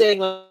here he is saying,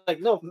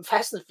 "Like, no,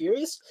 Fast and the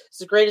Furious is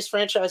the greatest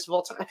franchise of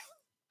all time."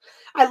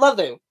 I love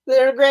them;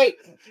 they're great.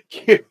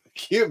 Can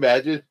you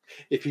imagine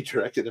if he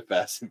directed a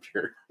Fast and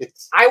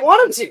Furious? I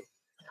want him to.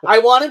 I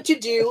want him to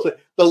do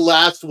the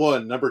last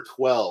one, number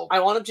 12. I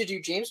want him to do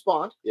James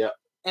Bond. Yeah,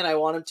 and I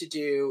want him to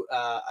do.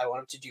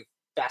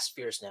 Fast and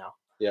Furious now.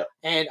 Yeah,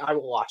 and I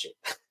will watch it.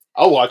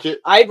 I'll watch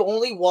it. I've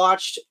only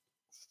watched.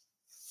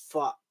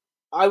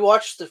 I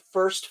watched the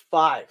first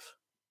 5.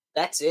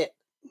 That's it.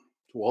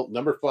 Well,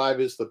 number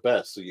 5 is the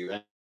best, so you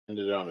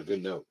ended it on a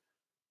good note.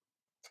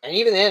 And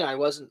even then, I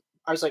was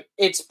like,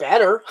 it's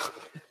better.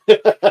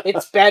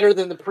 It's better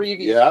than the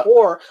previous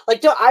 4.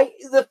 Like,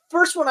 the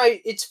first one,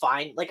 it's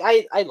fine. Like,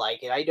 I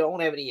like it. I don't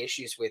have any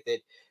issues with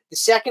it. The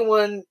second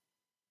one,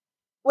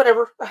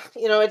 whatever.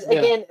 You know, it's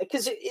again,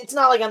 because it's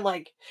not like I'm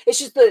like, it's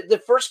just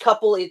the first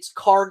couple, it's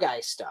car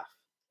guy stuff.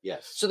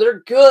 Yes. So they're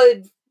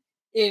good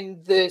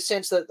in the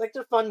sense that, like,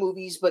 they're fun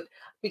movies, but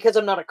because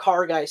I'm not a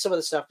car guy, some of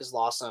the stuff is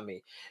lost on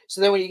me.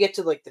 So then when you get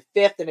to, like, the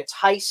 5th and it's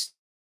heist,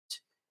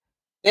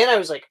 then I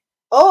was like,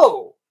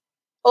 oh,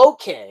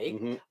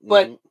 okay.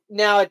 But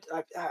now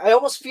I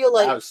almost feel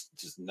like... Now it's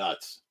just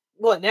nuts.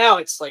 Well, now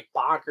it's like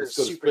bonkers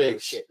superhero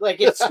shit.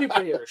 Like, it's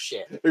superhero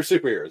shit. They're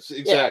superheroes,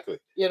 exactly.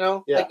 Yeah. You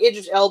know? Yeah. Like,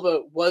 Idris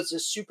Elba was a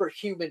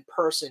superhuman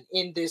person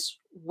in this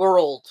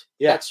world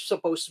that's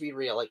supposed to be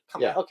real. Like,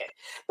 come on, okay.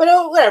 But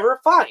whatever,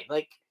 fine.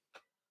 Like,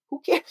 who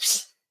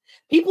cares?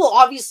 People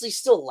obviously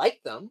still like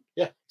them.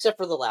 Yeah. Except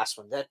for the last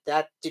one.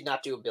 That did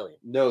not do $1 billion.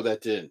 No, that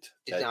didn't.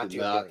 Did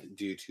not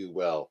do too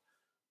well.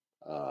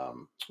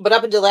 But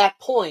up until that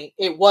point,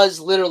 it was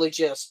literally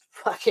just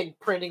fucking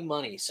printing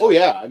money. So,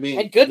 I mean,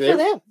 and good for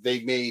them. They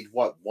made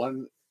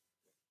one?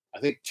 I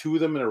think 2 of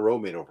them in a row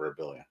made over $1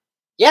 billion.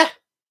 Yeah.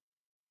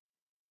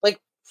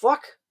 Like,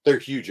 fuck. They're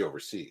huge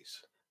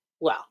overseas.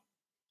 Wow.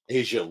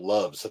 Asia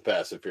loves the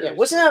Fast and Furious.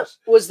 Yeah,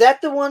 was that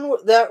the one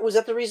was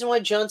that the reason why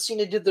John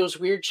Cena did those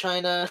weird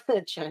China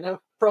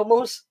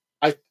promos?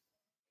 I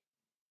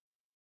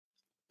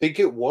think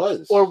it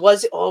was. Or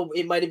was it? Oh,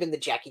 it might have been the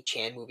Jackie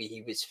Chan movie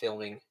he was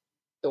filming.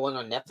 The one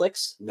on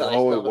Netflix?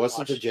 No, it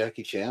wasn't the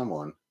Jackie Chan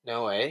one.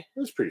 No way. It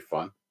was pretty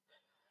fun.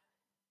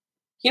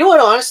 You know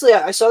what? Honestly,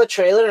 I saw the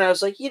trailer and I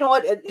was like, you know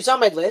what? It's on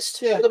my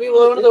list. Yeah, it'll be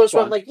one of those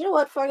where I'm like, you know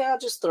what? Fuck it, I'll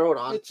just throw it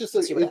on. It's just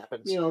see what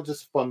happens. You know,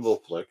 just a fun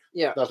little flick.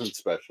 Yeah, nothing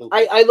special.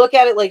 I look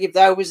at it like if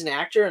that was an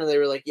actor and they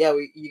were like, yeah,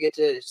 you get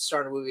to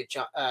start a movie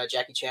with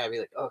Jackie Chan. I'd be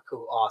like, oh,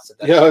 cool, awesome.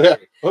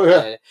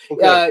 Okay.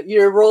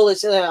 Your role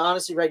is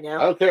honestly right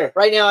now. I don't care.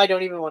 Right now, I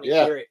don't even want to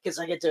hear it because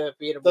I get to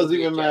be in a movie. Doesn't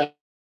even matter.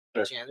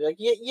 Chan. They're like,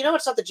 you know,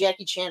 it's not the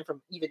Jackie Chan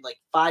from even like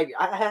 5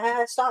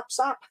 years. Stop.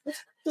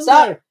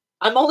 Matter.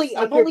 I'm only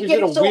getting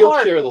in a so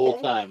wheelchair hard the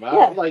whole time.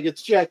 I'm like,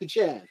 it's Jackie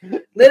Chan.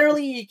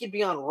 Literally, you could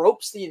be on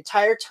ropes the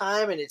entire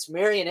time, and it's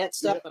marionette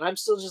stuff, and I'm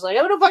still just like,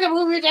 I'm gonna fucking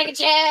movie with Jackie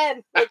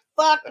Chan. Like,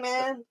 fuck,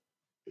 man.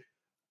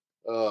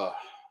 But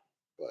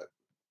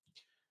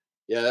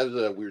yeah, that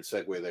was a weird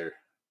segue there.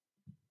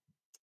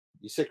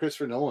 You said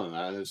Christopher Nolan,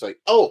 and it's like,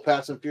 oh,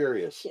 Fast and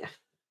Furious. Yeah.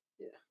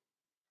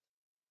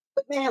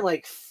 But man,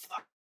 like,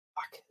 fuck.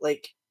 back.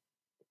 Like,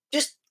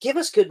 just give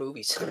us good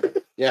movies.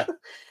 Yeah.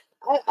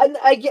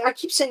 I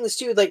keep saying this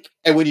too. Like,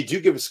 and when you do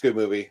give us a good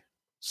movie,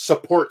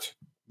 support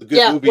the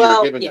good movie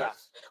you're giving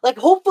us. Like,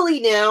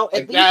 hopefully now,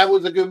 at least that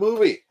was a good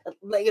movie.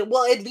 Like,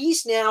 well, at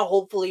least now,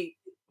 hopefully,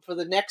 for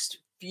the next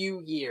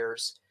few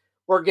years,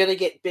 we're gonna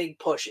get big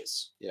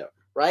pushes. Yeah.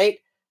 Right?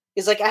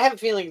 It's like I have a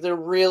feeling they're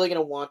really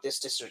gonna want this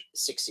to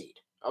succeed.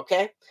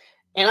 Okay,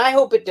 and I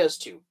hope it does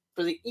too.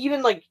 For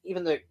even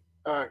the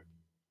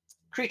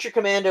Creature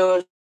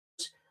Commandos,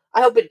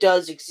 I hope it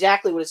does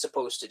exactly what it's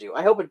supposed to do.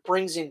 I hope it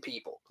brings in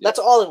people. Yeah. That's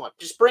all I want.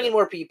 Just bring in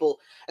more people,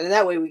 and then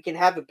that way we can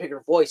have a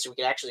bigger voice, and we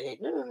can actually say,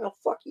 no,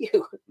 fuck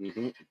you.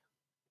 Mm-hmm.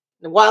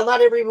 And while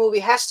not every movie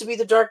has to be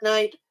The Dark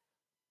Knight,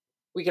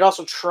 we could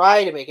also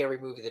try to make every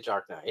movie The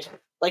Dark Knight.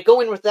 Like,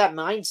 go in with that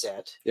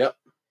mindset. Yep.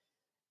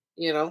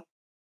 You know?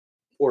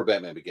 Or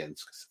Batman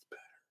Begins.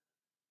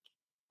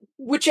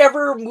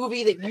 Whichever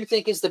movie that you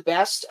think is the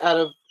best out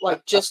of,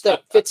 like, just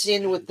that fits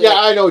in with the... Yeah,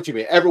 I know what you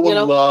mean.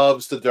 Everyone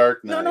loves The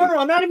Dark Knight. No.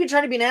 I'm not even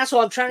trying to be an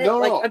asshole. I'm trying to,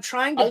 I'm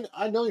trying to...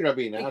 I know you're not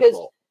being an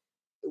asshole.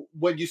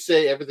 When you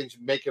say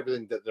make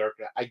everything The Dark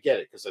Knight, I get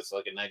it, because that's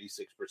like a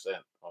 96%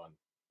 on...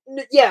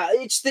 Yeah,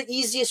 it's the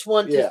easiest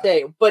one to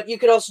say. But you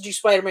could also do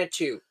Spider-Man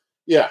 2.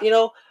 Yeah. You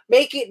know?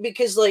 Make it,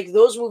 because, like,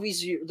 those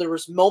movies, there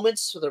was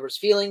moments, there was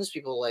feelings,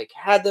 people, like,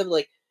 had them,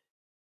 like...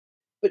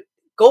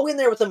 Go in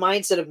there with the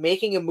mindset of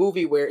making a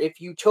movie where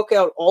if you took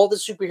out all the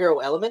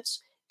superhero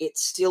elements, it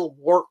still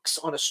works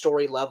on a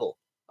story level.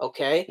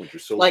 Okay? Winter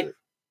Soldier. Like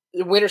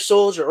Winter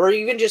Soldier, or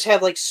even just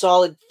have like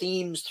solid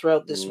themes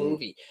throughout this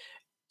movie.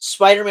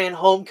 Spider-Man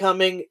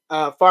Homecoming,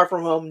 Far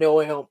From Home, No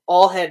Way Home,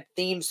 all had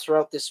themes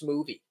throughout this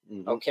movie.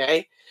 Mm-hmm.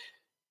 Okay?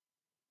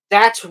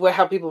 That's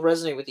how people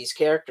resonate with these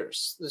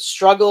characters. The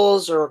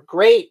struggles are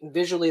great, and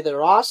visually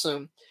they're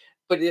awesome,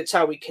 but it's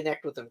how we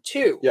connect with them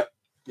too. Yeah.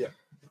 Yeah.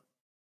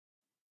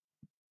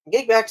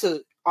 Getting back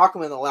to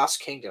Aquaman: The Lost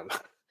Kingdom,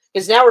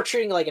 because now we're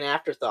treating it like an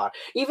afterthought.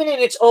 Even in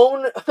its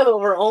own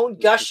our own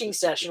gushing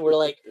session, we're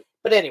like,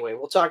 but anyway,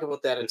 we'll talk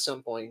about that at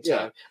some point in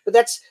time. But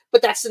that's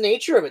the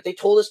nature of it. They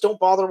told us don't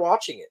bother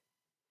watching it.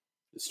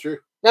 It's true.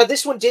 Now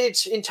this one did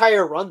its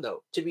entire run,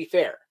 though. To be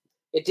fair,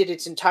 it did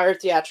its entire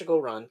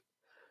theatrical run,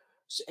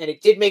 and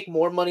it did make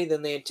more money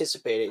than they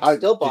anticipated. It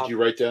still bombed. Did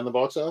you write down the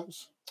box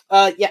office?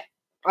 Yeah,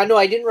 I know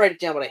I didn't write it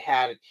down, but I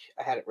had it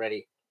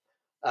ready.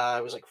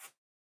 It was like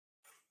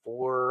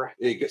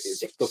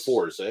 436. It's the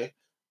fours, eh?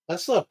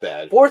 That's not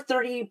bad.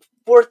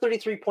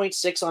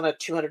 433.6 on a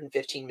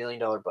 $215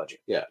 million budget.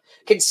 Yeah.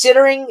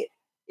 Considering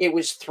it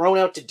was thrown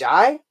out to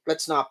die,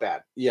 that's not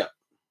bad. Yeah.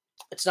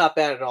 It's not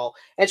bad at all.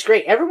 It's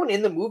great. Everyone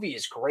in the movie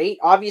is great.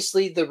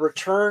 Obviously, the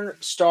return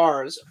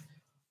stars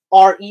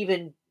are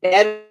even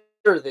better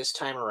this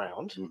time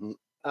around. Mm-hmm.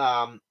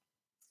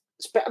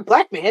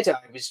 Black Manta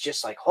was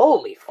just like,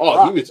 holy fuck.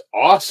 Oh, he was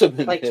awesome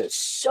in this.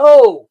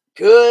 So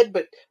good,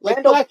 but like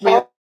Randall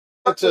Park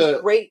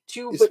was great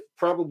too. But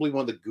probably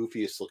one of the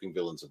goofiest looking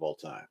villains of all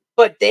time.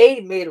 But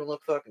they made him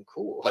look fucking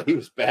cool. Like, he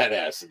was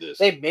badass in this.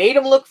 They made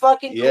him look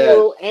fucking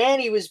cool, and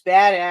he was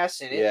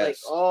badass in it. Yes. Like,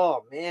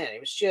 oh man,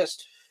 it was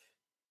just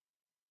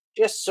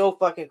so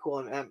fucking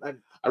cool.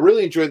 I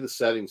really enjoyed the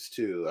settings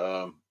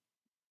too.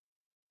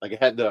 Like,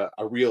 it had the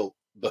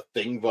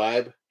Thing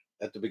vibe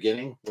at the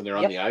beginning when they're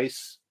on the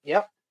ice.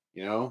 Yep.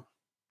 You know,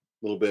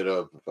 a little bit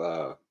of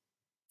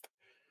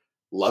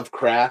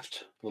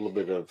Lovecraft, a little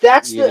bit of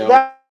that's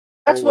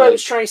what I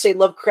was trying to say.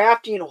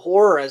 Lovecraftian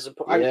horror, I keep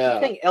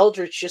saying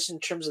Eldritch just in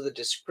terms of the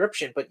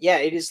description, but yeah,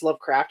 it is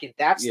Lovecraftian.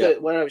 That's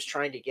what I was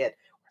trying to get.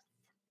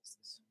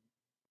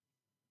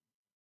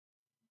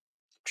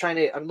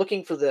 I'm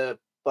looking for the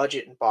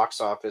budget and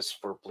box office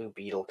for Blue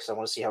Beetle because I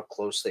want to see how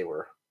close they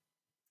were.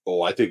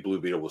 Oh, I think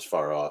Blue Beetle was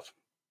far off.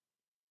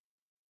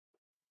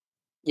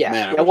 Yeah,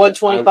 man,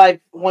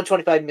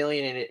 125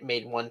 million, and it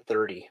made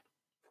 130.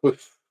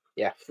 Oof.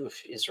 Yeah,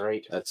 is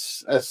right.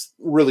 That's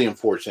really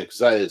unfortunate because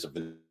that is a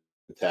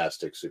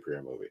fantastic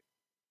superhero movie.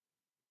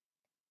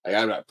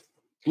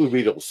 Blue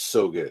Beetle was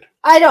so good.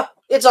 I know,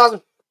 it's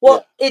awesome.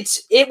 Well,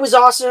 it was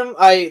awesome.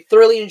 I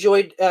thoroughly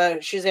enjoyed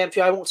Shazam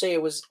 2. I won't say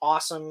it was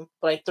awesome,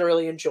 but I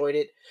thoroughly enjoyed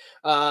it.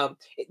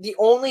 The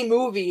only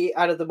movie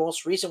out of the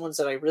most recent ones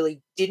that I really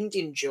didn't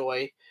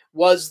enjoy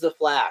was The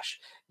Flash.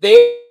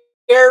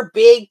 Their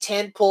big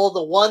tentpole,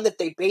 the one that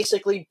they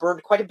basically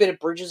burned quite a bit of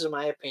bridges, in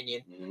my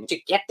opinion, to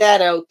get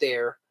that out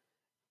there.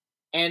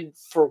 And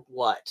for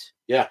what?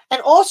 Yeah.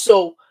 And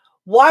also,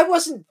 why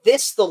wasn't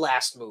this the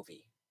last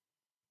movie?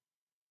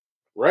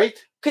 Right?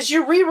 Because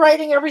you're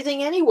rewriting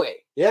everything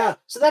anyway. Yeah.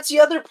 So that's the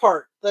other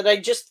part that I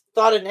just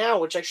thought of now,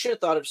 which I should have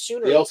thought of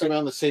sooner. They all came out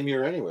in the same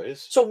year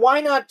anyways. So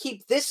why not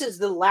keep this as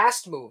the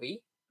last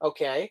movie,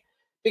 okay?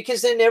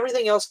 Because then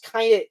everything else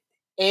kind of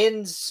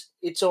ends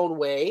its own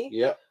way.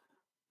 Yeah.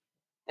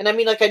 And I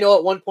mean, like, I know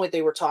at one point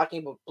they were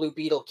talking about Blue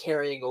Beetle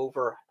carrying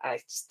over.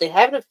 They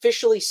haven't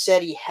officially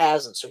said he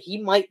hasn't, so he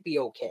might be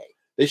okay.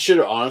 They should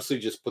have honestly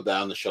just put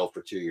that on the shelf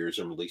for 2 years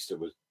and released it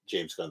with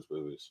James Gunn's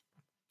movies.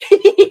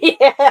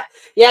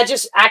 Yeah,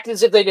 just act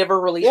as if they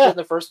never released it in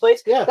the first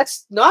place. Yeah.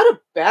 That's not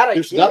a bad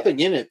idea. There's nothing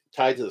in it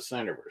tied to the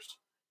Snyderverse.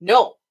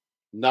 No.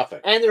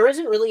 Nothing. And there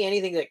isn't really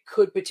anything that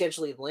could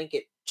potentially link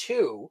it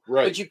to,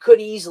 right. but you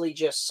could easily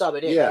just sub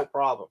it in, no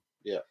problem.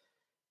 Yeah.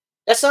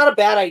 That's not a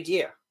bad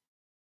idea.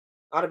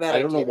 Not a bad idea.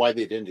 I don't know why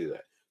they didn't do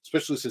that,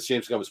 especially since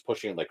James Gunn was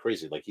pushing it like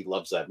crazy. Like he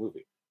loves that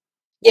movie.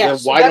 Well,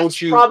 then why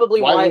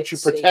don't you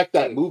protect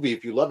that movie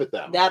if you love it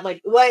that much? That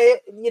might, well,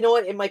 you know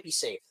what? It might be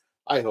safe.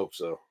 I hope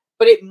so.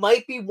 But it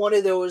might be one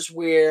of those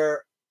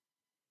where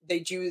they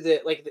do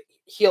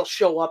he'll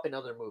show up in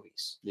other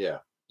movies. Yeah.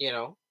 You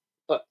know?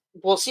 But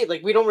we'll see.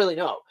 Like, we don't really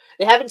know.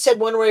 They haven't said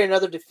one way or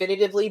another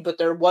definitively, but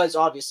there was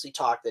obviously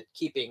talk that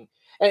keeping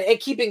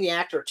the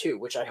actor too,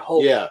 which I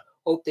hope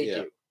they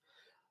do.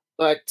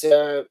 But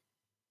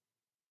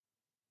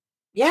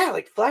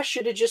like Flash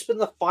should have just been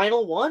the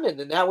final one, and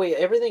then that way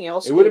everything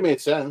else would have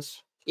made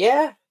sense.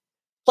 Yeah.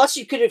 Plus,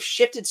 you could have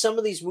shifted some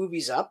of these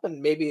movies up,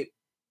 and maybe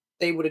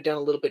they would have done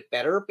a little bit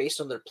better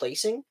based on their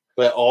placing.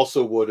 But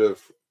also would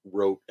have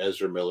wrote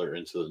Ezra Miller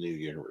into the new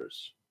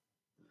universe.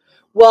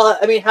 Well,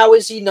 I mean, how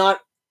is he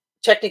not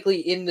technically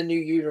in the new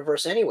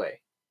universe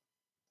anyway?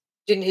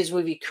 Didn't his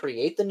movie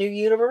create the new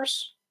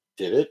universe?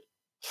 Did it?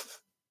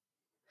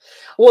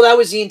 Well, that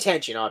was the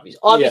intention, obviously.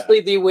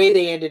 Obviously, the way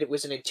they ended it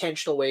was an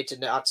intentional way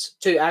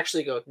to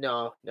actually go,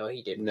 no,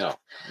 he didn't.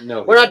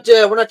 No, we're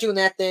not doing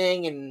that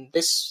thing, and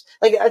this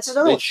it's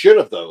another. They should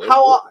have though.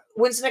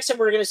 When's the next time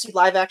we're going to see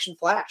live action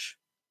Flash?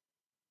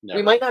 Never.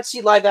 We might not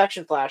see live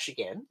action Flash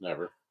again.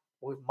 Never.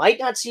 We might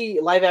not see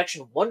live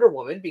action Wonder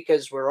Woman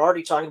because we're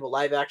already talking about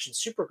live action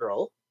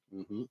Supergirl,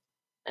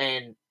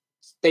 and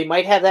they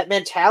might have that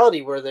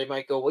mentality where they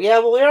might go, we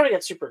already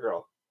got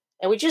Supergirl,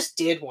 and we just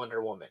did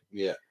Wonder Woman.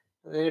 Yeah.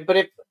 But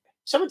if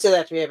someone said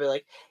that to me, I'd be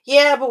like,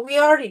 yeah, but we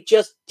already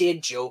just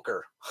did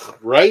Joker.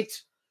 Right?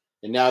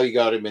 And now you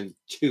got him in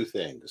two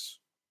things.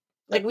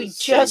 Like we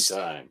just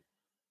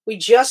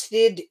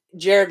did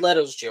Jared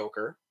Leto's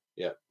Joker.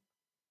 Yeah.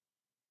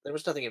 There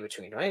was nothing in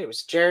between, right? It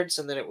was Jared's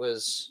and then it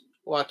was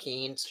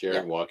Joaquin's.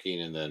 Jared, Joaquin,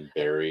 and then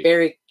Barry.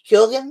 Barry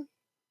Keoghan?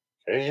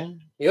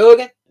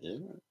 Keoghan? Yeah.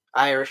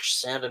 Irish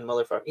sounding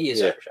motherfucker. He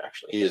is Irish,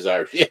 actually. He is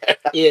Irish. Yeah.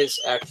 He is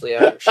actually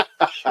Irish.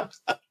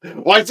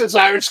 Why is this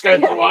Irish guy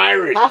from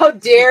Irish? How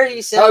dare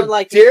he sound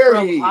like he's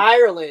from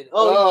Ireland?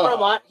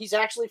 Oh, he's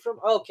actually from.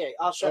 Okay,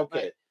 I'll shut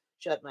my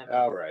mouth.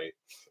 All right.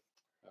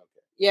 Okay.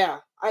 Yeah,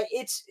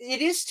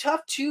 it is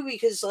tough too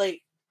because and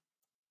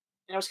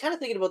I was kind of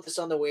thinking about this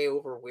on the way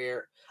over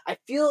where I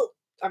feel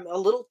I'm a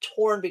little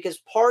torn because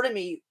part of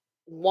me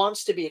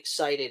wants to be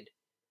excited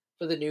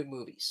for the new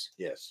movies.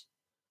 Yes.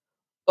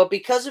 But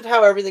because of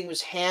how everything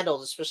was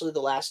handled, especially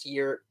the last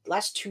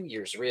 2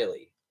 years,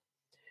 really.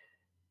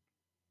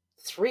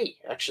 3,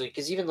 actually,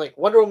 because even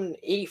Wonder Woman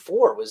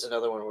 84 was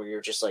another one where you're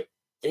just like,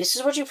 this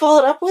is what you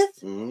followed up with?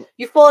 Mm-hmm.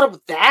 You followed up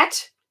with that?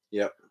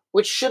 Yep.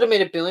 Which should have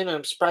made $1 billion, and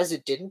I'm surprised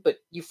it didn't, but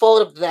you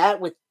followed up that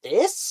with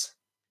this?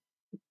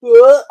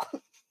 Yeah.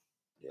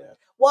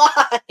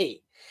 Why?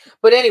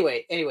 But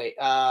anyway,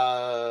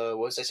 what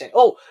was I saying?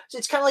 Oh, so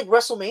it's kind of like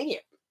WrestleMania.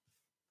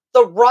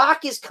 The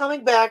Rock is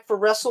coming back for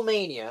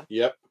WrestleMania.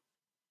 Yep.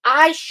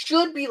 I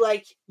should be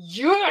like,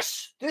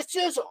 yes, this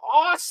is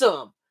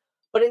awesome.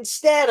 But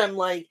instead, I'm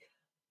like,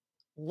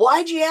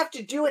 why'd you have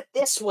to do it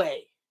this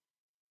way?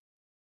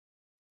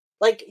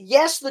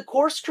 Yes, the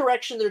course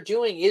correction they're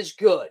doing is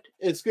good.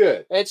 It's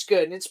good. It's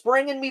good. And it's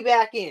bringing me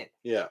back in.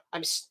 Yeah.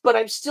 I'm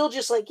still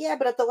just like, yeah,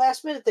 but at the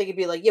last minute, they could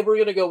be like, yeah, we're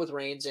going to go with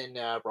Reigns and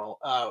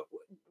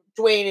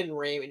Dwayne and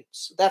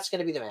Reigns. That's going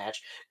to be the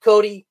match.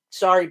 Cody,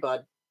 sorry,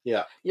 bud.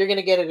 Yeah. You're going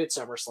to get it at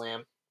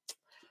SummerSlam.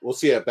 We'll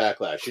see at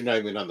Backlash. You're not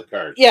even on the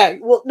card. Yeah.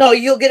 Well, no,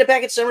 you'll get it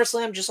back at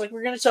SummerSlam, just like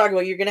we're going to talk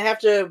about. You're going to have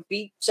to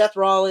beat Seth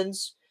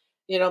Rollins.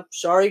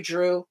 Sorry,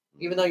 Drew.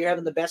 Even though you're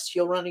having the best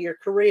heel run of your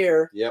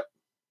career. Yep.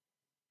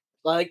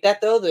 Like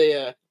that, though.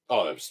 That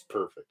was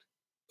perfect.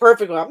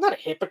 Perfect. Well, I'm not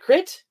a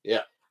hypocrite.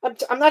 Yeah.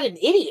 I'm not an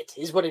idiot,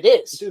 is what it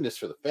is. I'm doing this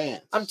for the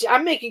fans.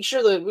 I'm making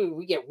sure that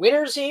we get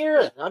winners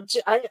here. And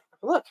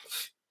look.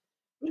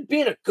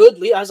 Being a good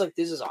lead, I was like,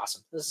 this is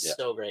awesome. This is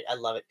so great. I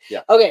love it.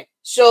 Yeah. Okay,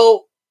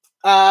 so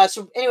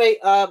anyway,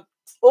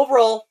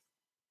 overall,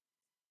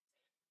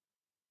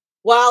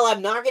 while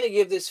I'm not going to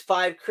give this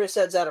 5 Chris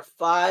heads out of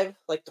 5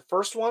 like the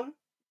first one,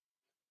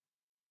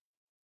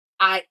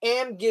 I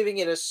am giving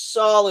it a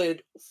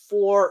solid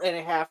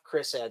 4.5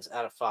 Chris heads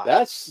out of 5.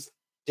 That's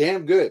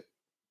damn good.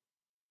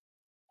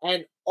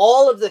 And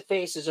all of the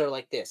faces are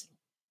like this.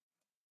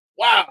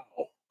 Wow.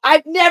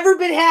 I've never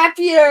been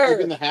happier.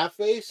 Even the half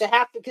face? The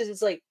half, because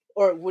it's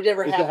or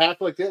whatever. Is the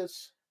half like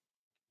this?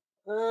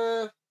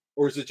 Or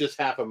is it just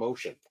half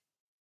emotion?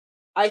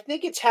 I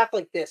think it's half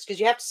like this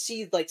because you have to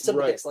see some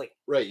of this.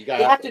 Right, you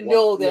have to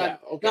know that.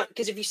 Okay.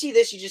 Because if you see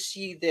this, you just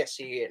see this.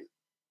 You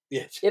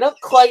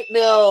don't quite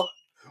know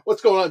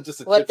what's going on.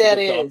 Just what that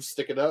is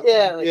sticking up.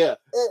 Yeah, yeah.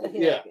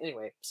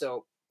 Anyway,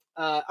 so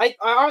I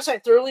honestly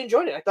thoroughly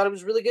enjoyed it. I thought it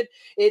was really good.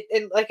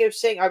 And like I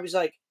was saying, I was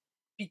like,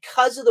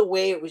 because of the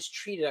way it was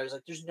treated, I was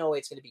like, "There's no way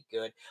it's going to be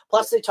good."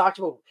 Plus, they talked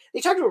about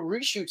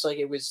reshoots like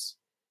it was.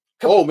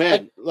 Oh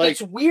man,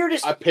 it's weird.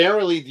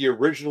 Apparently, the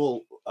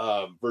original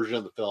version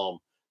of the film,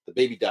 the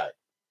baby died.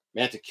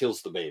 Manta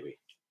kills the baby.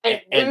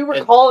 And we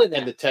were calling that.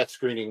 And the test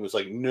screening was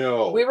like,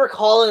 no. We were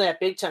calling that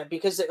big time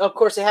because, of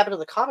course, it happened in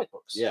the comic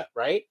books. Yeah.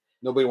 Right?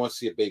 Nobody wants to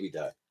see a baby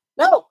die.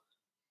 No.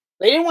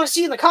 They didn't want to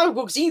see it in the comic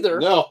books either.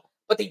 No.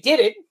 But they did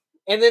it,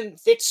 and then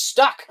it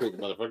stuck. Cool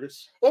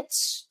motherfuckers. It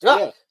stuck.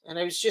 Yeah. And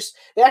it was just,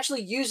 they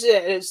actually used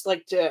it as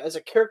as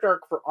a character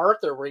arc for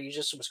Arthur, where he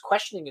just was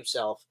questioning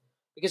himself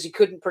because he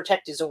couldn't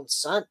protect his own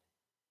son.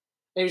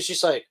 And he was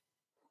just like,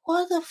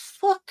 what the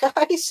fuck,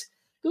 guys?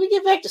 Can we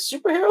get back to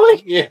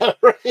superheroing? Yeah,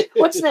 right.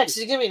 What's next?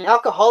 Is he going to be an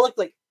alcoholic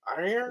like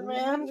Iron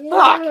Man?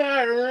 Fuck.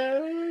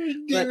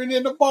 Demon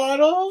in a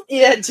bottle?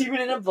 Yeah,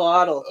 demon in a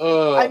bottle.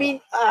 I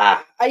mean,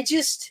 I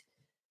just,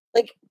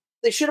 like,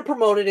 they should have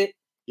promoted it.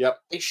 Yep.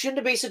 They shouldn't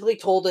have basically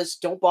told us,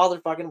 don't bother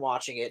fucking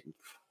watching it.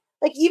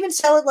 Like, even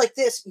sell it like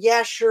this.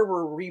 Yeah, sure,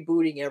 we're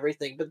rebooting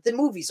everything, but the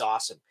movie's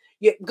awesome.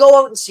 You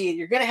go out and see it.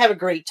 You're going to have a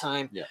great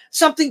time. Yeah.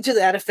 Something to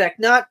that effect.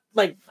 Not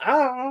like, I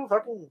don't know,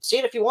 fucking see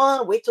it if you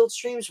want. Wait till it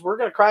streams. We're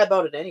going to cry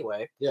about it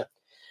anyway. Yeah.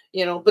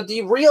 You know, but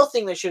the real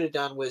thing they should have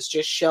done was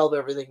just shelve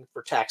everything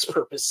for tax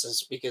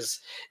purposes,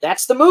 because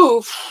that's the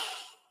move.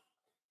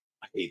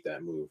 I hate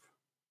that move.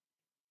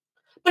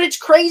 But it's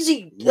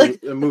crazy.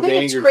 Like, the thing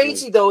that's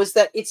crazy, though, is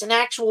that it's an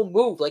actual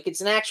move. Like,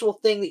 it's an actual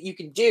thing that you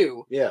can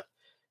do. Yeah.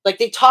 Like,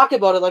 they talk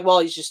about it like, well,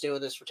 he's just doing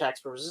this for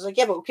tax purposes. It's like,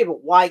 yeah,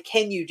 but why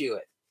can you do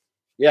it?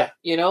 Yeah.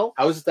 You know?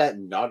 How is that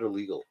not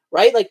illegal?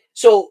 Right? Like,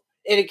 so,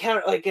 and it kind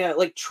of,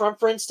 like Trump,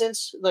 for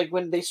instance, like,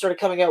 when they started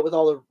coming out with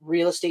all the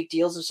real estate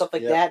deals and stuff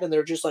like that, and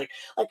they're just like,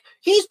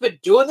 he's been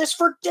doing this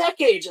for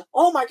decades.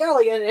 Oh, my God.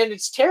 Like, and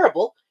it's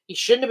terrible. He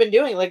shouldn't have been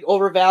doing, like,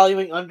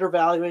 overvaluing,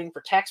 undervaluing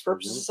for tax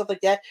purposes and stuff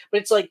like that.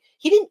 But it's like,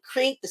 he didn't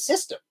create the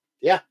system.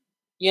 Yeah.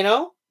 You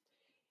know?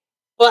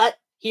 But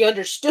he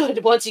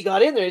understood once he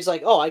got in there. He's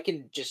like, oh, I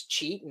can just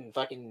cheat and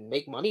fucking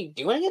make money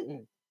doing it,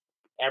 and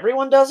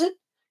everyone does it.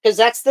 Because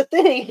that's the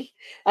thing.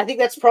 I think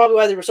that's probably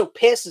why they were so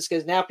pissed, is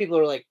because now people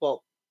are like,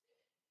 well,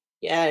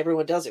 yeah,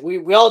 everyone does it.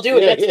 We all do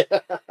it. Yeah.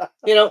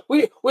 You know,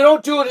 we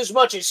don't do it as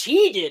much as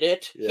he did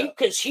it,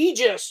 because he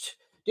just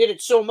did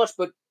it so much.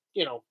 But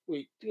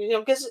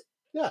because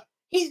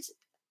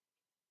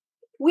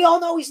we all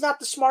know he's not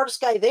the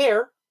smartest guy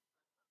there,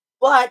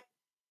 but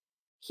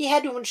he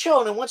had to have been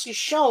shown, and once he's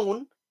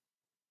shown,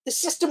 the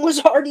system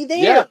was already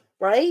there,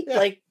 right? Yeah.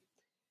 Like,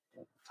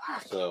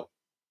 so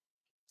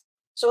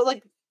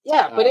like,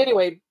 yeah. But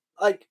anyway,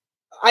 like,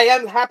 I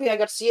am happy I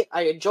got to see it.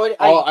 I enjoyed it.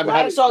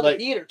 I saw it in the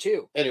theater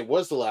too. And it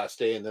was the last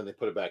day, and then they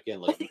put it back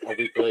in like a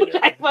week later.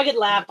 I fucking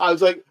laughed. I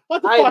was like,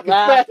 what the fuck is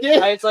back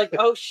in? I was like,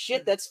 oh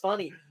shit, that's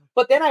funny.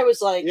 But then I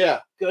was like,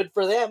 good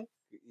for them.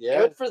 Yeah.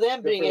 Good for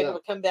them being able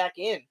to come back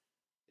in.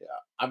 Yeah.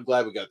 I'm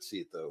glad we got to see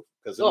it, though,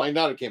 because it might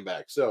not have came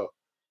back. So,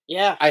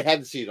 yeah. I had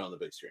to see it on the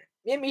big screen.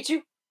 Yeah, me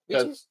too. Me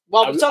too.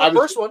 Well, we saw the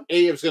first one.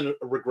 I was going to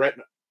regret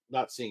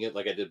not seeing it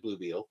like I did Blue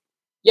Beetle.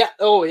 Yeah.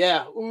 Oh,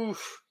 yeah.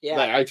 Oof. Yeah.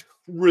 Like, I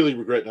really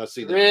regret not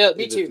seeing it.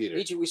 Me too.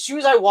 Me too. As soon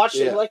as I watched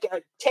it, like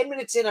 10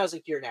 minutes in, I was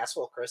like, you're an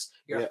asshole, Chris.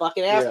 You're a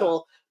fucking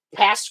asshole.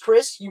 Past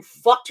Chris, you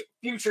fucked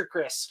future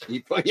Chris.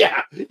 You fucked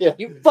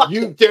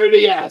you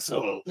dirty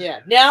asshole. Yeah.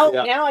 Now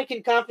I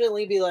can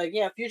confidently be like,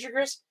 yeah, future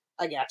Chris,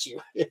 I got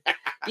you.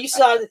 You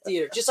saw the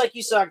theater, just like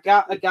you saw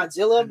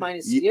Godzilla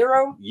minus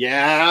zero.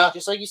 Yeah.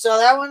 Just like you saw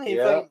that one.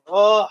 Yeah.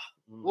 Oh,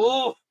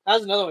 that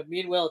was another one. Me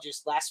and Will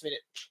just last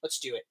minute. Let's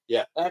do it.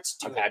 Yeah. Let's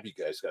do it. I'm happy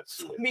you guys got to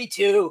see it. Me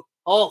too.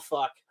 Oh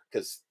fuck.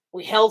 Because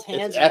we held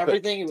hands and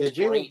everything. It was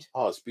great.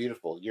 Oh, it's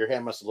beautiful. Your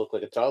hand must have looked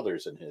like a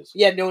toddler's in his.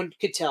 Yeah, no one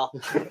could tell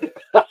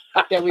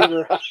that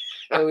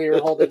we were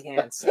holding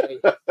hands. They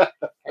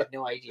had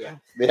no idea.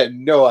 They had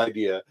no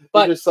idea.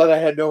 But they just thought I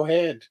had no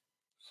hand.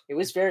 It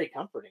was very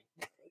comforting.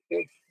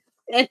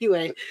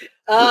 Anyway,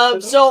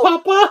 so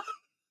Papa.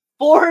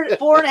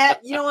 4.5.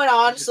 You know what?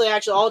 Honestly,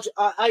 I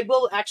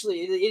will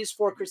actually. It is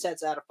 4 Chris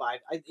heads out of 5.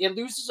 It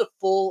loses a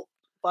full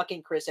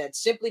fucking Chris head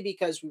simply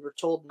because we were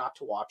told not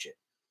to watch it.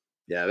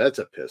 Yeah, that's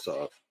a piss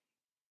off.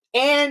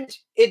 And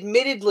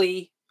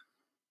admittedly,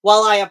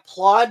 while I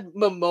applaud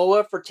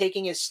Momoa for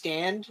taking his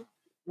stand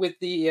with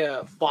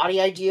the body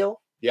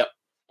ideal,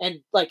 and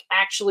like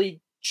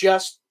actually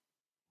just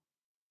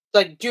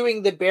like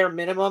doing the bare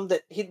minimum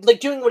that he like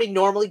doing what he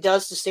normally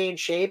does to stay in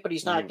shape, but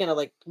he's not gonna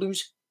like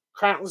lose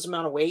countless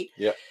amount of weight.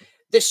 Yeah,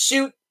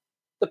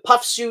 the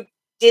puff suit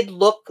did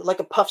look like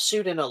a puff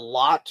suit in a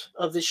lot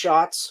of the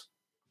shots.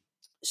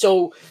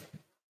 So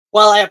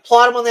while I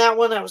applaud him on that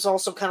one, I was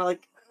also kind of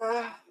like,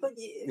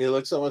 he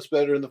looked so much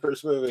better in the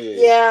first movie.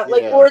 Yeah,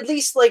 like, or at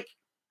least when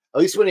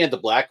he had the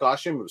black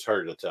costume, it was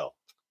harder to tell.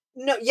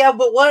 No, yeah,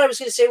 but what I was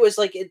going to say was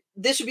like,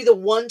 this would be the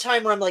one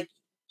time where I'm like,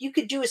 you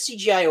could do a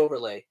CGI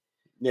overlay,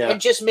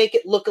 and just make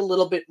it look a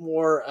little bit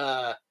more,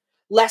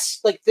 less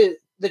like the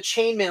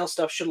chainmail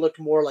stuff should look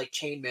more like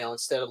chainmail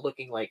instead of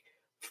looking like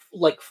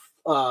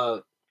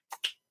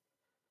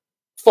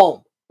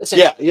foam.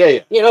 Yeah.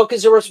 You know,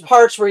 because there was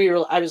parts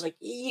where I was like,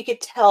 you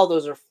could tell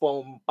those are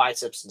foam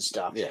biceps and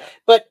stuff. Yeah.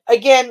 But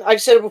again,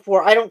 I've said it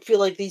before, I don't feel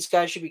like these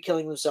guys should be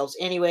killing themselves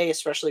anyway,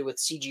 especially with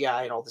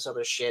CGI and all this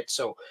other shit.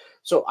 So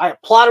I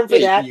applaud him for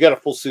that. You got a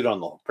full suit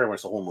on pretty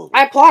much the whole movie.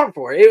 I applaud him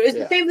for it. It was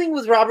the same thing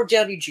with Robert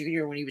Downey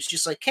Jr. when he was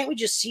just like, can't we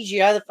just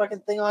CGI the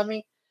fucking thing on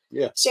me?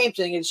 Yeah. Same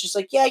thing. It's just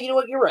like, yeah, you know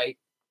what? You're right.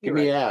 Give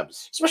me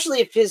abs. Especially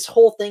if his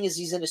whole thing is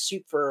he's in a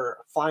suit for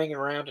flying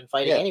around and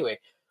fighting anyway.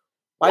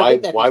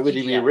 Why would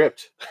he be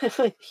ripped?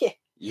 Yeah.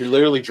 You're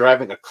literally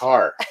driving a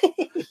car.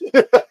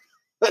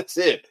 That's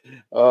it.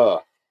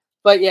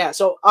 But yeah,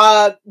 so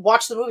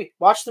watch the movie.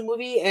 Watch the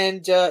movie,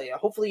 and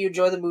hopefully you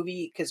enjoy the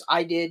movie, because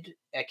I did.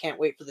 I can't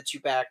wait for the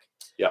 2-pack.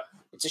 Yeah.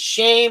 It's a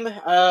shame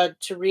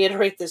to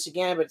reiterate this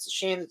again, but it's a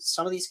shame that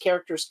some of these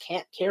characters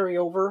can't carry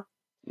over.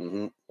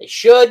 Mm-hmm. They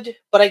should,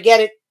 but I get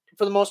it.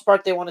 For the most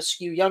part, they want to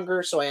skew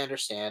younger, so I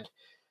understand.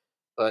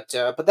 But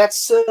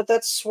that's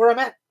where I'm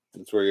at.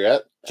 That's where you're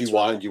at. Do you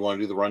want to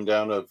do the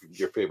rundown of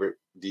your favorite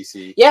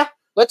DC? Yeah,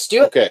 let's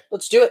do it. Okay,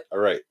 let's do it. All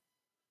right.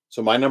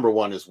 So my number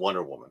 1 is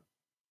Wonder Woman.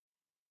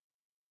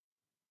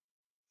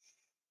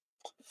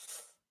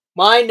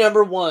 My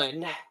number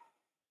 1.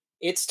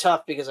 It's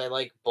tough because I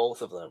like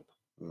both of them.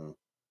 Mm.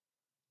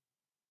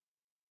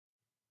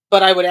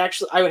 But I would have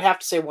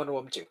to say Wonder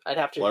Woman too. I'd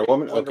have to. Wonder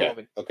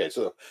Woman. Okay.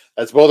 So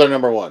that's both our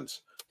number 1s.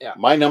 Yeah.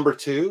 My number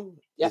 2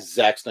 is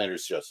Zack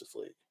Snyder's Justice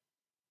League.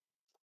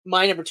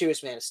 My number 2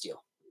 is Man of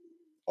Steel.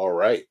 All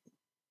right.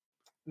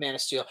 Man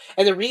of Steel.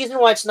 And the reason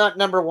why it's not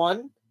number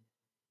 1,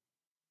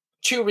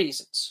 2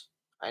 reasons.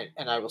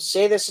 And I will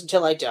say this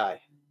until I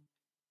die.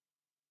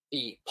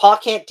 The Pa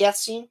Kent death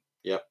scene.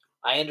 Yep.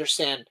 I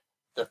understand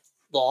the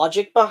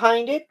logic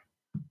behind it.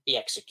 The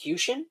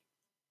execution,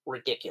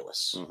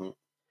 ridiculous. Mm-hmm.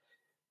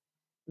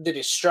 The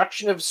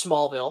destruction of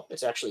Smallville,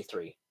 it's actually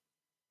 3.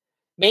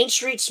 Main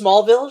Street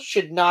Smallville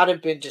should not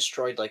have been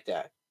destroyed like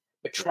that.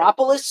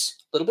 Metropolis,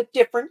 a little bit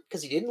different,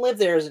 because he didn't live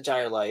there his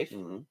entire life.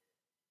 Mm-hmm.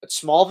 But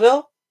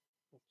Smallville,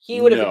 he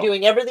would have been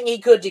doing everything he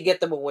could to get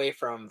them away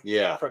from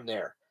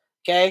there.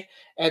 Okay?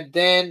 And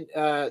then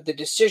the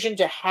decision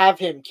to have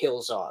him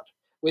kill Zod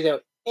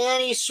without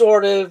any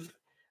sort of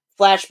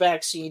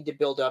flashback scene to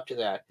build up to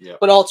that. Yep.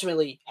 But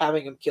ultimately,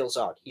 having him kill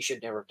Zod, he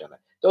should never have done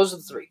that. Those are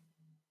the 3.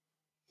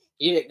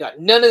 You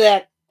got none of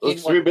that.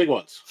 Those 3 big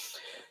ones.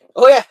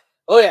 Oh yeah.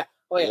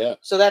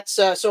 So that's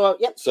yeah. So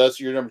that's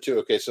your number 2.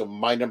 Okay, so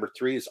my number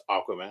 3 is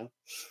Aquaman.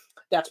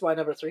 That's my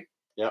number 3.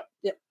 Yep.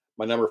 Yep.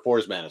 My number 4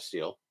 is Man of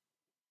Steel.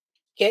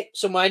 Okay,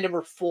 so my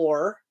number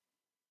 4.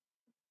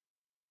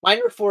 My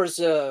number 4 is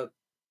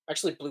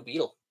actually Blue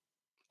Beetle.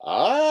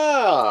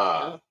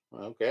 Ah. Yeah.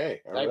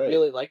 Okay. I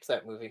really liked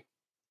that movie.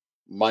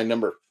 My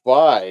number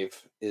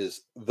 5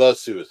 is The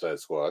Suicide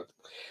Squad.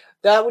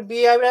 I would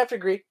have to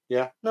agree.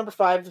 Yeah. Number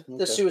 5,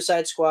 The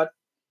Suicide Squad.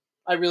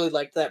 I really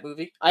liked that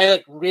movie.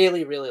 I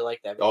really, really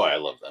liked that movie. Oh, I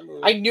love that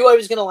movie. I knew I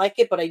was going to like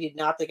it, but I did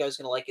not think I was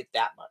going to like it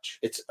that much.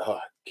 It's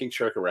King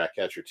Shark and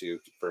Ratcatcher too.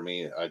 For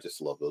me, I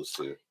just love those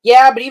 2.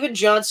 Yeah, but even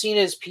John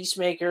Cena's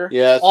Peacemaker,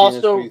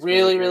 also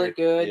really, really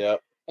good.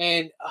 Yep.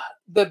 And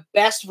the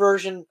best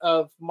version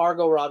of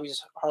Margot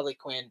Robbie's Harley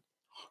Quinn.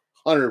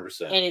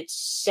 100%. And it's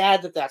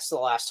sad that that's the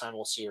last time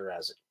we'll see her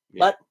as it.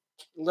 Yeah. But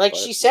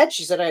she said,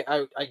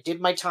 I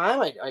did my time.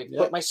 I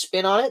put my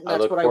spin on it, and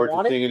that's what I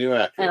wanted.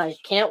 And I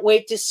can't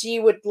wait to see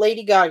what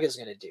Lady Gaga's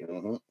going to do.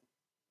 Mm-hmm.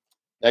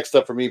 Next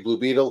up for me, Blue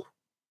Beetle.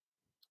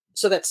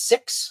 So that's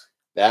 6?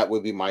 That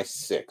would be my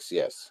 6,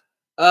 yes.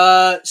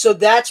 So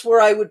that's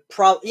where I would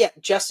probably... Yeah,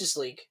 Justice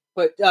League.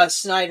 But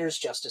Snyder's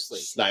Justice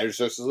League. Snyder's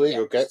Justice League,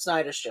 okay.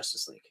 Snyder's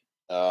Justice League.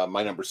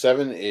 My number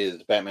 7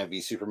 is Batman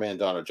v Superman: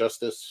 Dawn of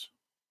Justice.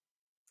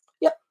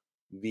 Yep.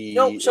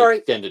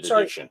 Extended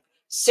edition.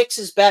 6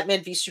 is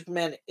Batman v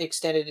Superman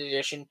Extended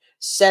Edition.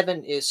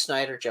 7 is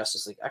Snyder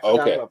Justice League. I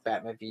forgot about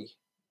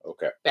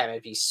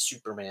Batman v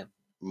Superman.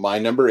 My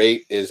number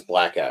 8 is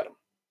Black Adam.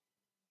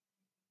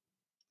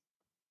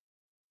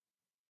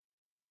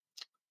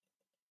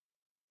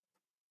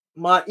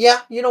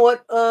 You know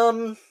what?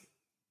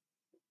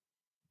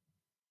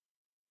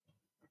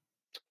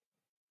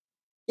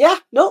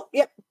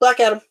 Black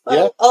Adam.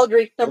 I'll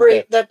agree. Number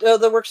 8,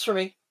 that works for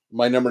me.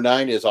 My number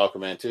 9 is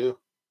Aquaman 2.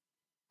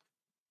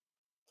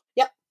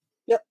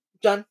 Yep,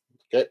 done.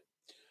 Okay.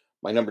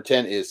 My number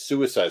 10 is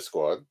Suicide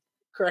Squad.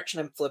 Correction,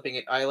 I'm flipping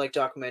it. I like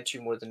Aquaman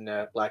 2 more than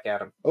Black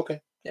Adam.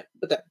 Okay. Yeah,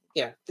 but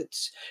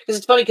it's because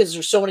it's funny because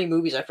there's so many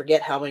movies. I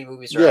forget how many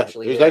movies are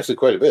actually. There's actually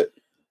quite a bit.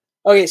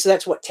 Okay, so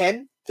that's what,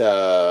 10?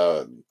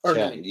 10.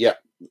 9? Yeah,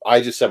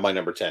 I just said my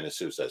number 10 is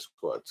Suicide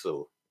Squad.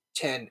 So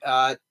 10.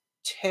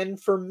 10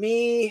 for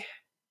me.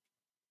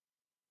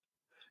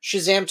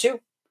 Shazam 2.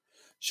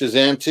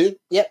 Shazam 2?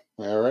 Yep.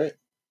 All right.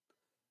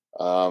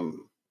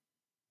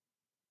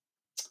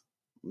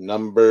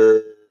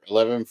 Number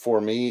 11 for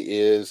me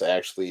is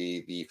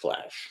actually The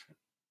Flash.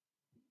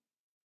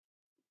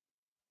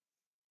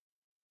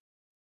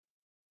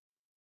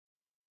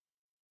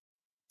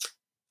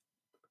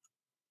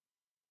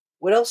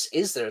 What else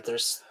is there?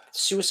 There's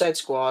Suicide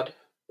Squad.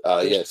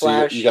 Flash,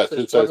 so you got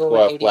Suicide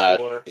Squad, Flash,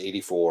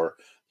 84.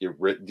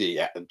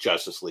 the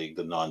Justice League,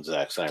 the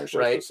non-Zack Snyder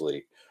Justice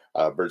League,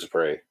 Birds of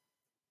Prey,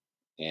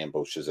 and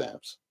both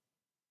Shazams.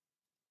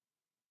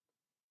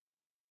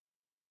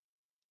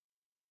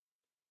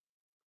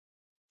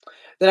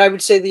 Then I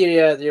would say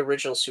the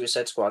original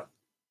Suicide Squad.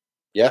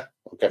 Yeah.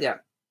 Okay. Yeah.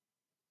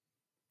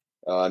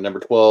 Number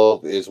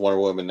 12 is Wonder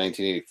Woman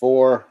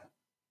 1984.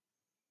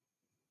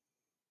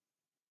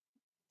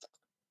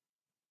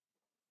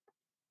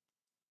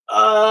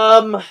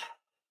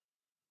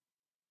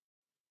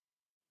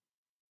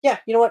 Yeah,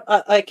 you know what?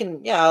 I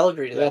can. Yeah, I'll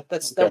agree to that.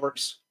 That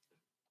works.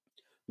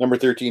 Number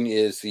 13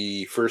 is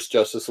the first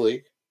Justice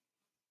League,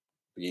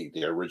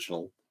 the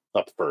original,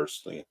 not the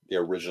first, the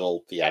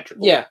original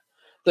theatrical. Yeah,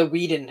 the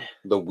Whedon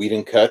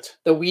cut.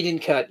 The Whedon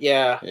cut.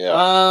 Yeah.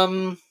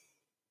 Yeah.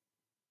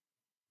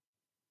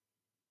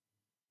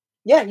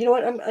 Yeah, you know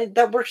what?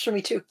 That works for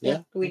me too.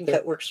 Yeah, the Whedon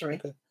cut works for me.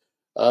 Okay.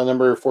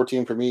 Number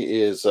 14 for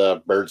me is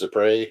Birds of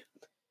Prey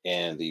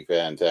and the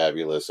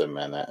Fantabulous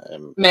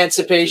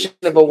Emancipation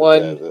of a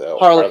One,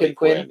 Harley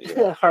Quinn.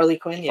 Yeah. Harley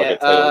Quinn, yeah.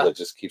 Title that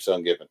just keeps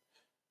on giving.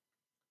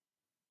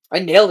 I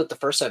nailed it the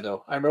first time,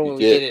 though. I remember when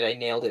we did it, I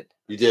nailed it.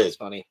 You did. It's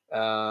funny.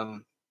 I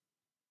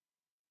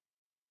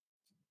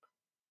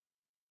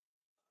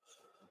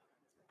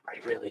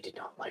really did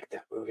not like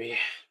that movie.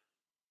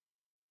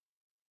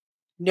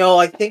 No,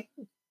 I think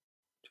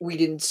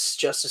Whedon's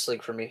Justice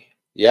League for me.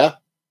 Yeah?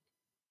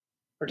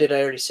 Or did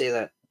I already say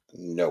that?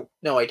 No.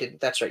 No, I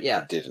didn't. That's right.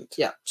 Yeah. You didn't.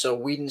 Yeah. So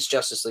Whedon's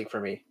Justice League for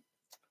me.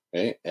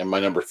 Okay. And my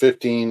number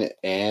 15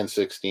 and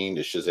 16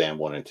 is Shazam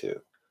 1 and 2.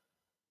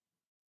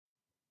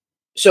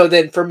 So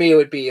then for me, it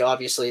would be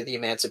obviously the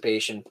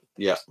Emancipation.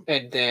 Yeah.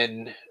 And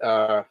then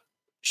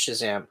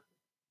Shazam.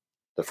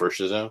 The first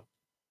Shazam?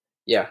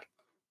 Yeah.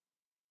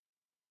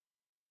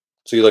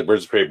 So you like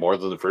Birds of Prey more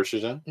than the first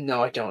Shazam?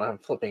 No, I don't. I'm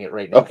flipping it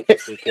right now.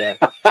 Okay.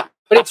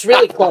 But it's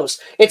really close.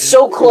 It's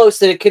so close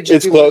that it could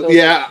just be close.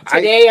 Yeah.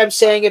 Today I'm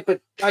saying it,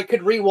 but I could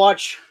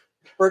rewatch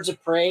Birds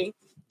of Prey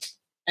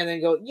and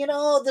then go,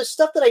 the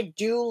stuff that I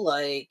do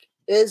like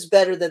is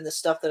better than the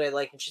stuff that I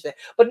like in Shazam.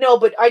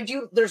 But I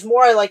do. There's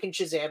more I like in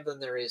Shazam than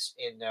there is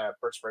in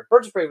Birds of Prey.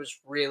 Birds of Prey was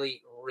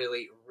really,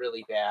 really,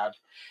 really bad,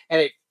 and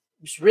it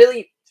was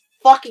really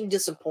fucking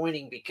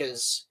disappointing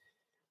because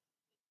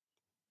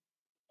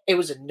it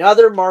was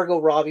another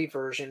Margot Robbie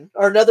version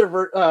or another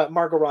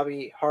Margot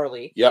Robbie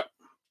Harley. Yep.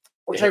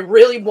 Which I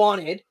really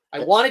wanted. I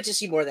wanted to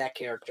see more of that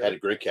character. Had a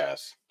great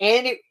cast,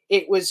 and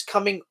it was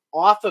coming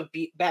off of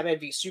Batman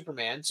v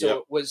Superman, so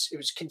it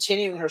was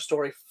continuing her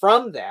story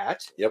from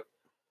that. Yep.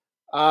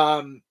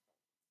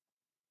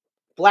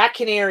 Black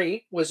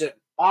Canary was an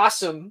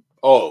awesome.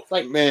 Oh,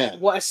 man!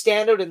 What a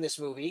standout in this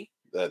movie.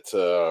 That's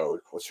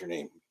what's her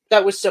name?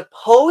 That was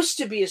supposed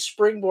to be a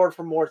springboard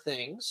for more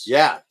things.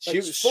 Yeah, she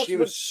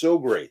was so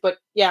great. But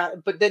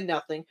then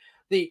nothing.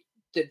 The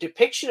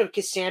depiction of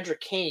Cassandra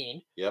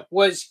Cain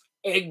was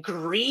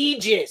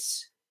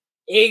egregious.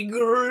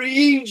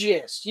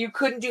 You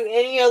couldn't do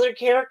any other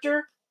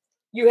character.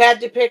 You had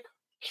to pick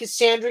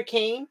Cassandra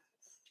Cain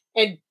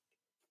and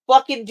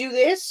fucking do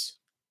this.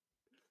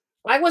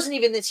 I wasn't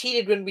even this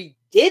heated when we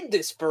did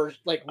this first.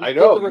 I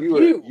know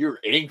you're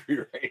angry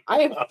right now.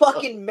 I am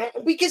fucking mad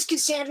because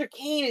Cassandra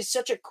Cain is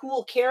such a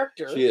cool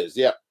character. She is,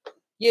 yeah.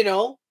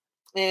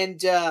 And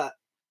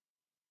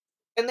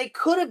they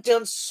could have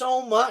done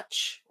so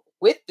much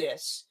with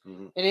this,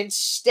 and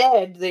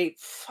instead they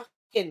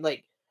fucking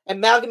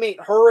amalgamate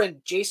her and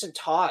Jason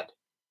Todd.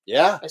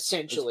 Yeah,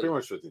 essentially, that's pretty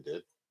much what they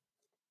did.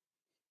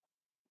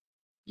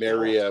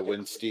 Mary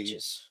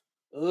Winstead.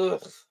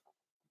 Ugh.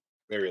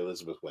 Mary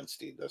Elizabeth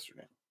Winstead, that's her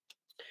name.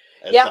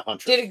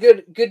 Did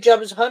a good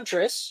job as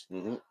Huntress.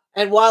 Mm-hmm.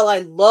 And while I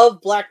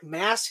love Black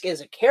Mask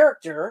as a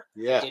character,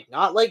 I did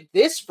not like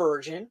this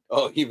version.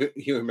 Oh, Ewan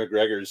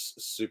McGregor's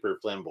super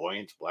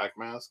flamboyant Black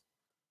Mask.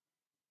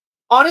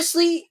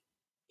 Honestly,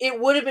 it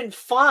would have been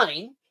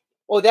fine.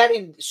 Oh, that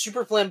in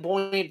super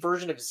flamboyant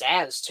version of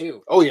Zaz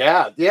too. Oh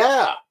yeah.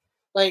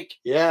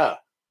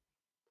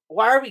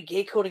 Why are we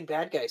gay coding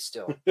bad guys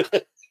still?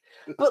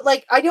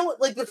 But I don't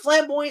the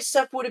flamboyant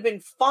stuff would have been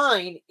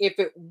fine if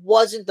it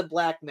wasn't the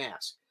Black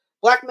Mask.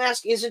 Black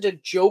Mask isn't a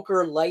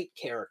Joker light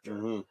character.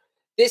 Mm-hmm.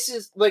 This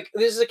is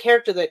a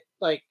character that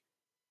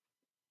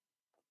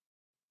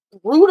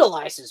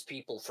brutalizes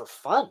people for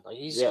fun.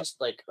 He's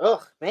just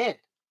ugh, man.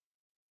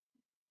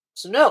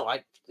 So no,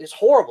 it's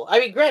horrible. I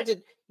mean,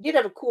 granted, he did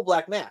have a cool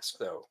Black Mask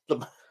though.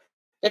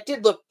 That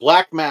did look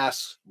Black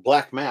Mask. The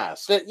Black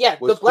Mask that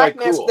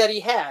he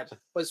had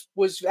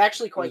was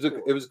actually quite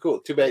cool. It was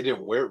cool. Too bad he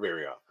didn't wear it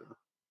very often.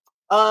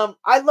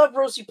 I love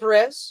Rosie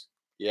Perez.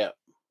 Yeah.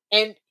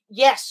 And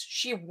yes,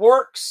 she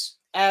works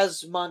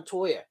as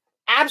Montoya.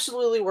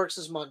 Absolutely works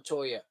as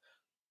Montoya.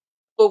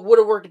 But would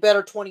have worked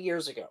better 20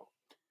 years ago.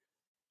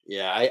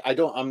 Yeah,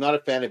 I'm not a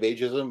fan of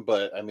ageism,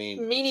 but I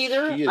mean, me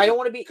neither. I don't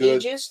want to be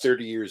ageist.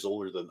 30 years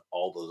older than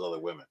all those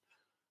other women.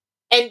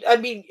 And I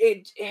mean,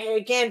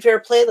 again, fair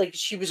play.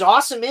 She was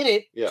awesome in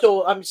it. Yeah.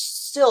 So I'm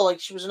still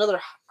she was another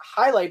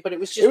highlight. But it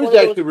was just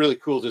actually really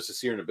cool just to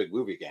see her in a big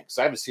movie again because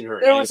I haven't seen her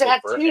in anything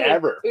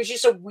forever. It was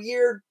just a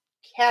weird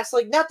cast,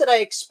 like, not that I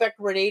expect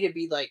Renee to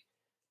be like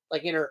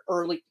in her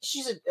early.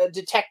 She's a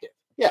detective.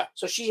 Yeah.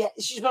 So she's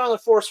been on the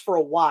force for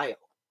a while,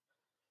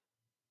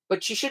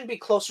 but she shouldn't be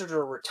closer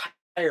to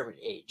retirement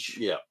age.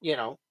 Yeah. You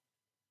know.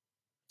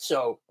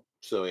 So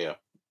yeah.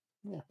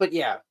 But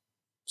yeah.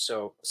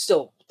 So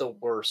still the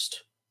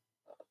worst.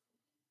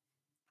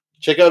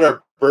 Check out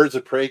our Birds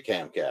of Prey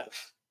Camcast.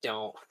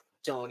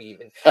 Don't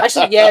even.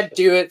 Actually, yeah,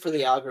 do it for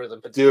the algorithm,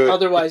 but do it.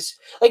 Otherwise,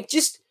 like,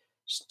 just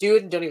do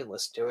it and don't even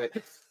listen to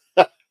it.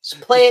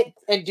 Just play it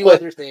and do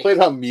other things. Play it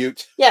on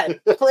mute. Yeah,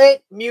 play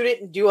it, mute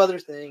it, and do other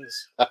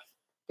things.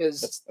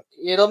 Because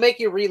it'll make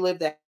you relive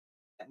that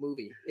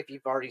movie if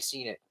you've already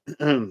seen it.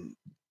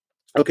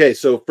 Okay,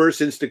 so first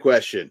Insta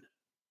question.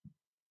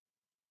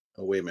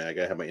 Oh, wait a minute. I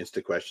got to have my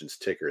Insta questions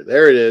ticker.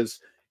 There it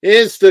is.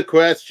 Insta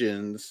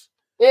questions.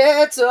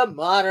 It's a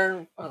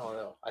modern. I don't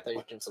know. I thought you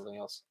were doing something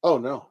else. Oh,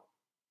 no.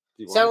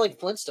 Sounded like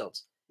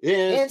Flintstones.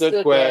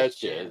 Insta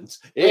questions.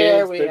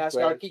 Where we ask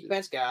our Geek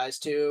Pants guys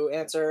to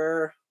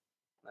answer.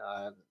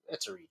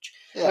 That's a reach.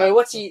 Yeah.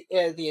 What's the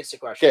Insta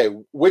question?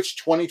 Okay, which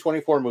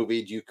 2024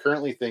 movie do you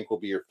currently think will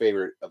be your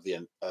favorite by the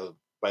end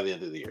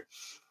of the year?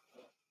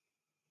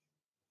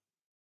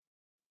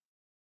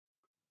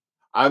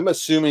 I'm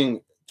assuming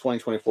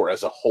 2024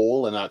 as a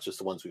whole and not just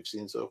the ones we've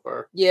seen so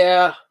far.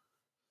 Yeah.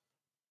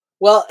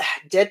 Well,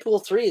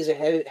 Deadpool 3 is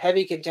a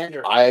heavy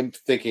contender. I'm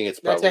thinking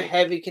it's probably... That's a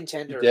heavy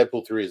contender.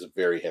 Deadpool 3 is a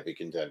very heavy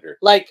contender.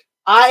 Like,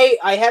 I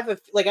have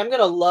I'm going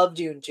to love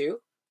Dune 2.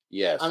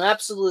 Yes. I'm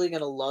absolutely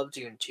going to love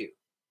Dune 2.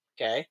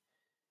 Okay?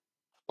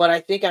 But I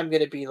think I'm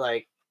going to be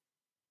like...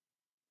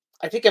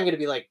 I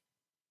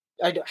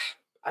don't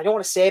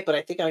want to say it, but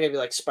I think I'm going to be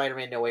like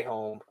Spider-Man No Way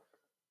Home.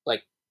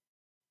 Like,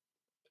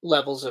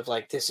 levels of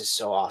like, this is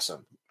so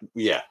awesome.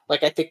 Yeah.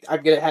 Like, I think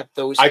I'm going to have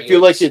those I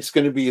feel like it's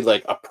going to be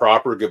like a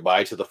proper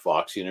goodbye to the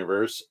Fox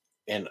universe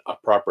and a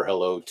proper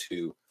hello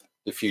to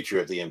the future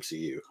of the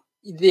MCU.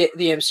 The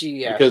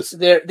MCU, yeah. Because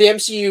the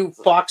MCU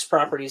Fox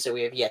properties that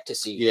we have yet to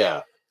see.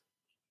 Yeah.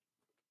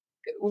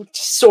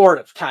 Sort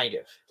of, kind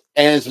of.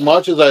 And as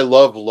much as I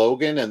love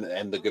Logan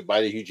and the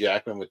goodbye to Hugh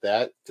Jackman with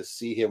that, to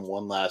see him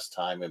one last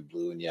time in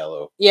blue and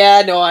yellow.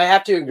 Yeah, no, I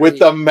have to agree. With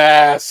the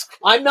mask.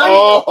 I'm not I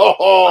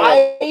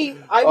was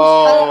like,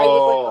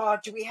 oh,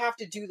 do we have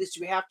to do this?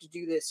 Do we have to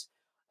do this?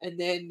 And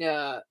then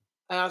and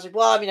I was like,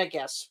 well, I mean, I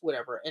guess,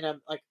 whatever. And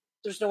I'm like,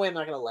 there's no way I'm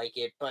not gonna like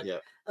it. But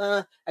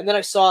and then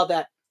I saw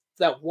that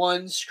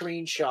one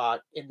screenshot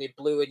in the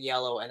blue and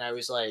yellow, and I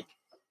was like,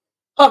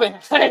 oh man,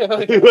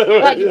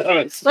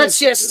 let's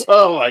just.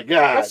 Oh my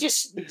god. Let's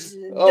just.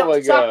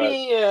 Stop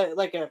being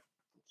like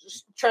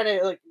just trying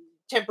to like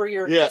temper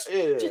your. Just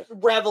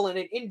revel in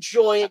it,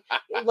 enjoy it.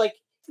 Like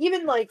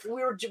even like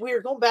we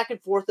were going back and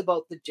forth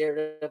about the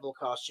Daredevil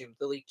costume,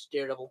 the leaked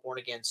Daredevil Born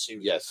Again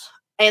suit. Yes.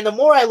 And the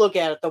more I look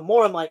at it, the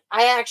more I'm like,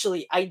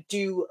 I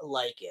do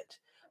like it,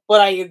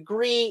 but I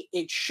agree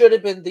it should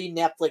have been the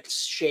Netflix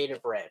shade of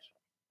red.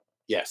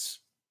 Yes.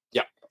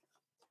 Yeah.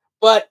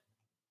 But.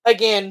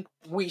 Again,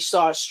 we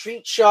saw a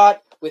street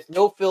shot with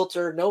no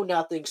filter, no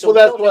nothing. So well,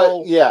 that's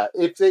what. Yeah,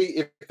 if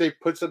they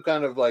put some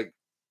kind of like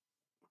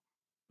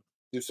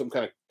do some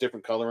kind of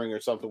different coloring or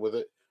something with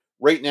it.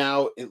 Right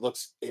now, it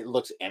looks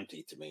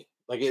empty to me.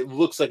 Like it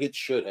looks like it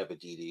should have a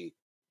DD,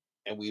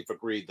 and we've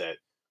agreed that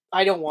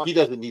I don't want. He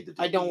doesn't need the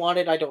DD. I don't want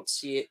it. I don't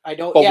see it. I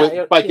don't.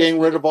 But by getting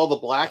rid of all the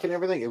black and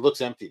everything, it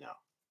looks empty now.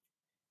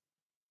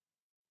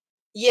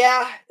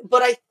 Yeah,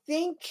 but I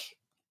think.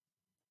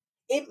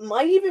 It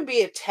might even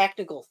be a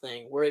technical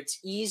thing where it's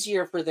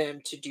easier for them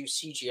to do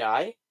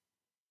CGI.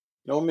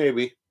 No,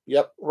 maybe.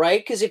 Yep. Right?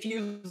 Because if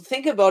you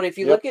think about it, if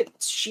you look at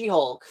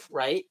She-Hulk,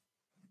 right?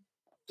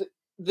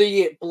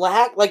 The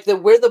black, like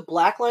where the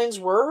black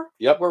lines were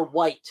were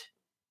white.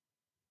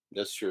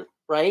 That's true.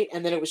 Right?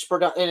 And then it was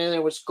and then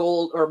it was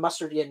gold or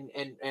mustard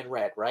and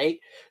red, right?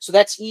 So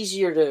that's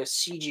easier to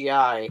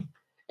CGI.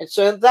 And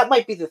so that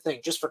might be the thing,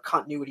 just for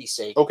continuity's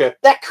sake. Okay.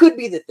 That could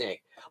be the thing.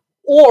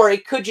 Or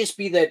it could just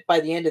be that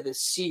by the end of the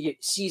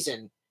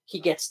season,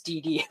 he gets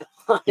DD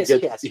on his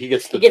chest. He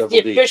gets the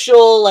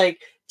official like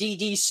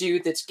DD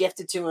suit that's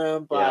gifted to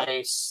him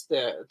by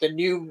the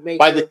new maker.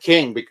 By the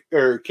King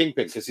or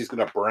Kingpin, because he's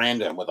going to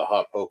brand him with a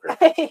hot poker.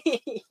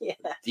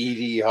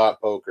 DD hot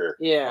poker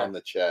on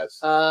the chest.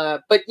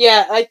 But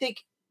yeah, I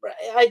think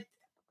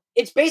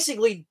it's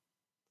basically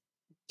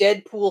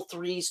Deadpool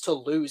 3's to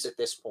lose at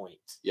this point.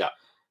 Yeah.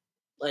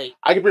 Like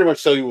I can pretty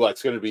much tell you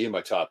what's going to be in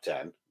my top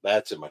 10.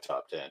 That's in my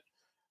top 10.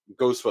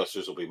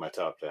 Ghostbusters will be my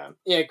top 10.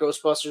 Yeah,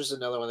 Ghostbusters is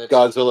another one.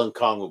 Godzilla and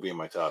Kong will be in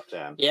my top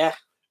 10. Yeah.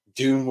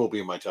 Dune will be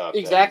in my top 10.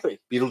 Exactly.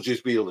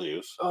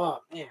 Beetlejuice.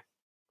 Oh, man.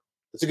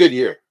 It's a good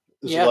year.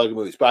 There's a lot of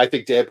movies. But I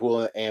think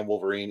Deadpool and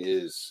Wolverine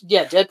is...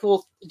 Yeah,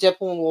 Deadpool and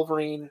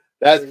Wolverine.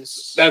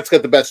 That's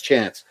got the best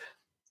chance.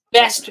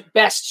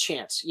 Best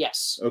chance,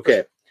 yes.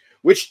 Okay.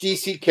 Which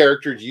DC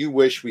character do you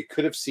wish we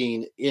could have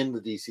seen in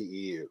the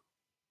DCEU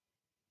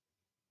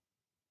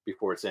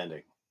before it's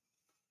ending?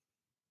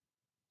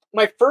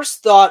 My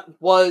first thought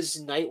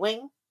was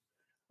Nightwing.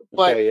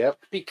 but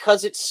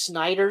because it's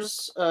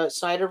Snyder's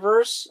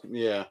Snyderverse.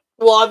 Yeah.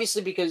 Well,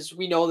 obviously, because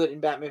we know that in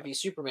Batman v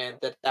Superman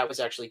that was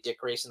actually Dick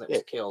Grayson that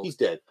was killed. He's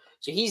dead.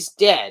 So he's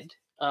dead.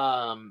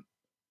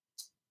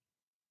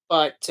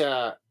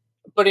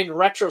 But in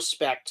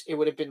retrospect, it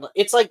would have been.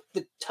 It's like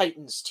the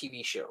Titans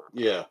TV show.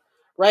 Yeah.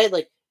 Right.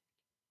 Like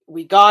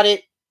we got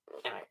it,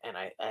 and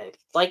I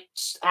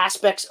liked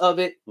aspects of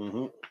it,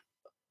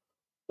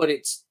 but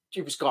it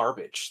was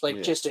garbage.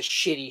 Like just a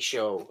shitty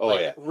show. Oh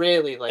like,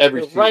 really, like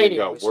every the writing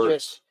was worse.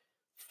 Just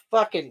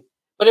fucking.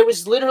 But it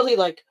was literally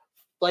like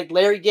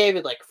Larry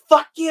David, like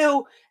fuck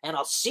you, and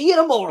I'll see you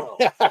tomorrow.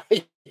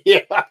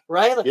 Yeah.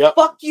 Right. Like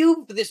fuck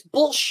you for this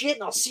bullshit,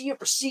 and I'll see you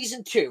for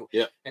season 2.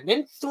 Yeah. And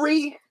then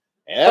 3.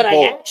 But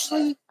I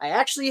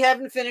actually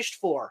haven't finished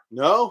 4.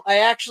 No,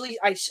 I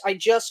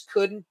just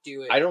couldn't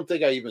do it. I don't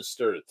think I even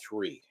started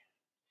 3.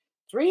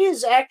 3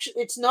 is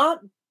actually, it's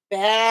not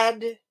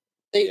bad.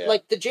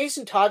 Like the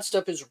Jason Todd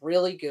stuff is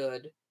really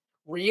good,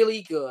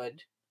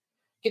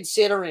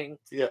 considering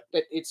that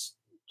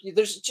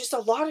there's just a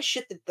lot of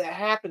shit that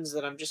happens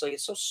that I'm just like,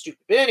 it's so stupid.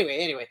 But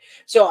anyway,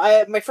 so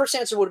my first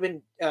answer would have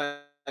been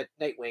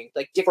Nightwing,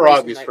 like Dick for Grayson,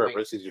 obvious Nightwing.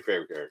 Purpose. He's your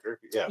favorite character.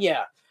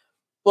 Yeah,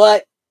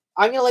 but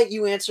I'm gonna let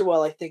you answer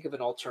while I think of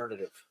an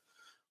alternative.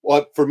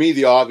 Well, for me,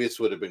 the obvious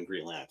would have been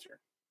Green Lantern.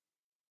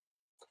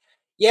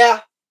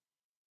 Yeah,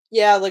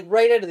 like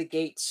right out of the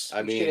gates,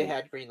 I should have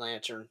had Green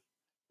Lantern.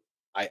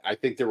 I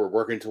think they were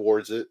working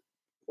towards it.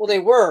 Well, they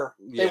were.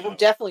 They were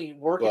definitely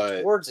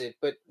working towards it,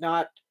 but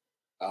not.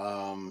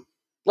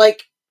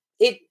 Like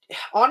it.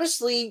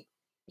 Honestly,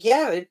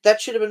 that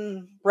should have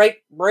been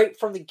right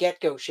from the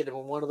get-go. Should have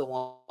been one of the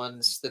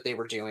ones that they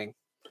were doing.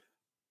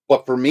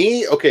 But for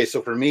me,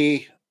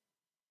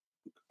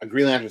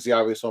 Green Lantern's the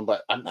obvious one,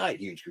 but I'm not a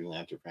huge Green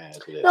Lantern fan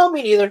as it is. No,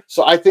 me neither.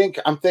 So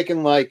I'm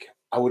thinking like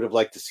I would have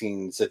liked to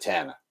seen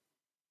Zatanna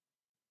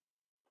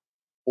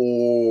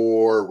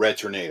or Red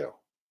Tornado.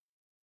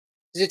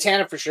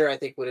 Zatanna for sure, I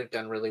think would have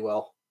done really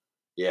well.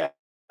 Yeah.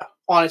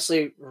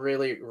 Honestly,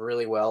 really,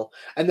 really well.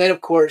 And then,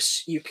 of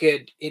course, you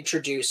could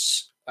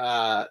introduce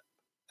a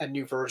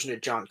new version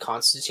of John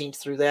Constantine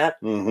through that.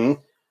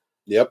 Mm-hmm.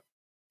 Yep.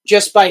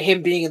 Just by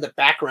him being in the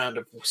background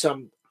of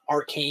some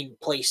arcane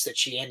place that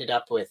she ended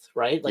up with,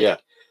 right? Like,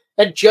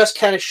 and just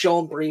kind of show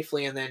him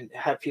briefly, and then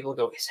have people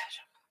go, "Is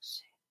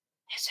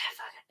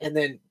that?" And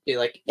then be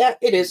like, "Yeah,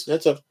 it is."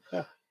 That's a.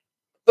 Yeah.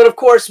 But of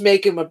course,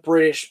 make him a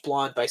British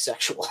blonde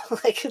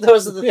bisexual. Like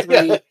those are the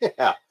 3.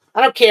 Yeah.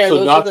 I don't care. So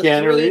those not are the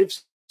Keanu 3.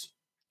 Reeves.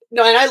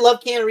 No, and I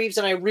love Keanu Reeves,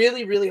 and I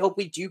really, really hope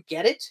we do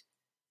get it,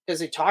 because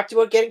they talked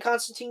about getting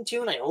Constantine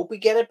 2, and I hope we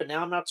get it, but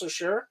now I'm not so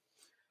sure.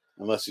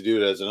 Unless you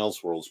do it as an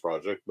Elseworlds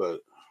project, but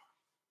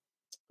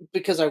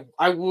because I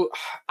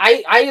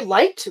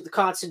liked the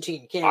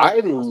Constantine. I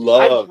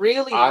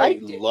really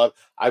liked it.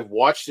 I've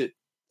watched it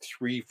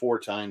 3-4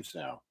 times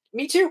now.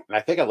 Me too. And I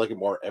think I like it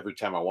more every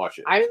time I watch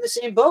it. I'm in the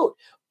same boat,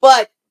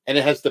 and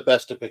it has the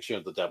best depiction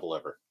of the devil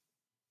ever.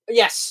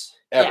 Yes,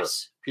 ever.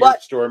 Yes. Peter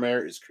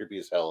Stormare is creepy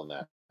as hell in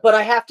that. But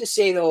I have to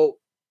say though,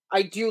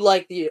 I do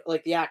like the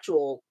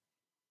actual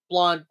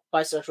blonde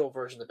bisexual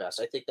version the best.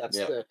 I think that's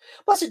the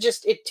plus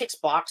it ticks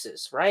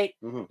boxes, right?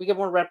 Mm-hmm. We get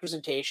more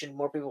representation,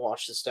 more people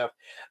watch this stuff.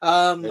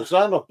 There's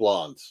not enough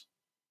blondes.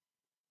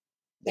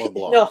 More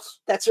blondes. No,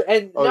 that's right.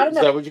 And not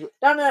enough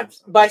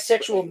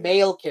bisexual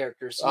male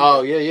characters. Either,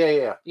 oh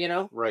yeah. You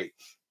know? Right.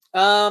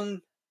 Huh.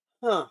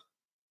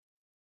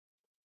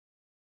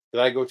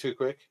 Did I go too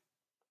quick?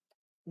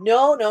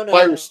 No.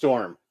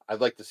 Firestorm. I'd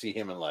like to see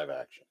him in live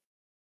action.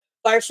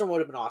 Firestorm would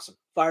have been awesome.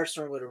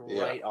 Firestorm would have been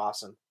right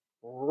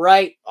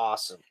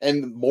awesome.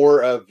 And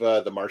more of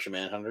the Martian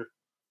Manhunter,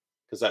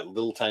 because that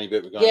little tiny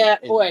bit we got in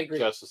I agree.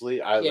 Justice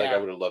League. I would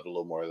have loved a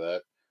little more of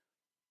that.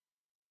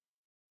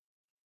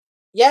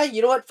 Yeah,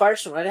 you know what?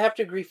 Firestorm. I'd have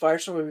to agree.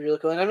 Firestorm would be really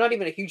cool. And I'm not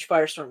even a huge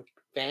Firestorm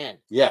fan.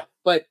 Yeah.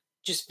 But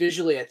just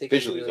visually, I think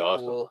visually it's really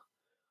awesome.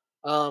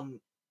 Cool.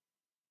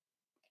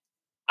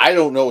 I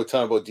don't know a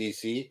ton about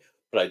DC,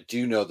 but I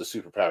do know the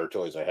superpower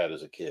toys I had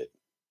as a kid.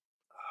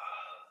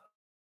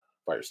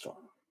 Firestorm.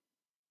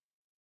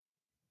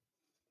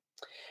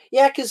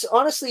 Yeah, because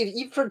honestly,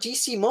 even for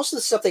DC, most of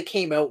the stuff they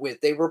came out with,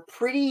 they were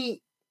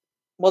pretty.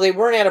 Well, they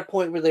weren't at a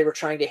point where they were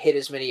trying to hit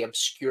as many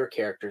obscure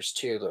characters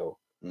too, though.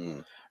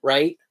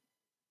 Right?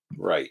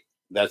 Right.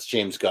 That's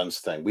James Gunn's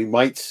thing. We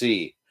might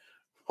see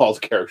all the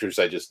characters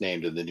I just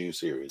named in the new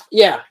series.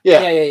 Yeah.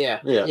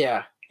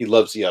 He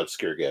loves the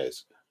obscure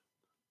guys.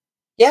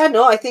 Yeah,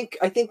 no, I think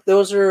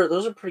those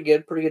are pretty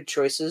good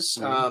choices.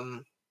 Mm-hmm.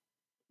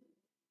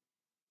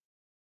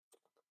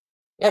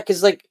 Yeah,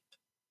 because like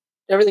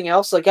everything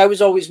else, like I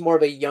was always more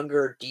of a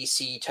younger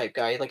DC type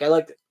guy. Like I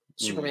liked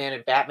Superman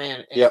and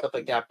Batman and stuff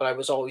like that, but I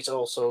was always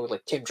also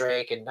like Tim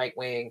Drake and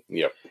Nightwing.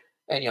 Yep.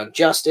 And Young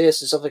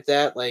Justice and stuff like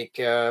that. Like,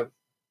 but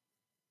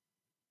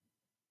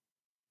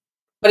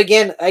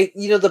again,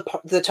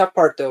 the tough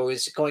part though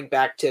is going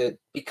back to,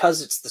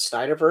 because it's the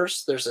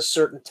Snyderverse. There's a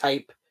certain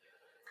type.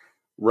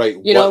 Right.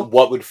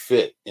 What would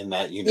fit in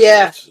that universe?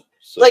 Yeah.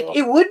 So. Like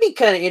it would be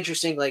kind of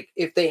interesting, like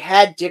if they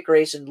had Dick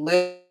Grayson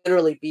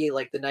literally be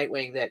like the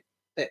Nightwing that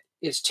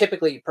is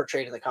typically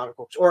portrayed in the comic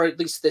books, or at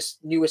least this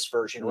newest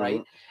version,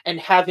 right? And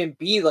have him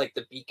be like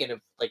the beacon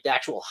of like the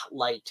actual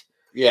light.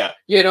 Yeah.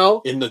 You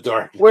know? In the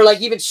dark. Where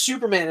like even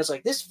Superman is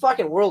like, this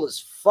fucking world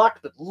is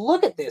fucked, but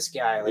look at this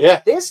guy.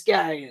 Like this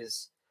guy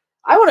is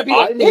I want to be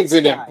like this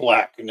even guy. In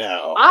black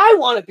now. I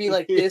want to be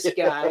like this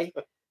guy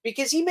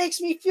because he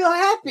makes me feel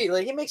happy.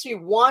 Like he makes me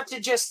want to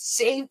just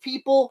save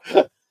people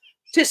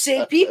to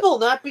save people,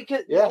 not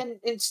because and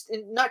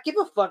not give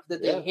a fuck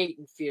that they hate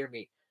and fear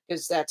me,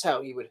 because that's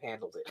how he would have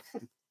handled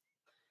it.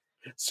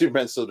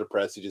 Superman's so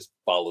depressed he just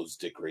follows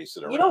Dick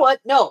Grayson around. You know what?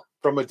 No.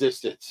 From a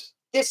distance.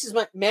 This is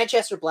my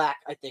Manchester Black,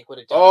 I think, would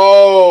have done.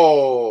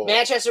 Oh,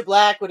 Manchester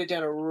Black would have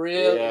done a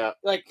real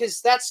like,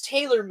 because that's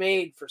tailor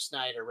made for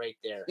Snyder right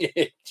there.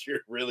 It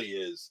really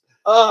is.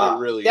 Oh, it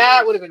really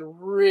that would have been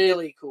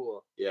really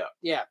cool.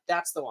 Yeah,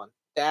 that's the one.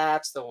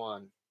 That's the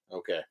one.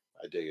 Okay,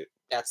 I dig it.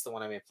 That's the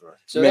one I'm in for.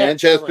 So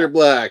Manchester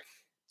Black.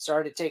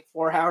 Sorry to take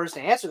 4 hours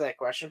to answer that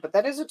question, but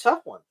that is a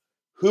tough one.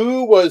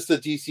 Who was the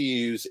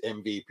DCU's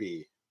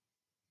MVP?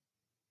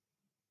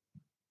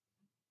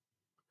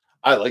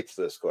 I liked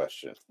this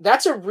question.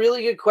 That's a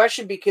really good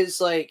question because,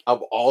 like,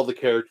 of all the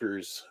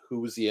characters, who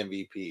was the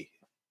MVP?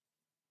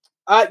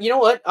 You know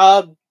what?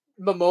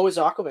 Momoa is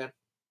Aquaman.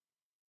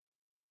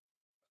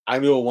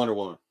 I'm going Wonder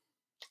Woman.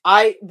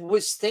 I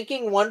was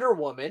thinking Wonder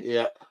Woman.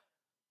 Yeah.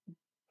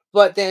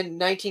 But then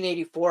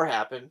 1984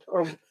 happened.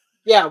 Or,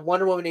 yeah,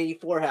 Wonder Woman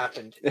 84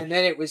 happened. And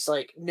then it was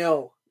like,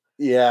 no.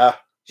 Yeah.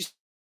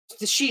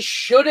 She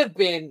should have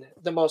been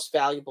the most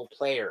valuable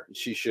player.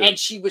 She should. And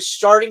she was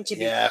starting to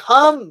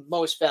become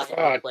most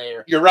valuable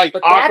player. You're right.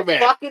 But Aquaman.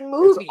 That fucking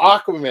movie. It's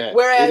Aquaman.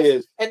 Whereas, it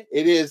is. And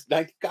it is.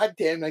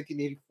 Goddamn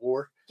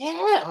 1984.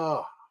 Yeah.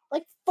 Oh.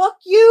 Like, fuck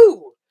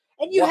you.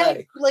 And you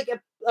had like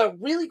a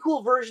really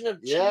cool version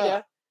of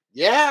Cheetah.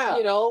 Yeah.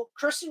 You know,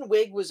 Kristen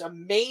Wiig was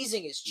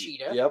amazing as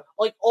Cheetah. Yep.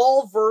 Like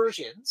all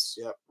versions.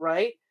 Yep.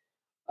 Right?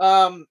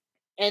 And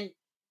I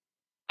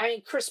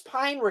mean, Chris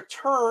Pine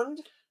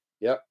returned.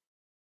 Yep.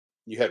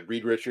 You had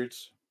Reed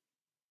Richards.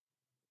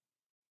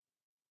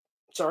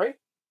 Sorry?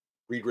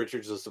 Reed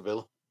Richards as the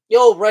villain.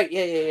 Oh, right.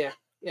 Yeah,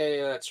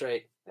 that's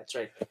right. That's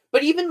right.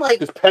 But even like...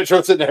 Because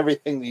Petros and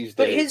everything these days.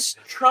 But his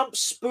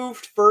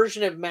Trump-spoofed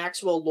version of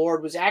Maxwell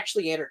Lord was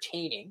actually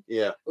entertaining.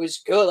 Yeah. It was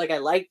good. Like, I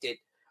liked it.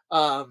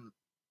 And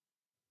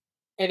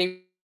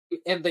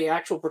the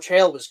actual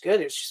portrayal was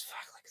good. It was just,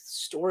 like, the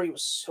story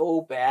was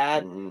so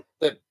bad. Mm-hmm.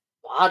 The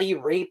body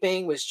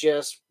raping was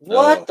just,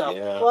 what the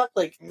fuck?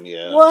 Like,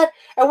 what?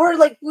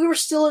 And we were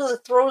still in the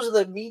throes of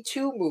the Me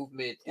Too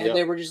movement. And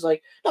they were just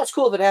like, no, it's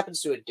cool if it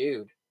happens to a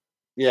dude.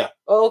 Yeah.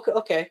 Oh,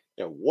 okay.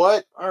 Yeah,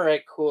 what? All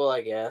right, cool,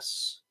 I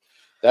guess.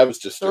 That was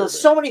disturbing.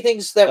 So many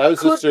things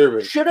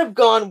that should have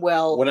gone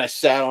well. When I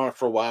sat on it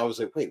for a while, I was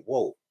like, wait,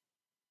 whoa.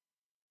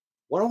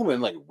 Wonder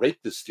Woman, like,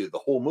 raped this dude the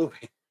whole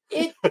movie.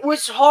 It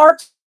was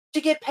hard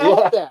to get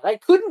past that. I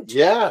couldn't.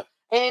 Yeah.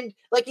 And,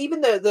 like,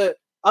 even the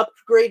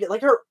upgrade,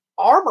 like, her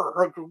armor,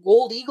 her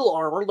Gold Eagle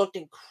armor looked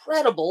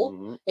incredible.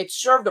 Mm-hmm. It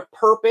served a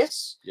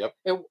purpose. Yep.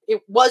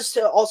 It was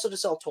also to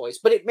sell toys,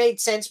 but it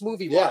made sense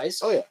movie-wise.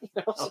 Yeah. Oh, yeah. You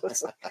know? So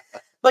it's like,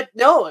 but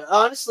no,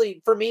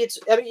 honestly, for me,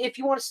 I mean, if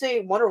you want to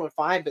say Wonder Woman,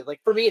 fine, but,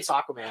 like, for me, it's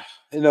Aquaman.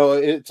 No,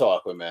 it's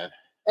Aquaman.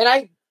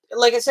 And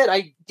like I said,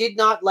 I did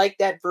not like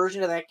that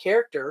version of that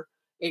character.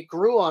 It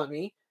grew on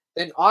me.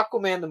 Then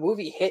Aquaman, the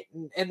movie, hit,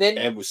 and then...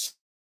 And it was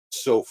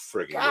so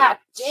friggin' God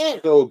good.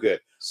 damn. So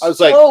good. I was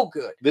so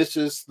good. This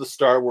is the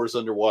Star Wars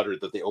underwater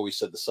that they always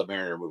said the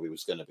Submariner movie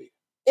was going to be.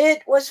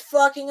 It was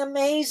fucking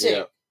amazing.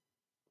 Yeah.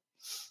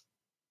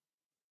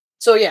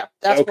 So, yeah,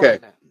 that's okay.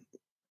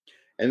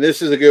 And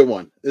this is a good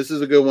one. This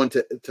is a good one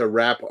to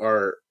wrap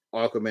our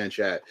Aquaman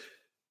chat.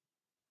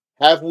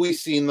 Have we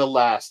seen the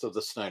last of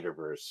the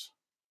Snyderverse?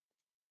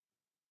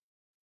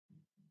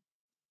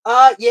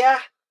 Yeah.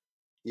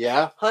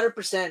 Yeah?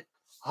 100%.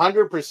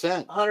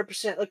 100%.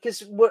 100%.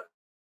 Because what...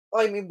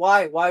 I mean,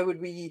 why? Why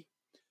would we...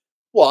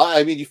 Well,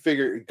 I mean, you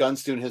figure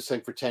Gunn's doing his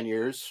thing for 10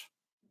 years.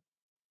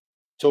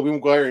 Tobey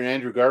Maguire and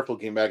Andrew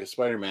Garfield came back as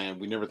Spider-Man.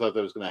 We never thought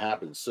that was going to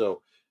happen.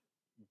 So,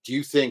 do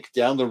you think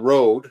down the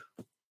road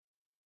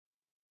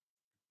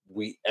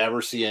we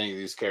ever see any of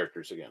these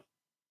characters again?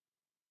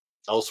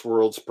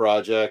 Elseworlds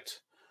project.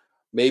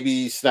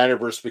 Maybe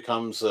Snyderverse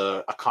becomes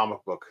a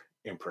comic book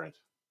imprint.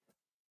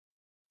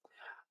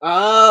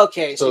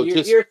 Okay, so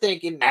you're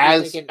thinking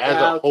as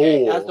a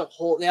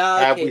whole. Yeah,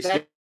 have okay, we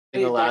seen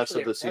the last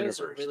of the Snyderverse? That is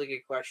a really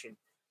good question.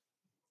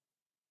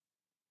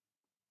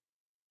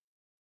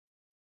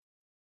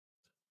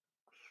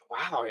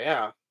 Wow,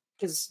 yeah,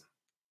 because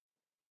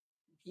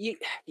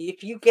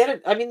if you get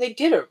it, I mean, they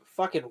did a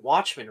fucking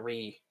Watchmen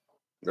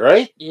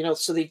right? You know,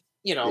 so they,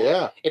 you know,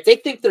 yeah. If they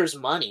think there's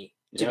money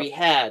to be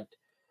had,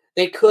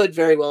 they could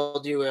very well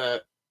do a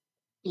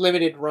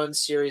limited run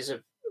series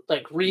of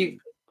like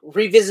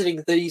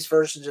revisiting these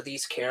versions of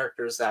these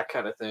characters, that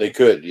kind of thing. They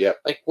could, yeah.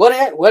 Like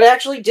what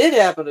actually did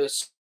happen to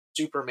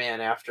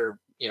Superman after,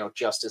 you know,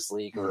 Justice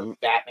League or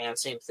Batman,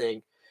 same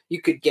thing. You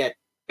could get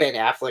Ben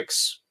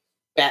Affleck's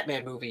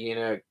Batman movie in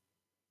a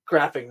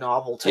graphic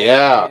novel type.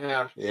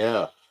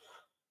 Yeah.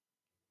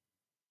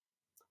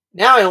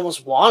 now I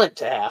almost want it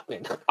to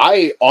happen.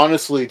 I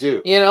honestly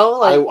do. You know,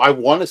 like I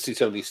want to see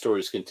some of these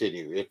stories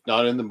continue. If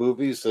not in the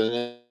movies,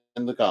 then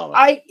in the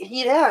comics.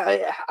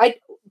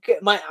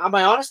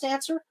 My honest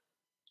answer,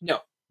 no.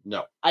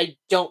 I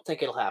don't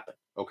think it'll happen.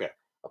 Okay.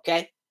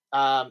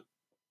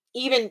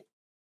 Even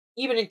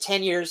in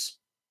 10 years,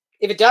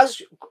 if it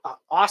does,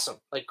 awesome,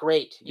 like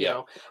great, you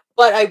know.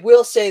 But I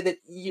will say that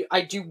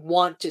I do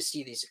want to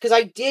see these, because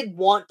I did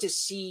want to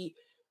see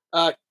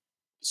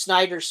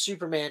Snyder's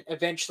Superman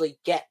eventually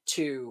get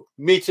to.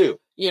 Me too.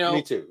 You know,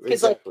 me too.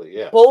 Exactly.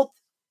 Like, both.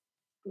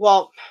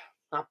 Well,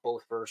 not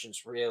both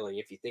versions, really,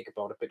 if you think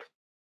about it, but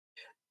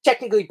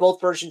technically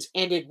both versions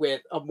ended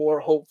with a more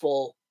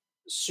hopeful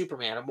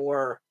Superman, a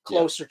more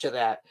closer to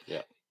that.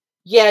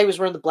 Yeah, he was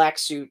wearing the black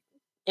suit,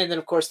 and then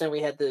of course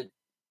we had the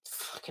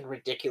fucking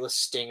ridiculous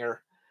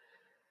stinger.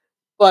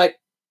 But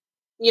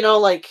you know,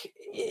 like,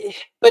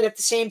 but at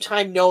the same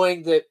time,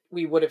 knowing that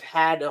we would have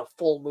had a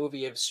full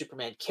movie of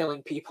Superman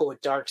killing people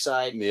with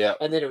Darkseid,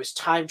 and then it was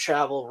time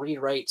travel,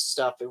 rewrite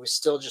stuff, it was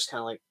still just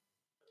kind of like,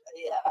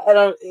 I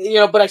don't, you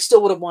know, but I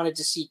still would have wanted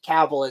to see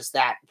Cavill as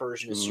that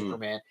version of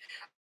Superman.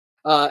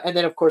 And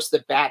then of course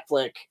the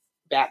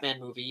Batman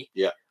movie.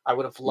 I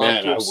would have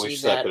loved to have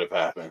seen that. That could have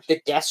happened. The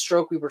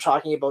Deathstroke, we were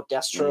talking about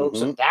Deathstroke,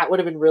 so that would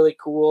have been really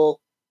cool.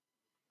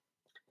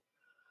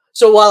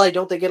 So while I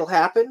don't think it'll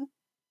happen,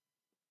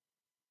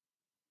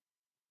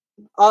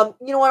 you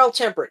know what? I'll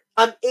temper it.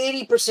 I'm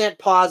 80%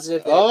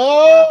 positive.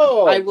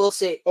 I will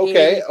say.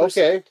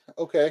 80%.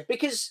 Okay.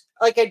 Because,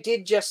 like I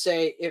did just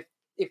say,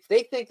 if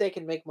they think they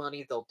can make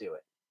money, they'll do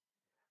it,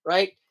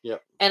 right?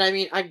 And I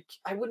mean, I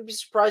wouldn't be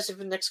surprised if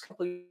in the next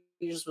couple of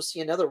years we'll see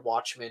another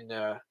Watchmen.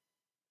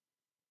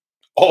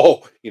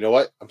 Oh, you know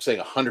what? I'm saying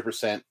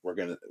 100%. We're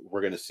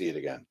gonna see it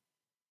again.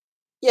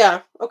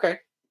 Yeah. Okay.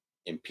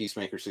 In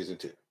Peacemaker season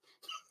 2.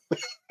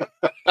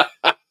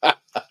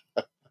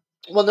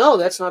 Well, no,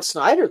 that's not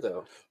Snyder,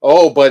 though.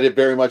 Oh, but it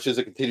very much is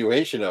a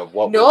continuation of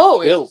what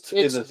was built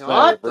in the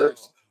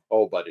Snyderverse.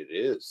 Oh, but it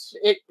is.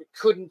 It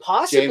couldn't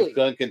possibly. James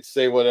Gunn can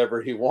say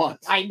whatever he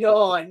wants. I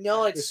know.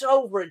 It's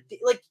so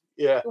ridiculous.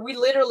 Like, we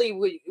literally,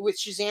 with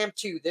Shazam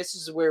 2, this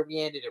is where we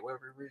ended it, where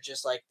we were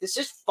just like, this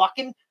is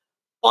fucking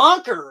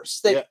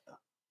bonkers that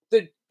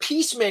the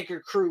Peacemaker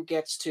crew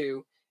gets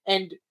to,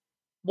 and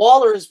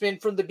Waller has been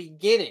from the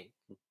beginning.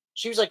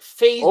 She was like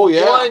phase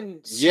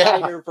 1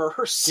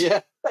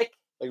 Snyderverse. Like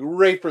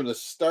right from the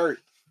start.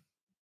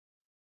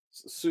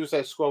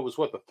 Suicide Squad was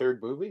what, the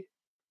 3rd movie?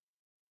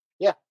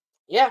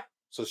 Yeah.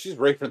 So she's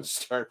right from the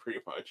start, pretty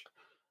much.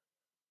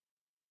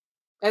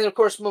 And of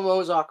course,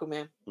 Momoa's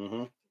Aquaman.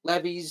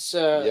 Levy's,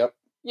 you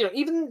know,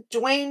 even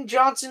Dwayne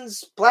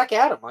Johnson's Black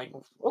Adam. Like,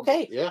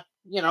 okay.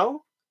 You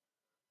know,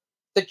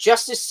 the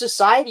Justice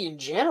Society in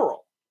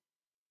general.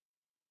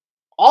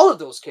 All of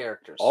those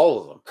characters.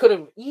 All of them. Could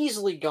have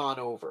easily gone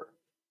over.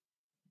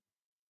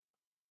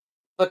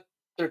 But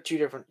they're 2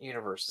 different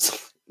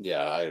universes.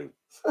 I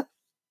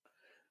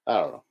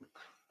don't know.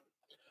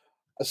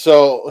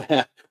 So,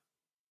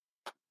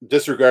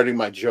 disregarding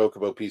my joke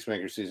about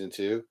Peacemaker season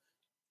 2,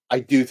 I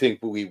do think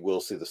we will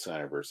see the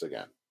Snyderverse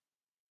again.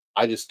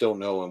 I just don't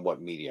know in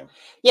what medium.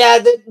 Yeah,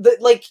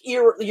 like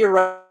you're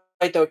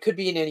right though. It could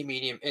be in any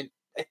medium, and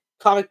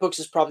comic books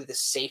is probably the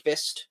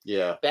safest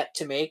bet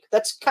to make.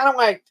 That's kind of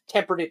why I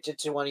tempered it to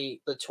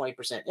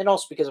 20%, and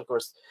also because, of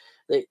course,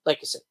 they, like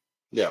I said,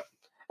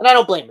 and I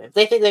don't blame them. If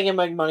they think they can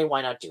make money,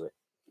 why not do it?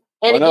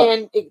 And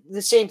again,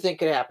 the same thing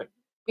could happen.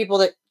 People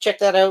that check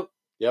that out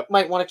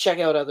might want to check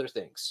out other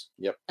things.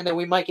 And then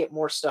we might get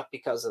more stuff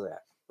because of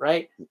that,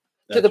 right?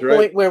 To the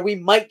point where we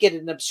might get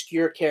an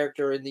obscure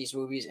character in these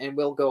movies and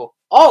we'll go,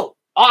 oh,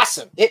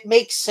 awesome. It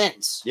makes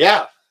sense.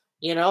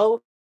 You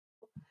know?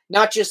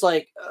 Not just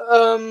like,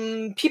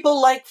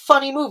 people like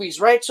funny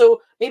movies, right?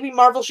 So maybe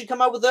Marvel should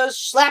come out with a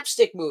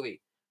slapstick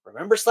movie.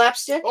 Remember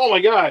Slapstick? Oh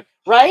my God.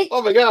 Right?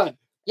 Oh my God.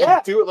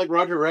 Yeah. Do it like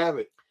Roger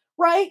Rabbit.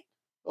 Right?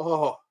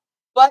 Oh.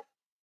 But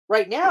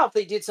right now, if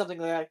they did something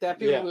like that,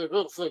 people would be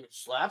like, oh, fucking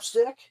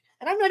slapstick.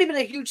 And I'm not even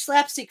a huge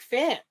slapstick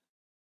fan.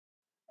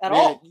 At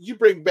all. You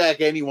bring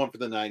back anyone from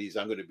the 90s,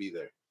 I'm going to be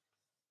there.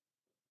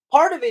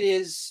 Part of it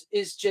is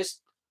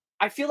just,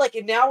 I feel like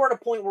now we're at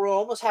a point where we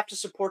almost have to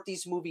support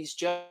these movies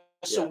just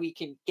so we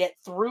can get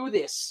through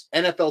this.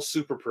 NFL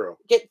Super Pro.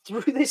 Get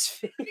through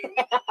this.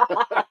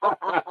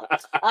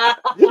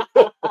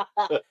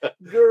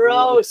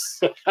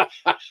 Gross.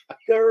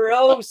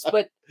 Gross.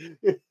 But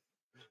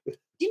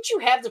didn't you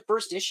have the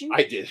first issue?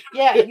 I did.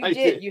 Yeah, you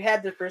did. You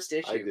had the first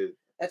issue. I did.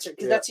 That's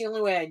because that's the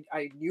only way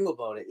I knew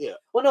about it. Yeah.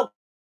 Well, no,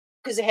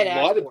 because they had ads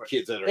for it. A lot of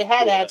kids that are. They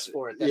had ads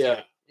for it. That's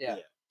right. Yeah.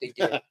 They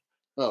did.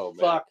 Oh man.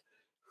 Fuck.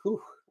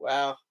 Whew.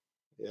 Wow.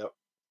 Yep.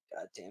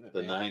 God damn it.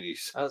 The man.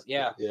 90s.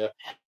 Yeah. Yeah.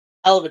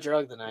 Hell of a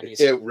drug, the 90s.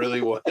 It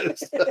really was.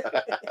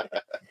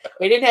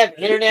 We didn't have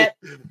internet,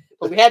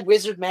 but we had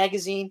Wizard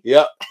Magazine.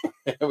 Yep.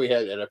 We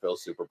had NFL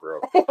Super Pro.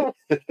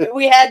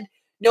 We had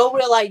no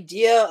real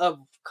idea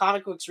of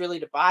comic books really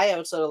to buy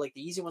outside of like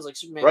the easy ones like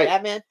Superman and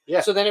Batman.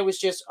 Yeah. So then it was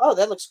just, oh,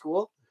 that looks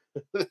cool.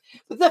 But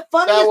the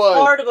funniest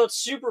part about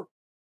Super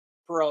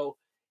Pro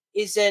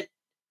is that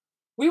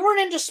We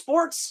weren't into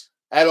sports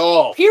at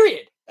all.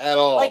 Period. At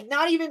all. Like,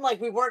 not even like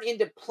we weren't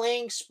into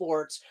playing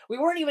sports. We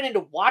weren't even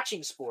into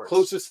watching sports.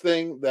 Closest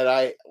thing that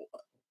I'd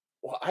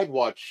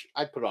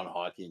put on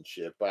hockey and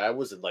shit, but I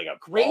wasn't like a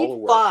grade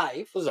follower. 5.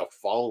 I wasn't a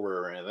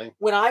follower or anything.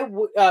 When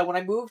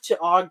I moved to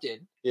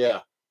Ogden, yeah,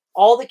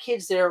 all the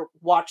kids there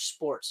watched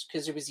sports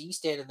because it was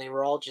East End and they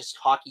were all just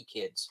hockey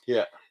kids.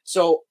 Yeah.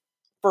 So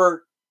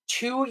for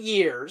 2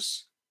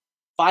 years,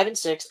 5 and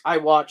 6, I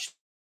watched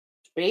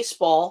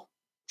baseball,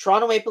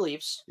 Toronto Maple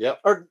Leafs,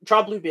 or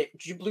Toronto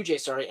Blue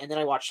Jays, sorry, and then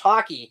I watched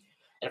hockey.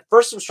 And at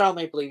first it was Toronto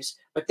Maple Leafs,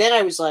 but then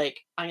I was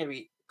like, I'm gonna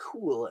be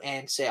cool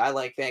and say I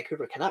like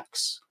Vancouver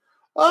Canucks.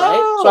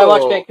 Right? So I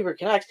watched Vancouver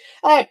Canucks.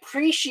 I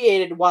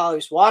appreciated while I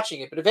was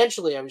watching it, but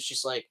eventually I was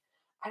just like,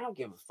 I don't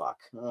give a fuck.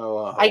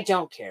 I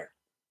don't care.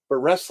 But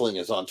wrestling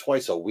is on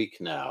twice a week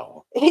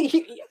now.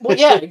 Well,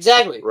 yeah,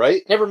 exactly.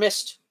 Right? Never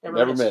missed.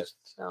 Never missed.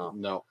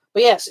 No.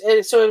 But yes,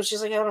 so it was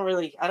just like,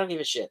 I don't give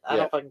a shit. I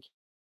don't fucking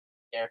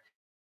care.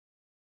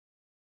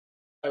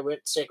 I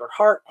went to Sacred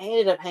Heart. I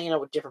ended up hanging out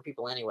with different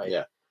people anyway.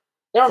 Yeah.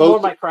 They were more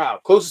my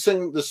crowd. Closest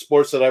thing to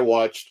sports that I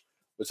watched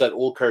was that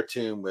old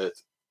cartoon with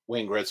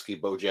Wayne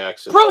Gretzky, Bo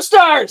Jackson. Pro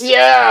Stars!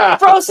 Yeah!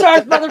 Pro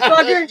Stars,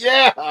 motherfucker!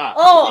 Yeah!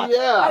 Oh,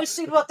 yeah! I was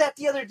thinking about that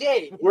the other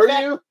day. Were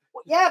you?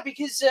 Yeah,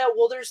 because,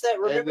 there's that,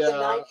 remember the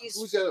 90s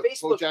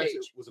Facebook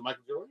page. Was it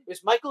Michael Jordan? It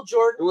was Michael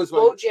Jordan,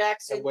 Bo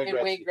Jackson, and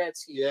Wayne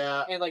Gretzky.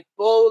 Yeah. And, like,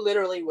 Bo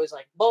literally was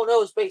like, Bo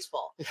knows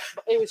baseball.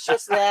 It was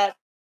just that.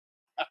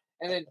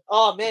 And then,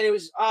 oh, man, it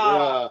was,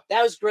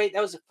 that was great.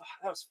 That was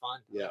fun.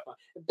 Yeah.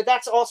 But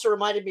that's also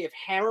reminded me of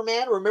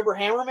Hammerman. Remember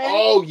Hammerman?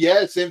 Oh,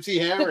 yes, MC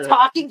Hammer. The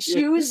talking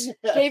shoes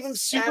gave him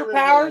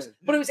superpowers,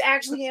 but it was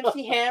actually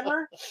MC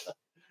Hammer.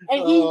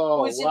 And he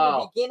was in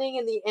the beginning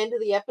and the end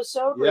of the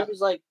episode where he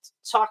was like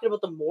talking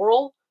about the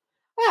moral.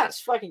 Yeah,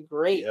 it's fucking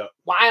great. Yeah.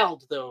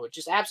 Wild, though.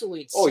 Just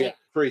absolutely insane. Oh, yeah.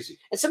 Crazy.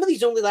 And some of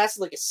these only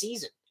lasted like a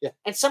season. Yeah.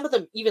 And some of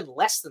them even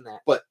less than that.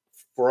 But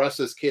for us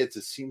as kids,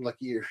 it seemed like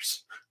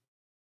years.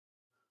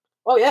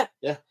 Oh, yeah.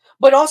 Yeah.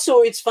 But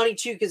also, it's funny,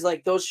 too, because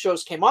like those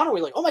shows came on and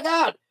we're like, oh, my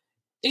God,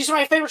 these are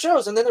my favorite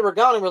shows. And then they were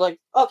gone and we're like,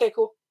 okay,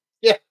 cool.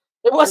 Yeah.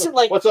 It wasn't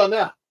like, what's on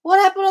now? What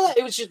happened to that?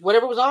 It was just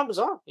whatever was on was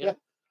on. Yeah.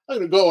 I'm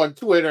going to go on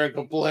Twitter and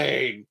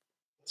complain.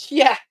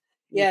 Yeah.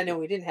 Yeah, no,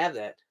 we didn't have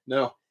that.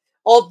 No.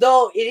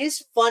 Although it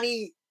is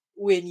funny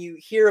when you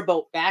hear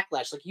about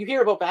backlash. Like, you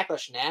hear about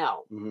backlash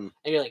now. Mm-hmm.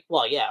 And you're like,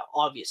 well, yeah,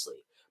 obviously.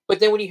 But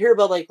then when you hear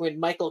about, like, when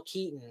Michael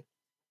Keaton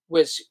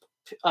was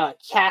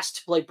cast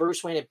to play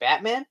Bruce Wayne in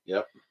Batman.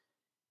 Yep.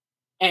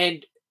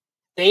 And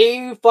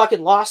they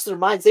fucking lost their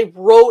minds. They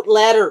wrote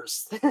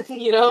letters.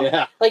 You know?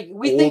 Yeah. Like,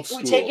 we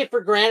take it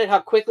for granted how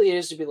quickly it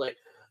is to be like,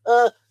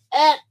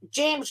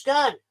 James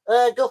Gunn,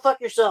 go fuck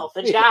yourself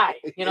and die,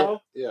 you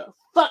know? Yeah.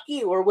 Fuck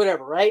you or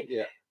whatever, right?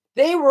 Yeah.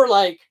 They were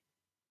like,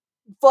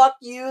 fuck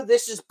you.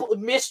 This is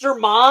Mr.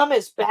 Mom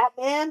as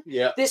Batman.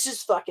 Yeah. This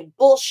is fucking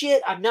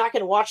bullshit. I'm not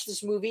going to watch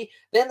this movie.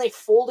 Then they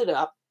fold it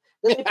up.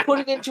 Then they put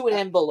it into an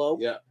envelope.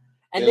 Yeah.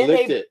 And then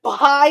they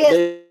buy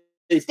it.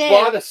 They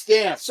bought a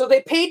stamp. So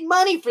they paid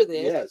money for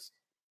this. Yes.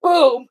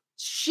 Boom.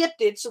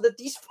 Shipped it so that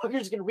these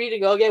fuckers can read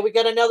and go, okay, we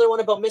got another one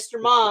about Mr.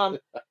 Mom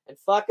and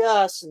fuck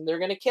us and they're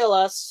going to kill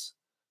us.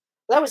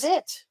 That was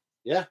it.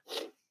 Yeah.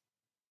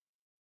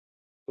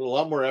 Put a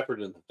lot more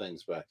effort into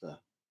things back then.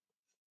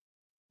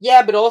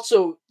 Yeah, but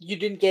also you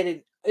didn't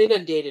get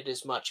inundated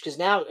as much because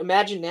now,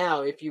 imagine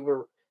now if you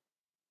were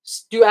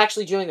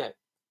actually doing that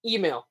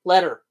email,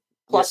 letter,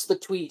 plus the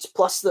tweets,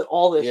 plus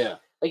all this. Yeah.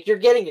 Like you're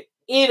getting it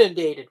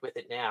inundated with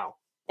it now.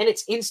 And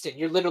it's instant.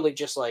 You're literally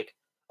just like,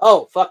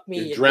 oh, fuck me.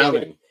 You're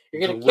drowning.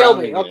 You're going to kill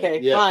me.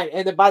 Okay, fine.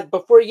 And then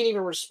before you can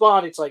even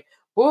respond, it's like,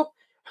 whoop,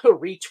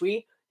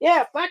 retweet.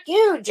 Yeah, fuck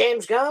you,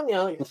 James Gunn. You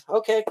know,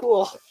 okay,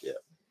 cool. Yeah.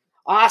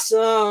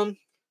 Awesome.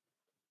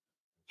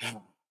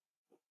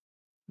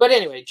 But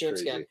anyway,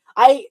 James Gunn.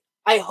 I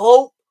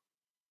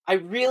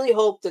really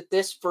hope that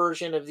this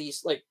version of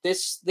these, like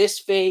this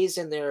phase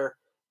in their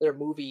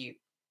movie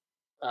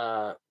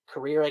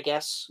career, I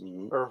guess,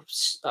 or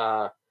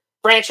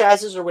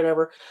franchises or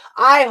whatever,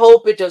 I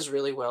hope it does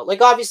really well.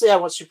 Like, obviously, I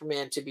want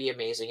Superman to be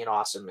amazing and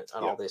awesome and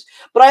all this,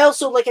 but I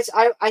also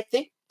I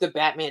think the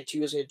Batman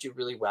 2 is going to do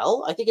really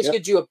well. I think it's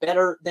going to do it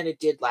better than it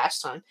did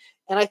last time,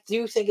 and I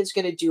do think it's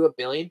going to do $1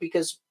 billion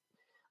because,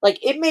 like,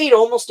 it made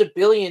almost $1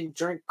 billion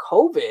during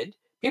COVID.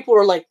 People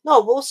were like,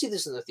 "No, we'll see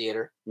this in the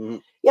theater." Mm-hmm.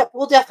 Yep,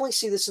 we'll definitely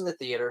see this in the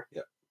theater.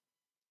 Yep.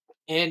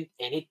 And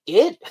it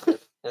did,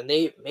 and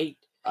they made.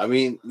 I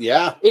mean,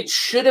 yeah, it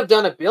should have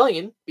done $1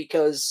 billion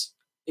because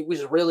it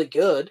was really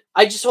good.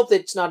 I just hope that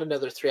it's not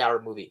another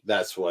 3-hour movie.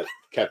 That's what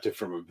kept it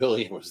from $1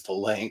 billion was the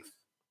length.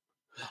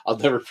 I'll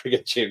never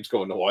forget James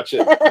going to watch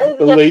it.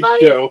 The Late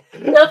Show.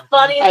 The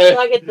funniest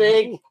fucking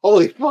thing.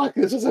 Holy fuck,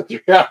 this is a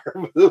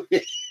 3-hour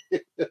movie.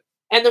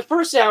 And the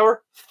first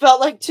hour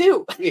felt like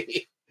 2.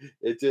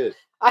 It did.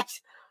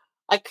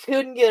 I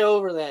couldn't get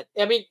over that.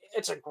 I mean,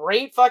 it's a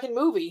great fucking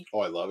movie. Oh,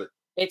 I love it.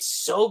 It's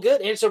so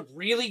good. And it's a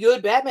really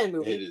good Batman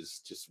movie. It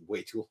is just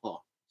way too long.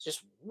 It's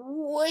just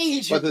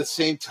way too long. But at the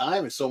same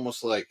time, it's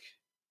almost like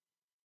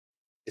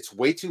it's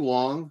way too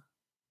long,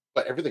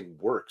 but everything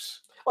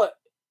works. Well,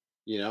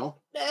 you know,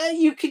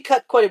 you could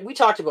cut quite. We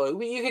talked about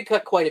it. You could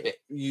cut quite a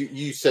bit.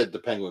 You said the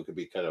Penguin could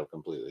be cut out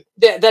completely.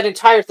 That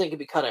entire thing could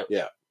be cut out.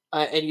 Yeah,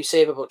 and you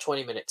save about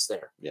 20 minutes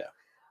there. Yeah,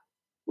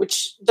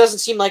 which doesn't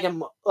seem like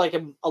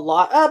a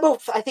lot.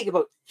 About I think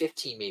about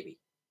 15 maybe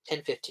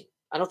 10, 15.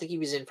 I don't think he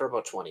was in for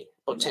about 20,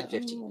 about 10,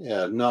 15.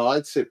 Yeah, no,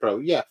 I'd say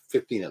probably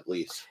 15 at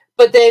least.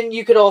 But then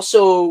you could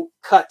also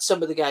cut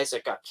some of the guys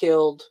that got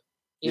killed.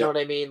 You know what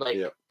I mean? Like,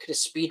 could have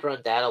speed run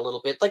that a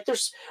little bit. Like,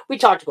 we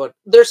talked about,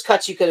 there's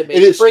cuts you could have made.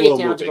 It is bring slow it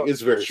down moving. to about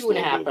It's very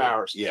 2.5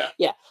 hours. Yeah.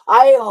 Yeah.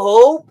 I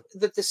hope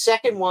that the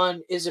second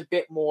one is a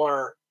bit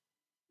more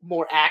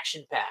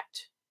action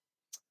packed.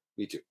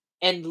 Me too.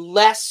 And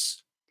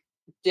less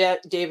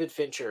David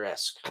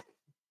Fincher-esque.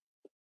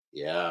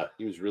 Yeah,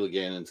 he was really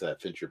getting into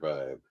that Fincher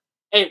vibe.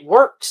 It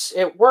works.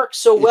 It works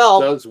so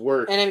well. It does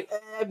work. And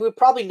we're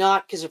probably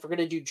not, because if we're going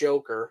to do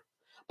Joker.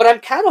 But I'm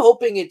kind of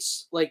hoping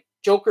it's like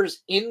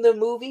Joker's in the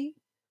movie,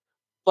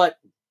 but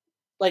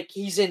like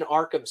he's in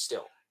Arkham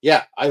still.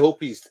 Yeah, I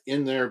hope he's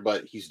in there,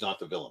 but he's not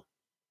the villain.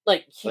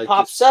 Like he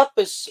pops up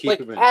as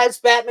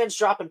Batman's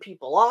dropping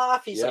people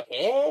off. He's like,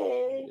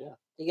 "Hey,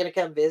 you gonna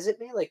come visit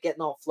me?" Like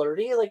getting all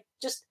flirty. Like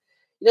just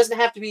he doesn't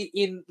have to be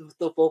in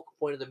the focal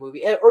point of the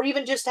movie, or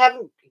even just have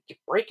him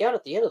break out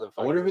at the end of the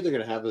fight. I wonder who they're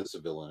gonna have as a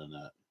villain in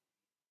that.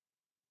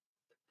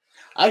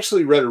 I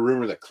actually read a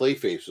rumor that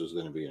Clayface was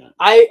going to be in it.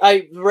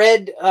 I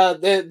read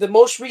the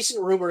most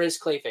recent rumor is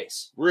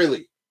Clayface.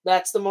 Really?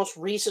 That's the most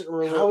recent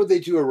rumor. How would they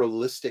do a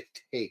realistic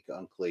take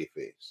on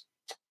Clayface?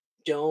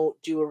 Don't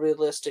do a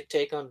realistic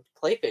take on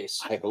Clayface.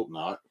 I hope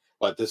not.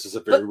 But this is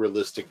a very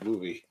realistic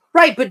movie.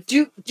 Right, but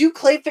do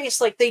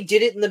Clayface like they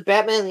did it in the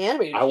Batman the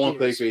Animated I want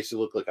Clayface to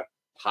look like a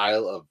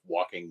pile of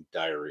walking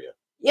diarrhea.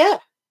 Yeah.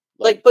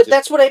 But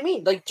that's what I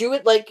mean. Like do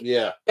it like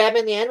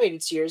Batman the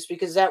Animated Series,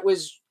 because that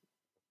was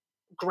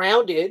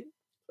grounded,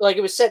 like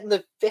it was set in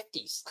the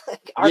 50s,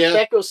 like Art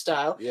Deco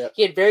style. Yeah.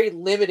 He had very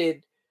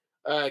limited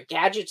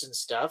gadgets and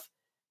stuff,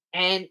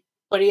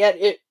 but he had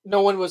it.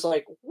 No one was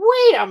like,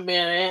 "Wait a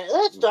minute,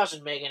 that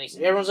doesn't make any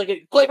sense." Everyone's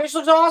like, "Clayface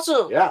looks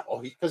awesome." Yeah,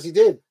 because he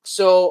did.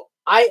 So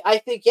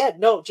I think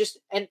just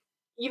and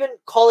even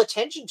call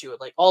attention to it.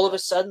 Like all of a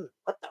sudden,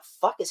 what the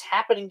fuck is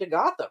happening to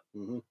Gotham?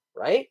 Mm-hmm.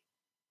 Right?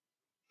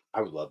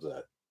 I would love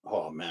that.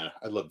 Oh man,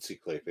 I'd love to see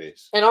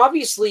Clayface. And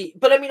obviously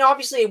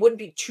it wouldn't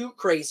be too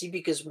crazy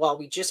because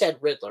we just had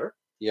Riddler.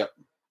 Yep.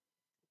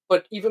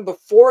 But even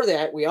before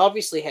that, we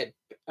obviously had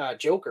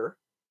Joker.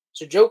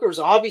 So Joker was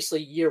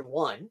obviously year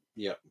 1.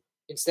 Yep.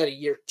 Instead of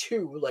year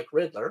 2, like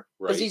Riddler,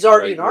 because right, he's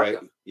already in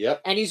Arkham. Right.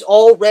 Yep. And he's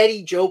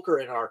already Joker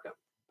in Arkham.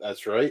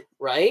 That's right.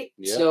 Right.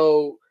 Yep.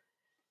 So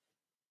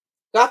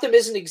Gotham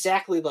isn't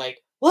exactly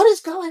like, what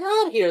is going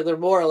on here? They're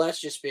more or less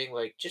just being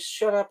like, just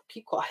shut up,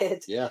 keep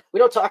quiet. Yeah. We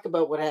don't talk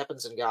about what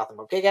happens in Gotham,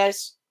 okay,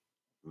 guys?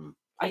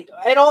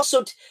 And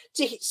also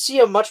to see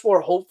a much more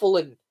hopeful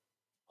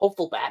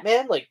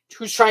Batman, like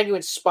who's trying to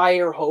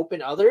inspire hope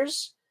in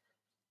others,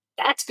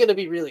 that's going to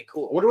be really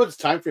cool. I wonder what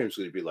the time frame is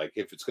going to be like.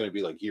 If it's going to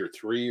be like year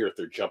 3, or if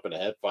they're jumping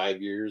ahead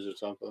 5 years or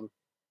something.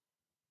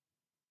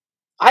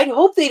 I'd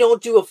hope they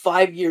don't do a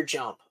 5-year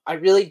jump. I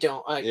really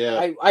don't.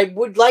 I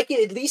would like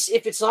it, at least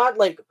if it's not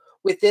like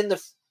within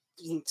the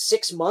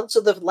 6 months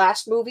of the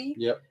last movie.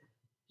 Yep.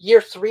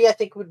 Year 3, I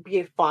think, would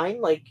be fine.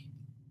 Like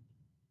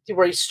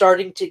where he's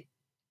starting to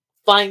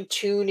fine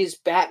tune his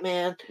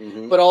Batman,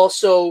 but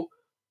also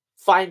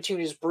fine tune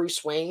his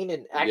Bruce Wayne,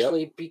 and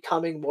actually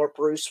becoming more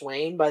Bruce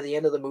Wayne by the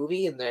end of the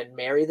movie, and then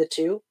marry the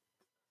two.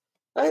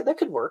 That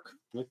could work.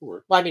 That could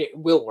work. Well, I mean, it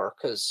will work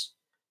because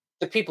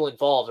the people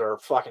involved are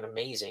fucking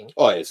amazing.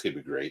 Oh, yeah, it's gonna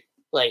be great.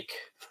 Like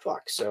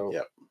fuck. So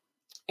yep.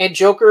 And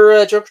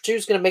Joker 2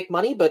 is gonna make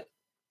money, but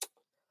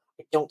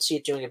I don't see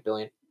it doing $1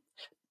 billion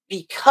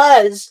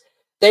because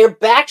they're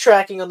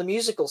backtracking on the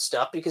musical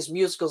stuff, because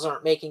musicals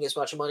aren't making as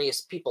much money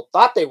as people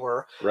thought they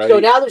were. Right. So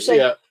now they're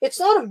saying it's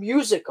not a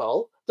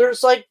musical.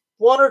 There's like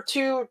 1 or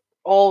 2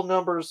 all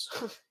numbers.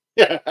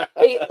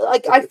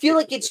 I feel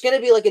like it's going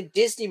to be like a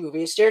Disney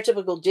movie, a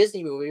stereotypical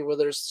Disney movie where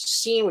there's a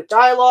scene with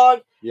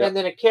dialogue and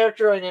then a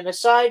character and an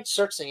aside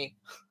starts singing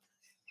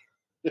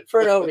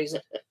for no reason.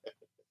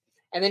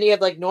 And then you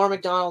have like Norm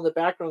Macdonald in the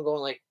background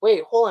going like,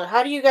 "Wait, hold on.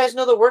 How do you guys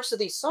know the words of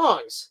these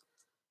songs?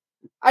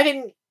 I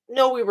didn't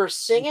know we were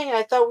singing.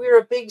 I thought we were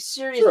a big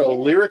series." Is there a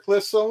lyric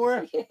list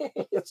somewhere?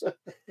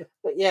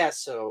 But yeah,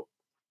 so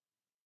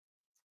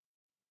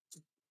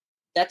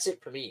that's it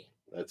for me.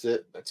 That's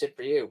it. That's it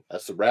for you.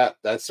 That's the wrap.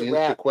 That's the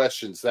answer to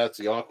questions. That's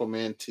the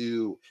Aquaman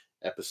 2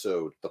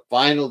 episode. The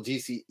final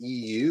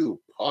DCEU,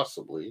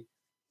 possibly,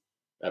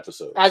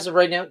 episode. As of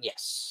right now,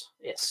 yes.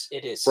 Yes,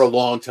 it is. For a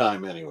long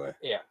time, anyway.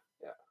 Yeah.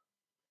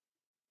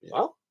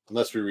 Well,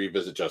 unless we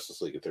revisit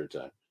Justice League a 3rd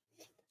time.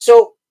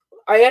 So,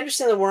 I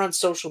understand that we're on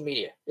social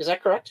media. Is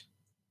that correct?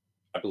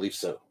 I believe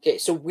so. Okay,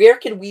 so where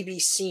can we be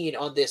seen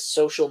on this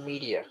social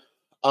media?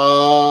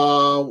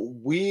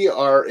 We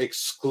are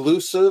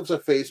exclusive to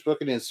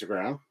Facebook and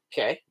Instagram.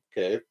 Okay.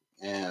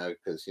 And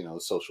because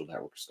social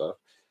network stuff.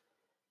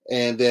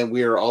 And then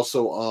we are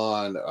also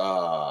on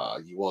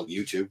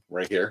YouTube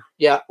right here.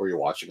 Yeah. Where you're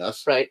watching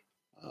us. Right.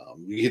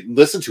 You can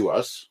listen to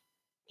us.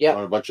 Yeah.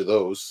 On a bunch of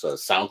those.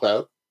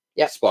 SoundCloud.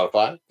 Yeah.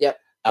 Spotify. Yep.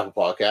 Apple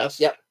Podcasts.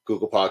 Yep.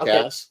 Google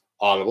Podcasts. Okay.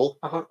 Audible.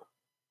 Uh-huh.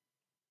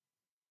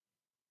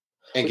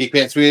 And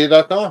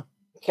geekpantsmedia.com.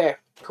 Okay,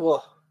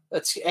 cool.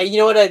 You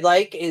know what I'd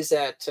like is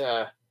that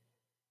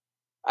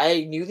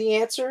I knew the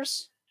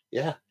answers.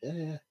 Yeah.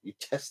 You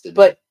tested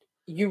but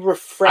you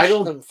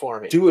refreshed them for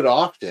me. Do it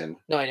often.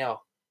 No, I know.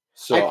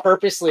 So I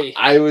purposely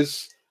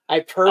was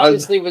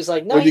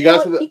like, no, he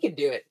can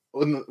do it.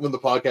 When the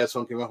podcast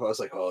phone came up, I was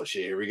like, oh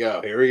shit, here we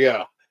go.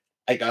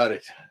 I got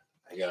it.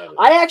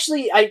 I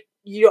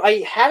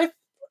had it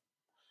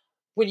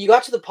when you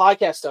got to the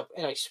podcast stuff,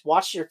 and I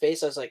watched your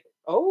face. I was like,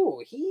 oh,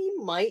 he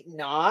might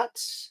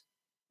not.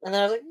 And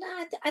then I was like,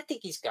 nah, I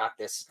think he's got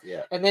this.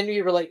 Yeah. And then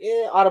you were like,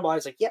 Audible. I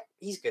was like, yep,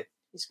 he's good.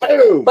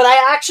 Boom. But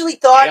I actually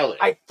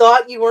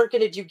thought you weren't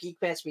going to do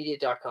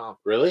geekpantsmedia.com.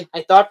 Really?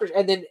 I thought,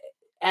 and then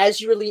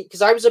as you were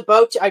because I was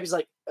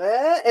like,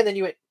 and then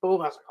you went,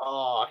 boom. I was like,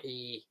 oh,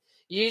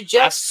 you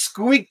just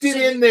squeaked it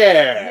in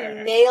there.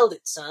 You nailed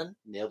it, son.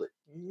 Nailed it.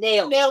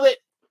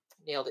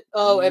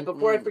 Oh, and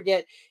before I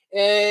forget,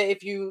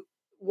 if you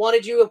want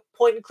to do a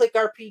point and click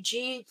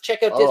RPG,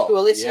 check out Disco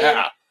Elysium.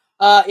 Yeah.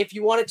 If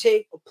you want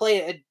to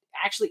play an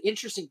actually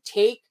interesting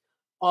take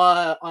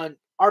on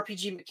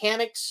RPG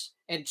mechanics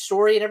and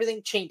story and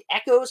everything, Chained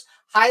Echoes,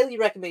 highly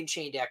recommend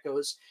Chained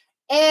Echoes.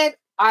 And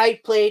I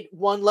played 2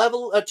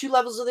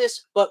 levels of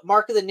this, but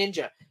Mark of the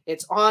Ninja.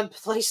 It's on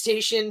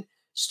PlayStation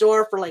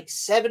Store for like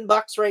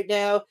 $7 right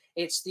now.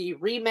 It's the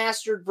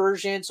remastered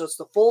version, so it's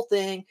the full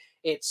thing.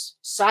 It's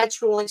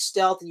side-scrolling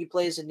stealth, and you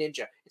play as a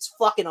ninja. It's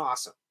fucking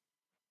awesome.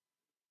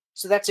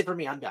 So that's it for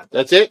me. I'm done.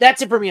 That's it?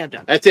 That's it for me. I'm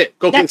done. That's it.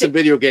 Go play some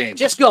video games.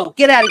 Just go.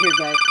 Get out of here,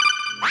 guys.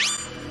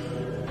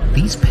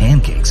 These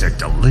pancakes are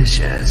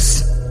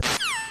delicious.